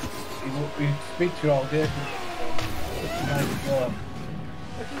 he speak to you all day.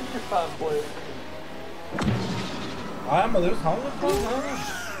 I am a loose Hollywood fan now.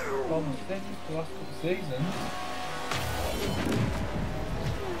 Almost finished the last couple of seasons.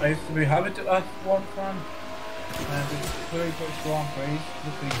 I used to be Habit at one fan. And it's very British Grand Prix.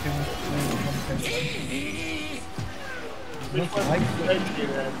 Literally 2 months. Which ones did you go to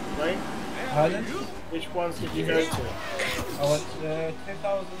then, right? Pardon? Which ones did you go to? I went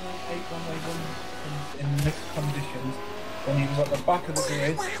 2008 when they won in mixed conditions. When he was at the back of the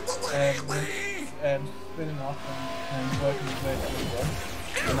grid, spinning off and working his way through the run.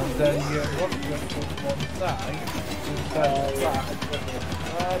 And then the rocket went towards one side, to the side of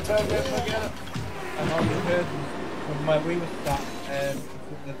the track. And all you heard was, from where we were sat,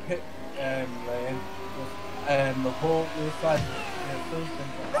 the pit lane, was the whole other side of the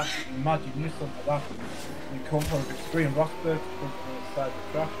absolutely imagine you something like that. You come from extreme Roxburgh, come from the side of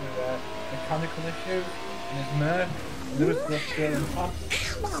the track with mechanical issues in his mare. Lewis was still in past.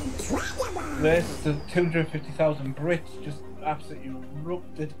 Race to 250,000 Brits just absolutely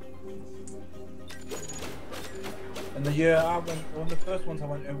erupted. And the year I went, one of the first ones I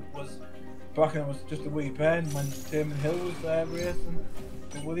went to was back when it was just a wee pen when Damon Hill was racing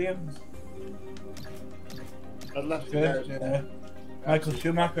for Williams. I'd love to Good, go. yeah. Michael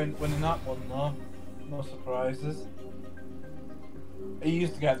Schumacher winning that one though. No surprises. He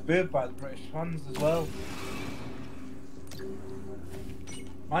used to get booed by the British fans as well.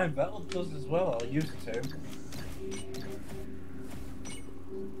 Mine Vettel does as well, or used to.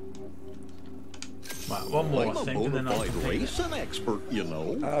 Right, one more I'm a thing and then I'll bona fide racing expert, you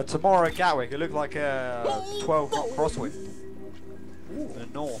know. Tomorrow at Gatwick, it looked like a 12-knot crosswind. In the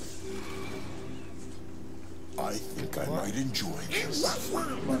north. I think I might enjoy this.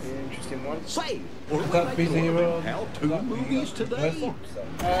 Might be an interesting one. Say, Is that busy here? how-to movies today. Before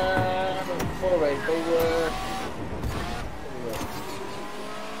they were...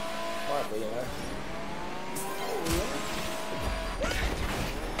 Might be, you know.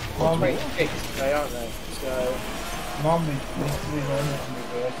 Normally 26 today, aren't they? So normally these three runners in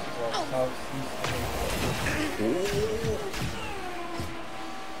reverse as well.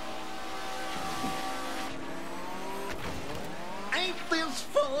 Ain't this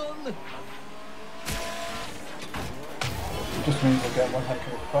fun? It just means I get one heck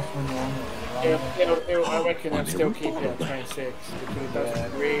of a cross when you're on it. I reckon I'll still keep it at 26 because it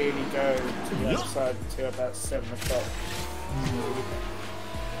doesn't really go to the other side until about 7 o'clock.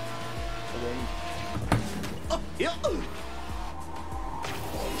 Yeah.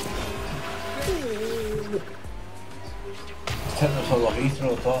 Technical log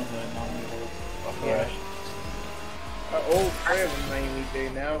Heathrow, don't they? Normally, all three of them mainly do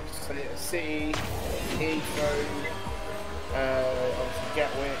now. So City, Heathrow, obviously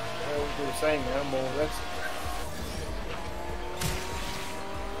Gatwick, they all do the same now, more or less.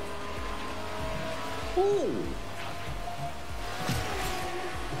 Ooh.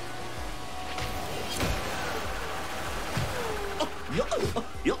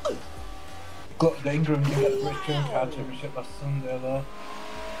 Got the Ingram, you get the British Touring Car Championship last Sunday though.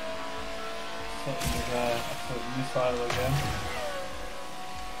 Something with absolute missile again.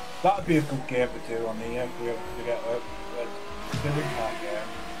 That'd be a good game to do on the if we ever to get a touring car game.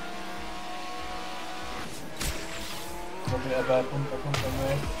 A bit of a bumper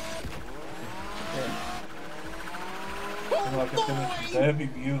race. Yeah. Like a finish derby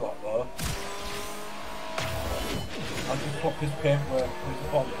view like though. I'll just swap his paintwork with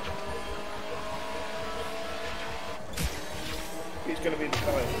his body. Who's going to be the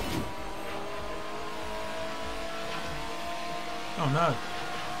guy? Oh no.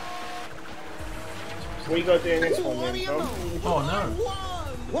 What you got to do in this one then, Tom? Oh no.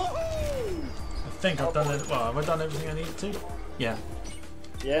 I think I've done it. Well, have I done everything I needed to? Yeah.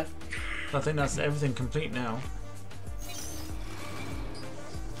 Yeah? I think that's everything complete now.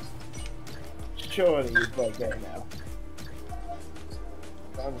 Surely you've got to get it now.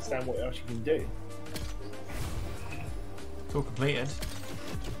 I don't understand what else you can do. It's all completed.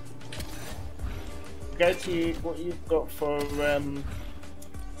 Go to what you've got for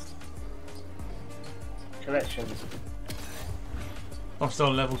collections. I'm still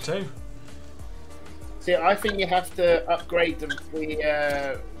on level 2. See, I think you have to upgrade the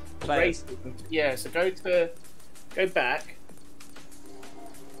Players. races. Yeah, so go back,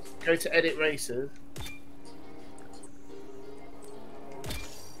 go to edit races.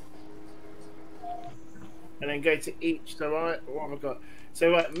 And then go to each. So what have I got?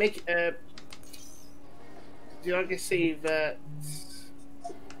 So make. Did I just see that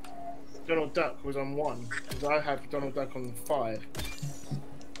Donald Duck was on 1? Because I have Donald Duck on 5.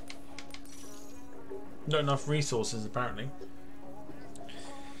 Not enough resources apparently.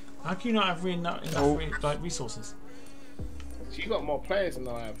 How can you not have enough resources? So you got more players than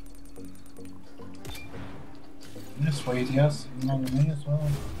I have. This way he has, along with me as well.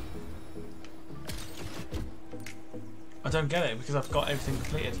 I don't get it because I've got everything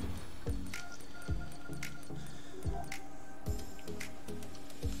completed.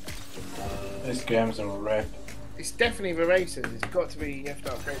 This game's a rip. It's definitely the races. It's got to be. You have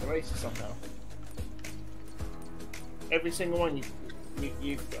to upgrade the races somehow. Every single one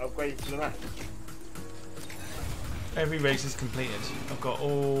you've upgraded to the max. Every race is completed. I've got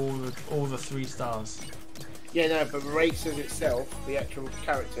all the 3 stars. Yeah, no, but the races itself, the actual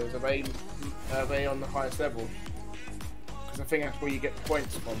characters, are they on the highest level? Because I think that's where you get the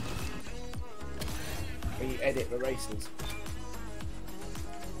points from. When you edit the races.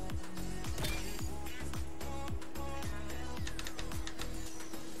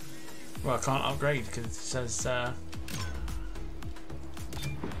 Well, I can't upgrade because it says.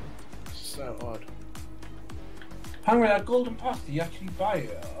 So odd. Hang on, that golden pass, do you actually buy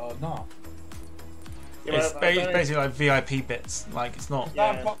it or not? Yeah, it's basically like VIP bits. Like it's not. Yeah.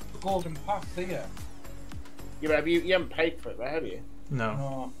 I've got the golden pass here. Yeah, but you haven't paid for it, though, have you? No.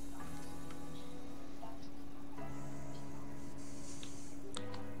 No.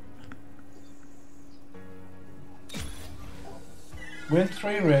 Win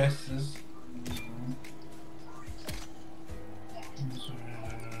 3 races.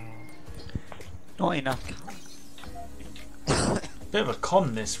 Not enough. Bit of a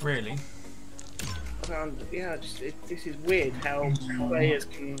con, this really. Yeah, this is weird how players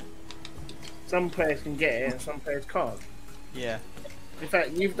can. Some players can get it and some players can't. Yeah. In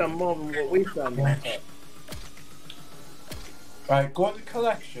fact, you've done more than what we've done. Right, go to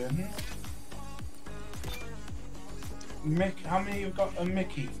collection. How many you've got of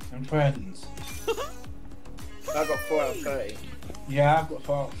Mickey and friends? I've got 4 out of 30. Yeah, I've got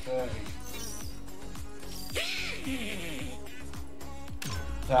 4 out of 30.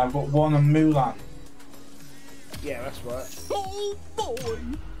 So I've got one on Mulan. Yeah, that's right. Oh boy!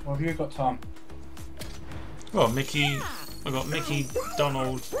 What have you got, Tom? Well, Mickey. I've got Mickey,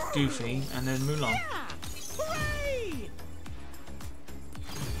 Donald, Goofy, and then Mulan. Hooray!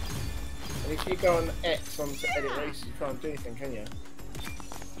 And if you go on X onto edit races, you can't do anything, can you?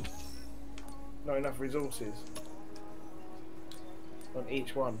 Not enough resources on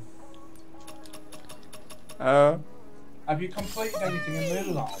each one. Have you completed anything in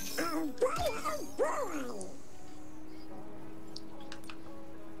Mulan?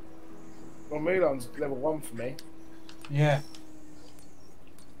 Well, Mulan's level 1 for me. Yeah.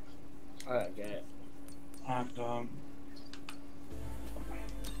 I don't get it. And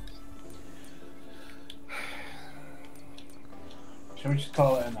shall we just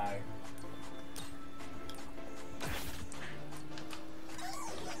call it a no?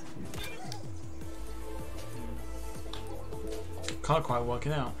 Can't quite work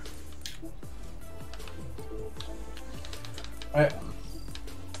it out. Right.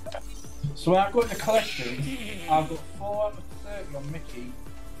 So when I go into collections, I've got 4 out of 30 on Mickey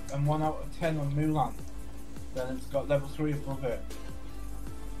and 1 out of 10 on Mulan. Then it's got level 3 above it.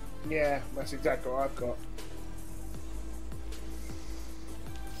 Yeah, that's exactly what I've got.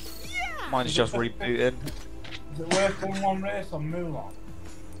 Mine's just rebooting. Is it worth doing 1 race on Mulan?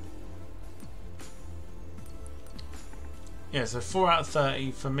 Yeah, so 4 out of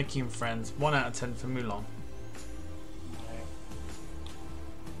 30 for Mickey and Friends, 1 out of 10 for Mulan.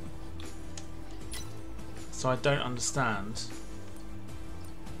 So I don't understand.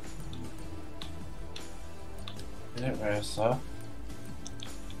 Is it rare, sir?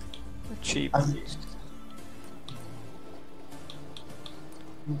 Cheap.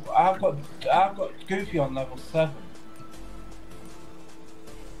 I've got Goofy on level 7.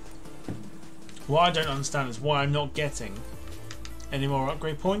 What I don't understand is why I'm not getting any more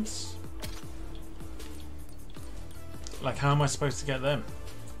upgrade points. Like, how am I supposed to get them?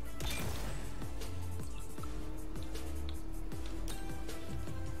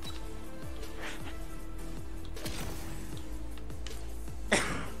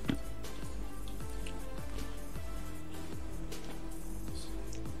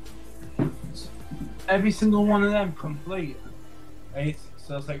 Every single one of them complete. 8,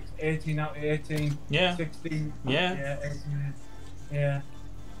 so it's like 18 out of 18. Yeah. 16. Yeah. Yeah. 18. Yeah.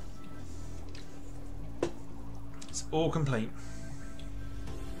 It's all complete.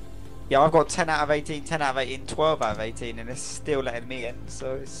 Yeah, I've got 10 out of 18, 10 out of 18, 12 out of 18, and it's still letting me in,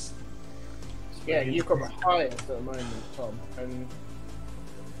 so it's... Yeah, you've got the highest at the moment, Tom. And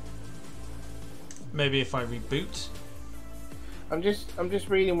Maybe if I reboot. I'm just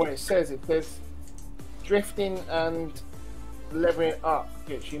reading what it says. It says drifting and leveling up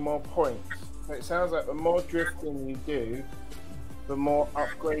gets you more points. So it sounds like the more drifting you do, the more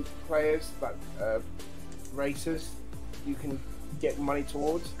upgrade players, like racers, you can get money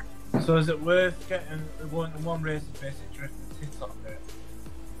towards. So is it worth getting one race of basic drift and tits on it?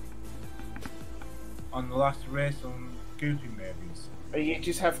 On the last race on Goofy movies? You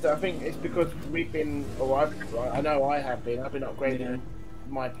just have to. I think it's because we've been, I know I have been. I've been upgrading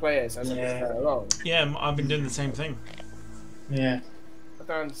my players as it's going along. Yeah, I've been doing the same thing. Yeah. I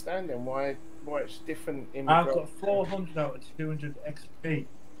don't understand then why it's different in. I've got 400 out of 200 XP.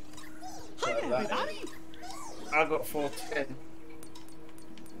 I got 410.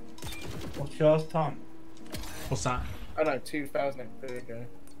 What's yours, Tom? What's that? I know 2000. There you go.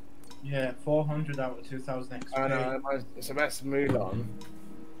 Yeah, 400 out of 2000 XP. I know. So that's Mulan.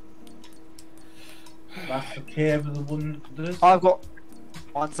 That's the cave of the wonders. I've got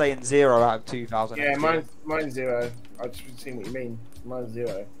one saying 0 out of 2000. Yeah, mine's 0. I just seen what you mean. Mine's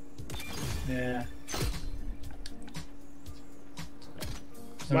 0. Yeah.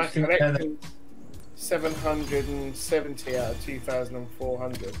 My collection 770 out of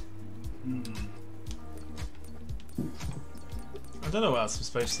 2,400. I don't know what else I'm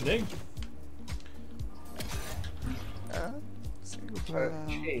supposed to do.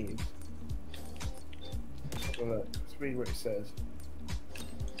 Cheese. Well, look, let's read what it says.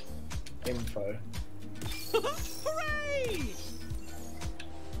 Info. Hooray!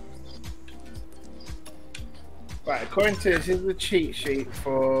 Right, according to this is the cheat sheet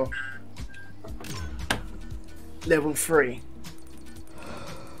for level 3.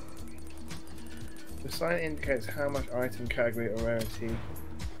 The sign indicates how much item category or rarity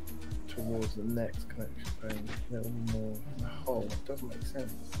towards the next connection frame. A little more. Oh, it doesn't make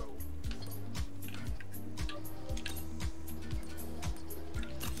sense.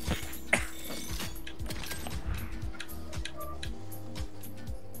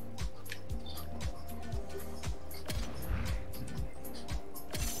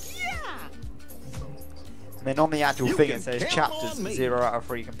 then on the actual You thing can it says count chapters on me. 0 out of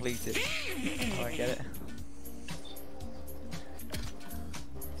 3 completed. I don't get it.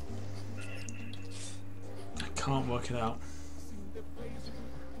 I can't work it out.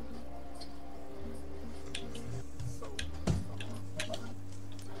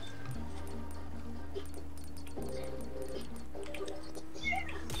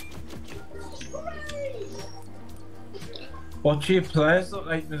 What do your players look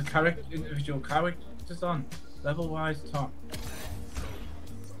like with individual characters on? Level wise, Tom?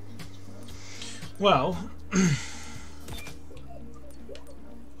 Well, I've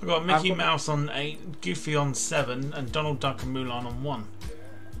got Mickey Mouse on 8, Goofy on 7, and Donald Duck and Mulan on 1.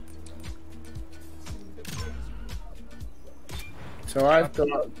 So I've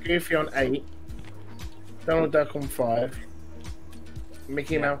got Goofy on 8, Donald Duck on 5,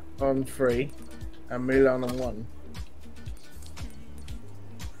 Mickey Mouse on 3, and Mulan on 1.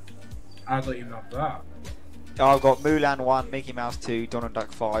 I don't even have that. I've got Mulan 1, Mickey Mouse 2, Donald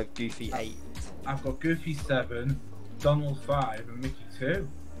Duck 5, Goofy 8. I've got Goofy 7, Donald 5, and Mickey 2.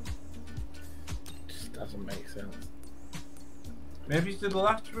 Just doesn't make sense. Maybe do the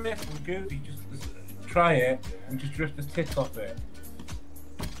last race from Goofy, just try it and just drift the tit off it.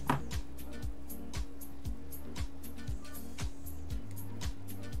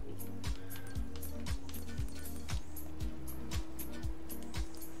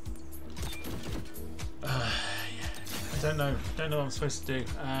 I don't know what I'm supposed to do.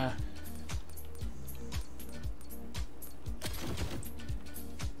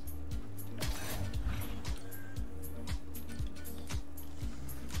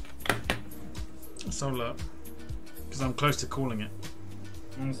 Let's have a look, because I'm close to calling it.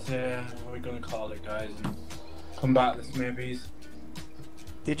 And say, what are we going to call it, guys? And come back to this movies.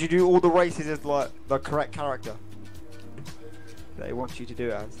 Did you do all the races as like the correct character that they want you to do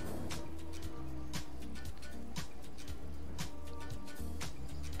it as?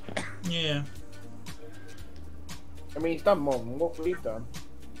 Yeah. I mean, he's done more than what we've done.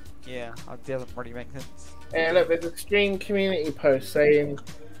 Yeah, it doesn't really make sense. Look, there's a Steam community post saying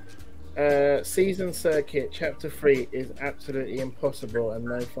Season Circuit Chapter 3 is absolutely impossible and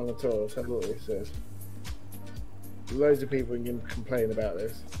no fun at all. Let's have a look what it says. Loads of people can complain about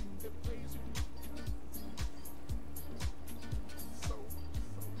this.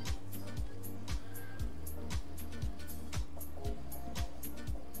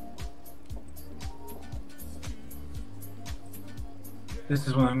 This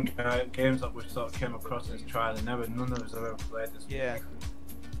is one of them games that we sort of came across in this trial and none of us have ever played this. Yeah.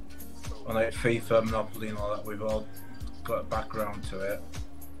 On like FIFA, Monopoly and all that, we've all got a background to it.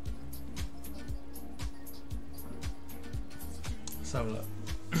 Let's have a look.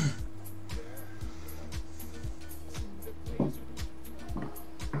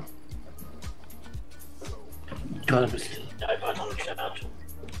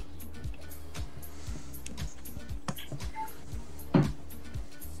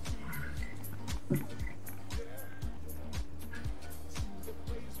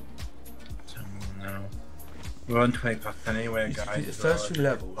 We're on 20 past anyway, guys. The first few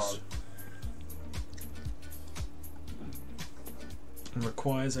levels and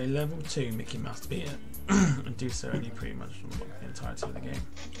requires a level 2 Mickey Mouse to beat it, and do so only pretty much unlock the entirety of the game.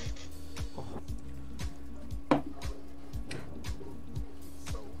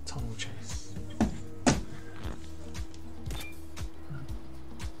 Tunnel chase.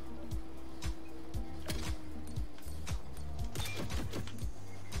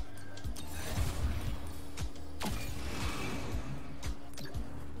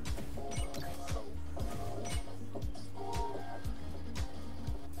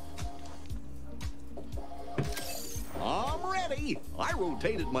 I'm ready. I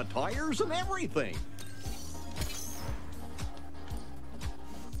rotated my tires and everything.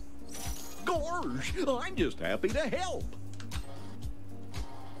 Gorge, I'm just happy to help.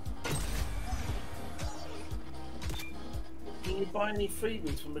 Can you buy any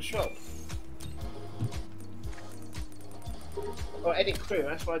freebies from the shop? Oh, edit crew,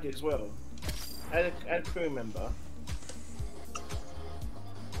 that's what I did as well. Add a crew member.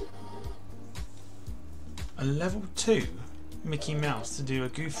 A level 2 Mickey Mouse to do a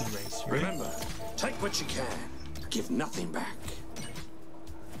Goofy race, really? Remember, take what you can. Give nothing back.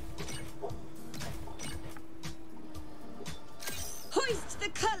 Hoist the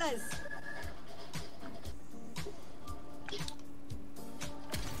colors!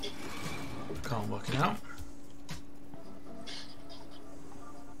 Can't work it out.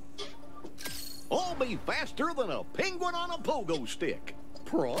 I'll be faster than a penguin on a pogo stick.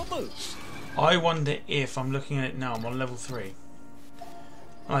 Promise. I wonder if, I'm looking at it now, I'm on level 3.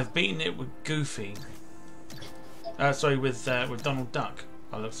 I've beaten it with Goofy. Sorry, with Donald Duck.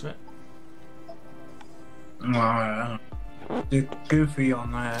 By the looks of it. Did Goofy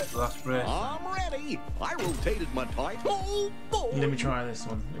on last race. I'm ready. I rotated my type. Oh boy. Let me try this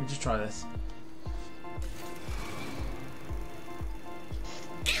one. Let me just try this.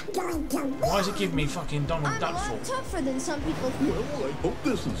 Why does it give me fucking Donald Duck for? Tougher than some people think. Well, I hope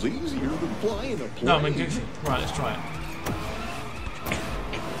this is easier than flying a plane. No, I mean Goofy. Right, let's try it.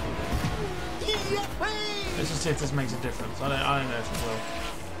 Let's just see if this makes a difference. I don't know if it will.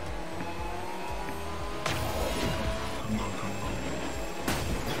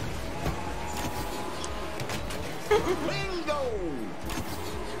 Bingo!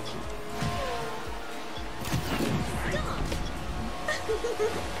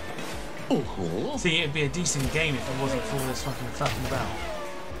 See, it'd be a decent game if it wasn't for all this fucking flapping about.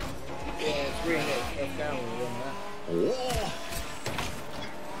 Yeah, it's really getting down with that.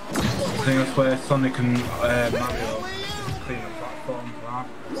 I think that's where Sonic and Mario clean a platform for that.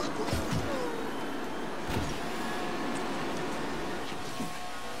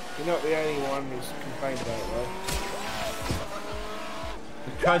 You're not the only one who's complained about it, though.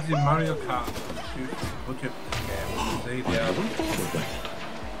 The tried in Mario Kart budget game. See, they are.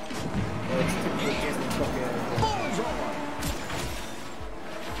 It's typical Disney copy.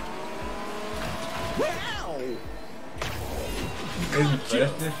 Wow! In the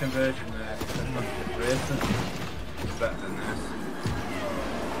PlayStation version, the racing is better than this.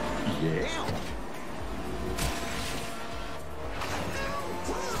 Yeah!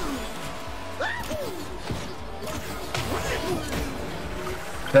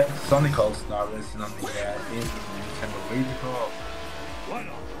 Sonic All-Star racing on the Nintendo Wii before. Why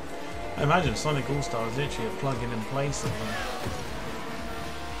not? I imagine Sonic All-Star is literally a plug-in and play something.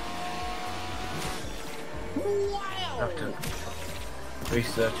 Have to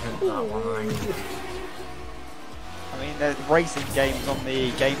research it, that one, I think. I mean, there's racing games on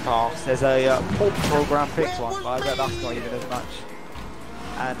the Game Pass. There's a Paw Patrol Grand Prix one, but I bet that's not even as much.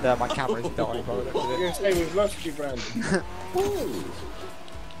 And my camera's dying by the look of You're it. going to say we've lost you, Brandon.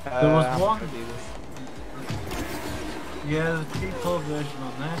 There was one. Yeah, there's a cheaper version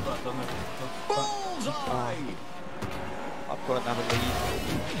on there, but I don't know if it's Bullseye! I've got another lead.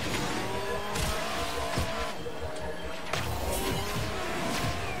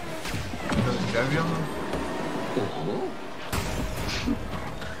 Cherry on them.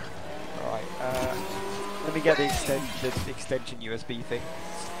 Alright, let me get the extension USB thing.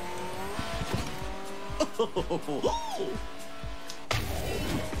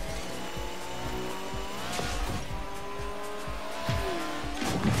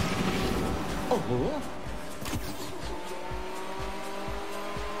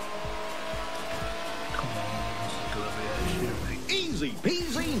 Easy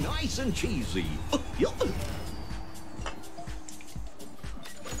peasy, nice and cheesy. Yup.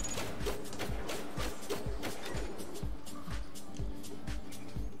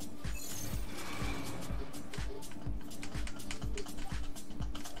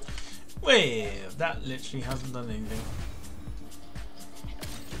 Well, that literally hasn't done anything.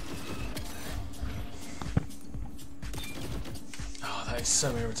 Oh, that is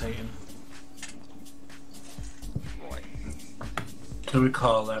so irritating. To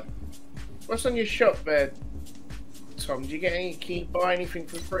recall that. What's on your shop there, Tom? Do you get any? Can you buy anything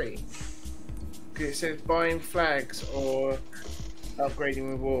for free? Because it says buying flags or upgrading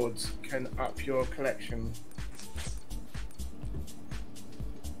rewards can up your collection.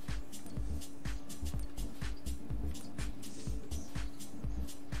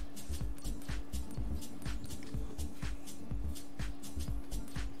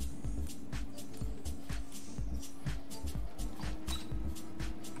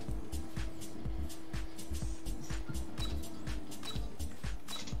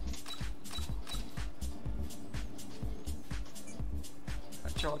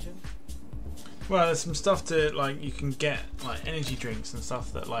 Charging? Well, there's some stuff to like you can get like energy drinks and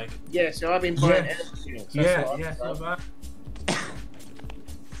stuff that like. Yeah, so I've been buying Yes. energy drinks. Yeah, That's what yeah,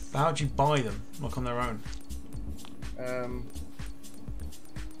 How do you buy them? Like on their own?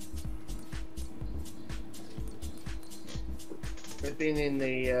 They've been in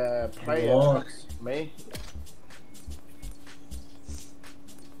the player. Rewards. Me.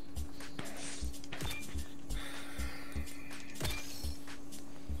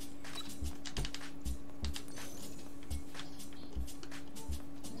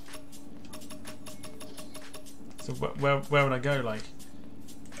 So where would I go? Like,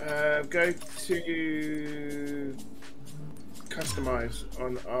 Go to customize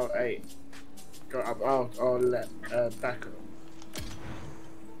on R8. Go up. I'll let back up.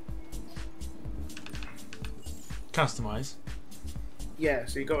 Customize. Yeah,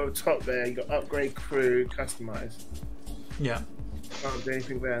 so you got at the top there, you got upgrade, crew, customize. Yeah. Can't do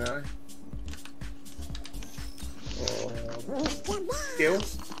anything there now. Skill.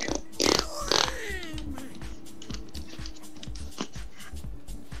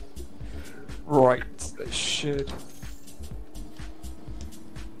 Right, it should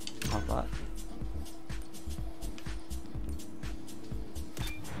have that.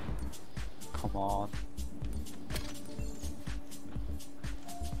 Come on.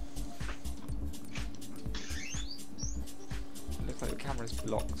 Looks like the camera's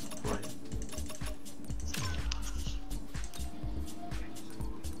blocked. Brilliant.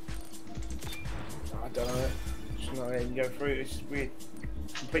 I don't know. Just not letting go through. It's just weird.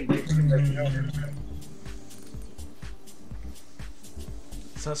 Completely different.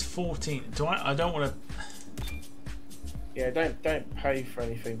 So that's 14. Do I don't want to. Yeah, don't pay for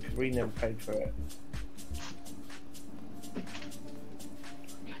anything because we never paid for it.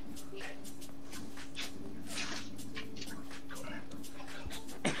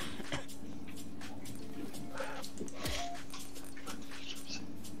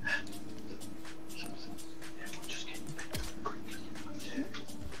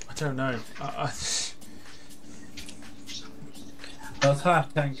 I don't know. Well, it's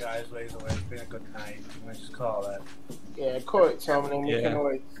 10:30, guys. Ways away. It's been a good night. Let's just call it. Yeah, call it, Tom, and then we Yeah. can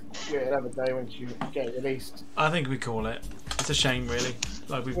always do it another day once you get it released. I think we call it. It's a shame, really.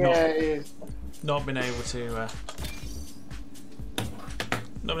 Like we've Yeah, it is. not been able to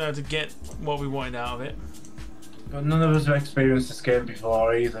get what we wanted out of it. But none of us have experienced this game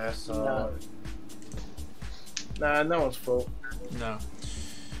before either, so. Nah, no one's fault. No,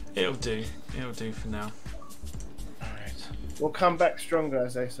 it'll do. It'll do for now. Alright. We'll come back stronger,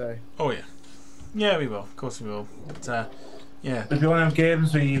 as they say. Oh yeah, yeah we will. Of course we will. But yeah. If you want to have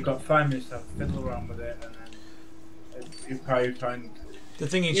games where you've got 5 minutes to fiddle around with it, and then you probably find. The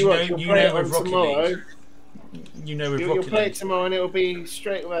thing is, you'll you play know it with on Rocket tomorrow. League. You know with You'll Rocket play League. it tomorrow and it'll be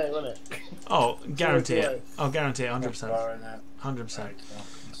straight away, won't it? Oh, guarantee Straight it. I'll guarantee it 100%. 100%.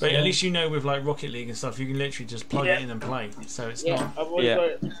 But at least you know with like Rocket League and stuff, you can literally just plug it in and play. So it's Yeah, not. I've already got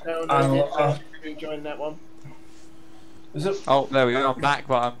it down. You join that one. Is it? Oh, there we go. I'm back,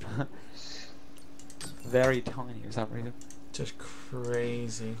 but I'm very tiny for some reason. Just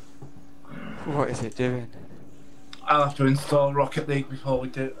crazy. What is it doing? I'll have to install Rocket League before we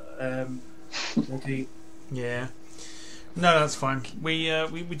do. Yeah. No, that's fine. We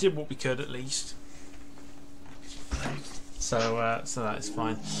did what we could at least. So that is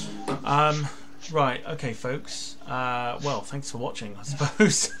fine. Right, okay, folks. Well, thanks for watching, I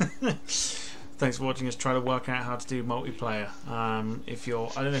suppose. Thanks for watching us try to work out how to do multiplayer. If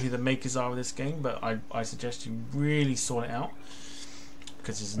you're, I don't know who the makers are of this game, but I suggest you really sort it out,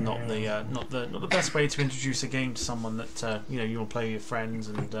 because it's not the best way to introduce a game to someone that you want to play with your friends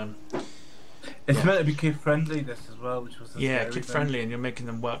and. It's meant to be kid friendly, this as well, which was kid friendly, and you're making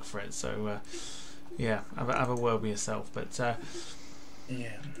them work for it. So yeah, have a word with yourself. But to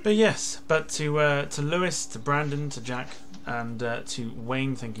Lewis, to Brandon, to Jack, and to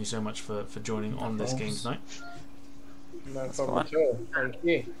Wayne, thank you so much for joining on this game tonight. No problem at all. Thank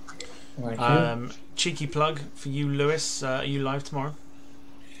you. Cheeky plug for you, Lewis. Are you live tomorrow?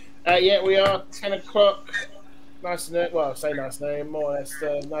 Yeah, we are 10 o'clock. Nice and early. Well, I say nice and early, more or less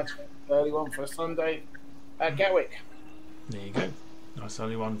nice early one for a Sunday at Gatwick. There you go. Nice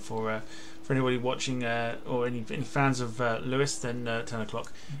early one for anybody watching or any fans of Lewis. Then 10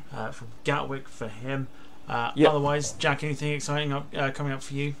 o'clock from Gatwick for him. Otherwise, Jack, anything exciting coming up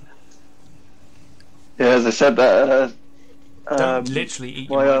for you? Yeah, as I said that. Don't literally eat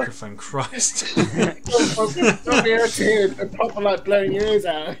your microphone, Christ. Don't be irritated and proper like blowing your ears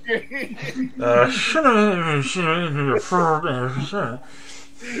out.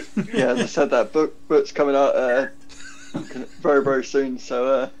 Yeah, as I said, that book's coming out very, very soon,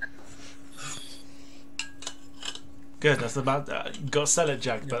 so good, that's about got to sell it,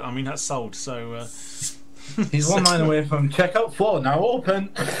 Jack, but I mean that's sold, so he's one line away from checkout 4 now open.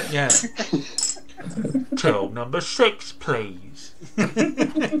 Yeah. Till number 6, please.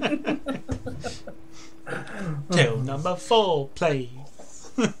 Till number 4, please.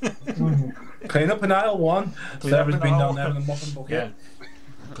 Clean up in aisle 1. Sarah's been down there in the muffin bucket. Yeah.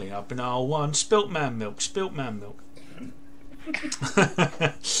 Clean up in aisle 1. Spilt man milk. Spilt man milk.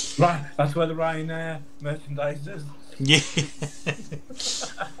 Right, that's where the Ryanair merchandise is. Yeah.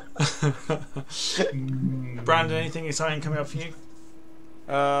 Brandon, anything exciting coming up for you?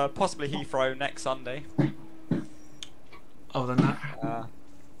 Possibly Heathrow next Sunday. Other than that?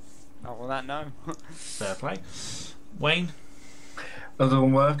 Other than that, no. Fair play. Wayne? Other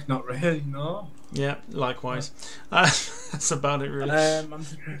than work, not really, no. Yeah, likewise. That's about it, really. I'm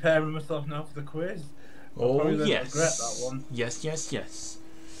just preparing myself now for the quiz. Oh, yes. Regret that one. Yes, yes, yes.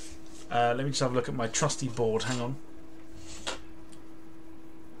 Let me just have a look at my trusty board. Hang on.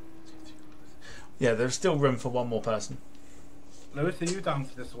 Yeah, there's still room for one more person. Lewis, are you down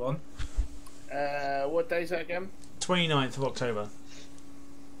for this one? What day is that again? 29th of October.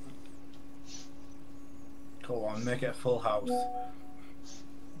 Come on, make it a full house.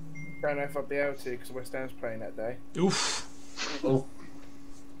 Don't know if I'll be able to because West Ham's playing that day. Oof. Oh.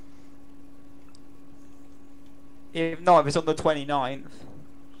 If not, if it's on the 29th,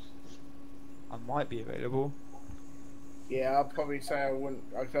 I might be available. Yeah, I'll probably say I wouldn't.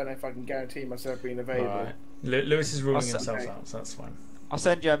 I don't know if I can guarantee myself being available. Right. Lewis is ruling himself out, so that's fine. I'll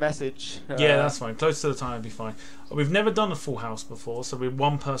send you a message. Yeah, that's fine. Close to the time would be fine. We've never done a full house before, so we're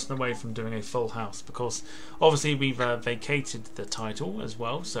one person away from doing a full house because obviously we've vacated the title as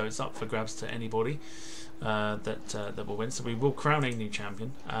well, so it's up for grabs to anybody that will win. So we will crown a new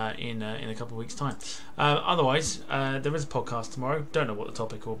champion in a couple of weeks' time. Otherwise, there is a podcast tomorrow. Don't know what the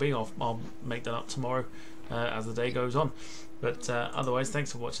topic will be. I'll make that up tomorrow as the day goes on. But otherwise,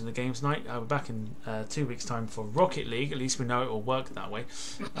 thanks for watching the games night. We're back in 2 weeks' time for Rocket League. At least we know it will work that way.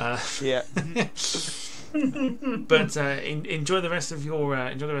 Yeah. But enjoy the rest of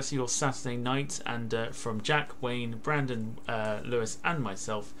your Saturday night. And from Jack, Wayne, Brandon, Lewis, and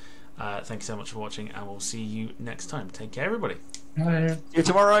myself, thank you so much for watching, and we'll see you next time. Take care, everybody. Bye. See you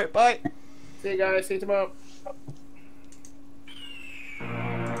tomorrow. Bye. See you guys. See you tomorrow.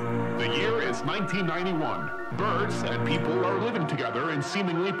 The year is 1991. Birds and people are living together in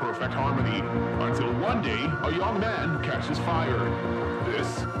seemingly perfect harmony, until one day a young man catches fire.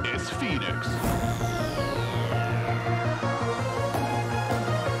 This is Phoenix.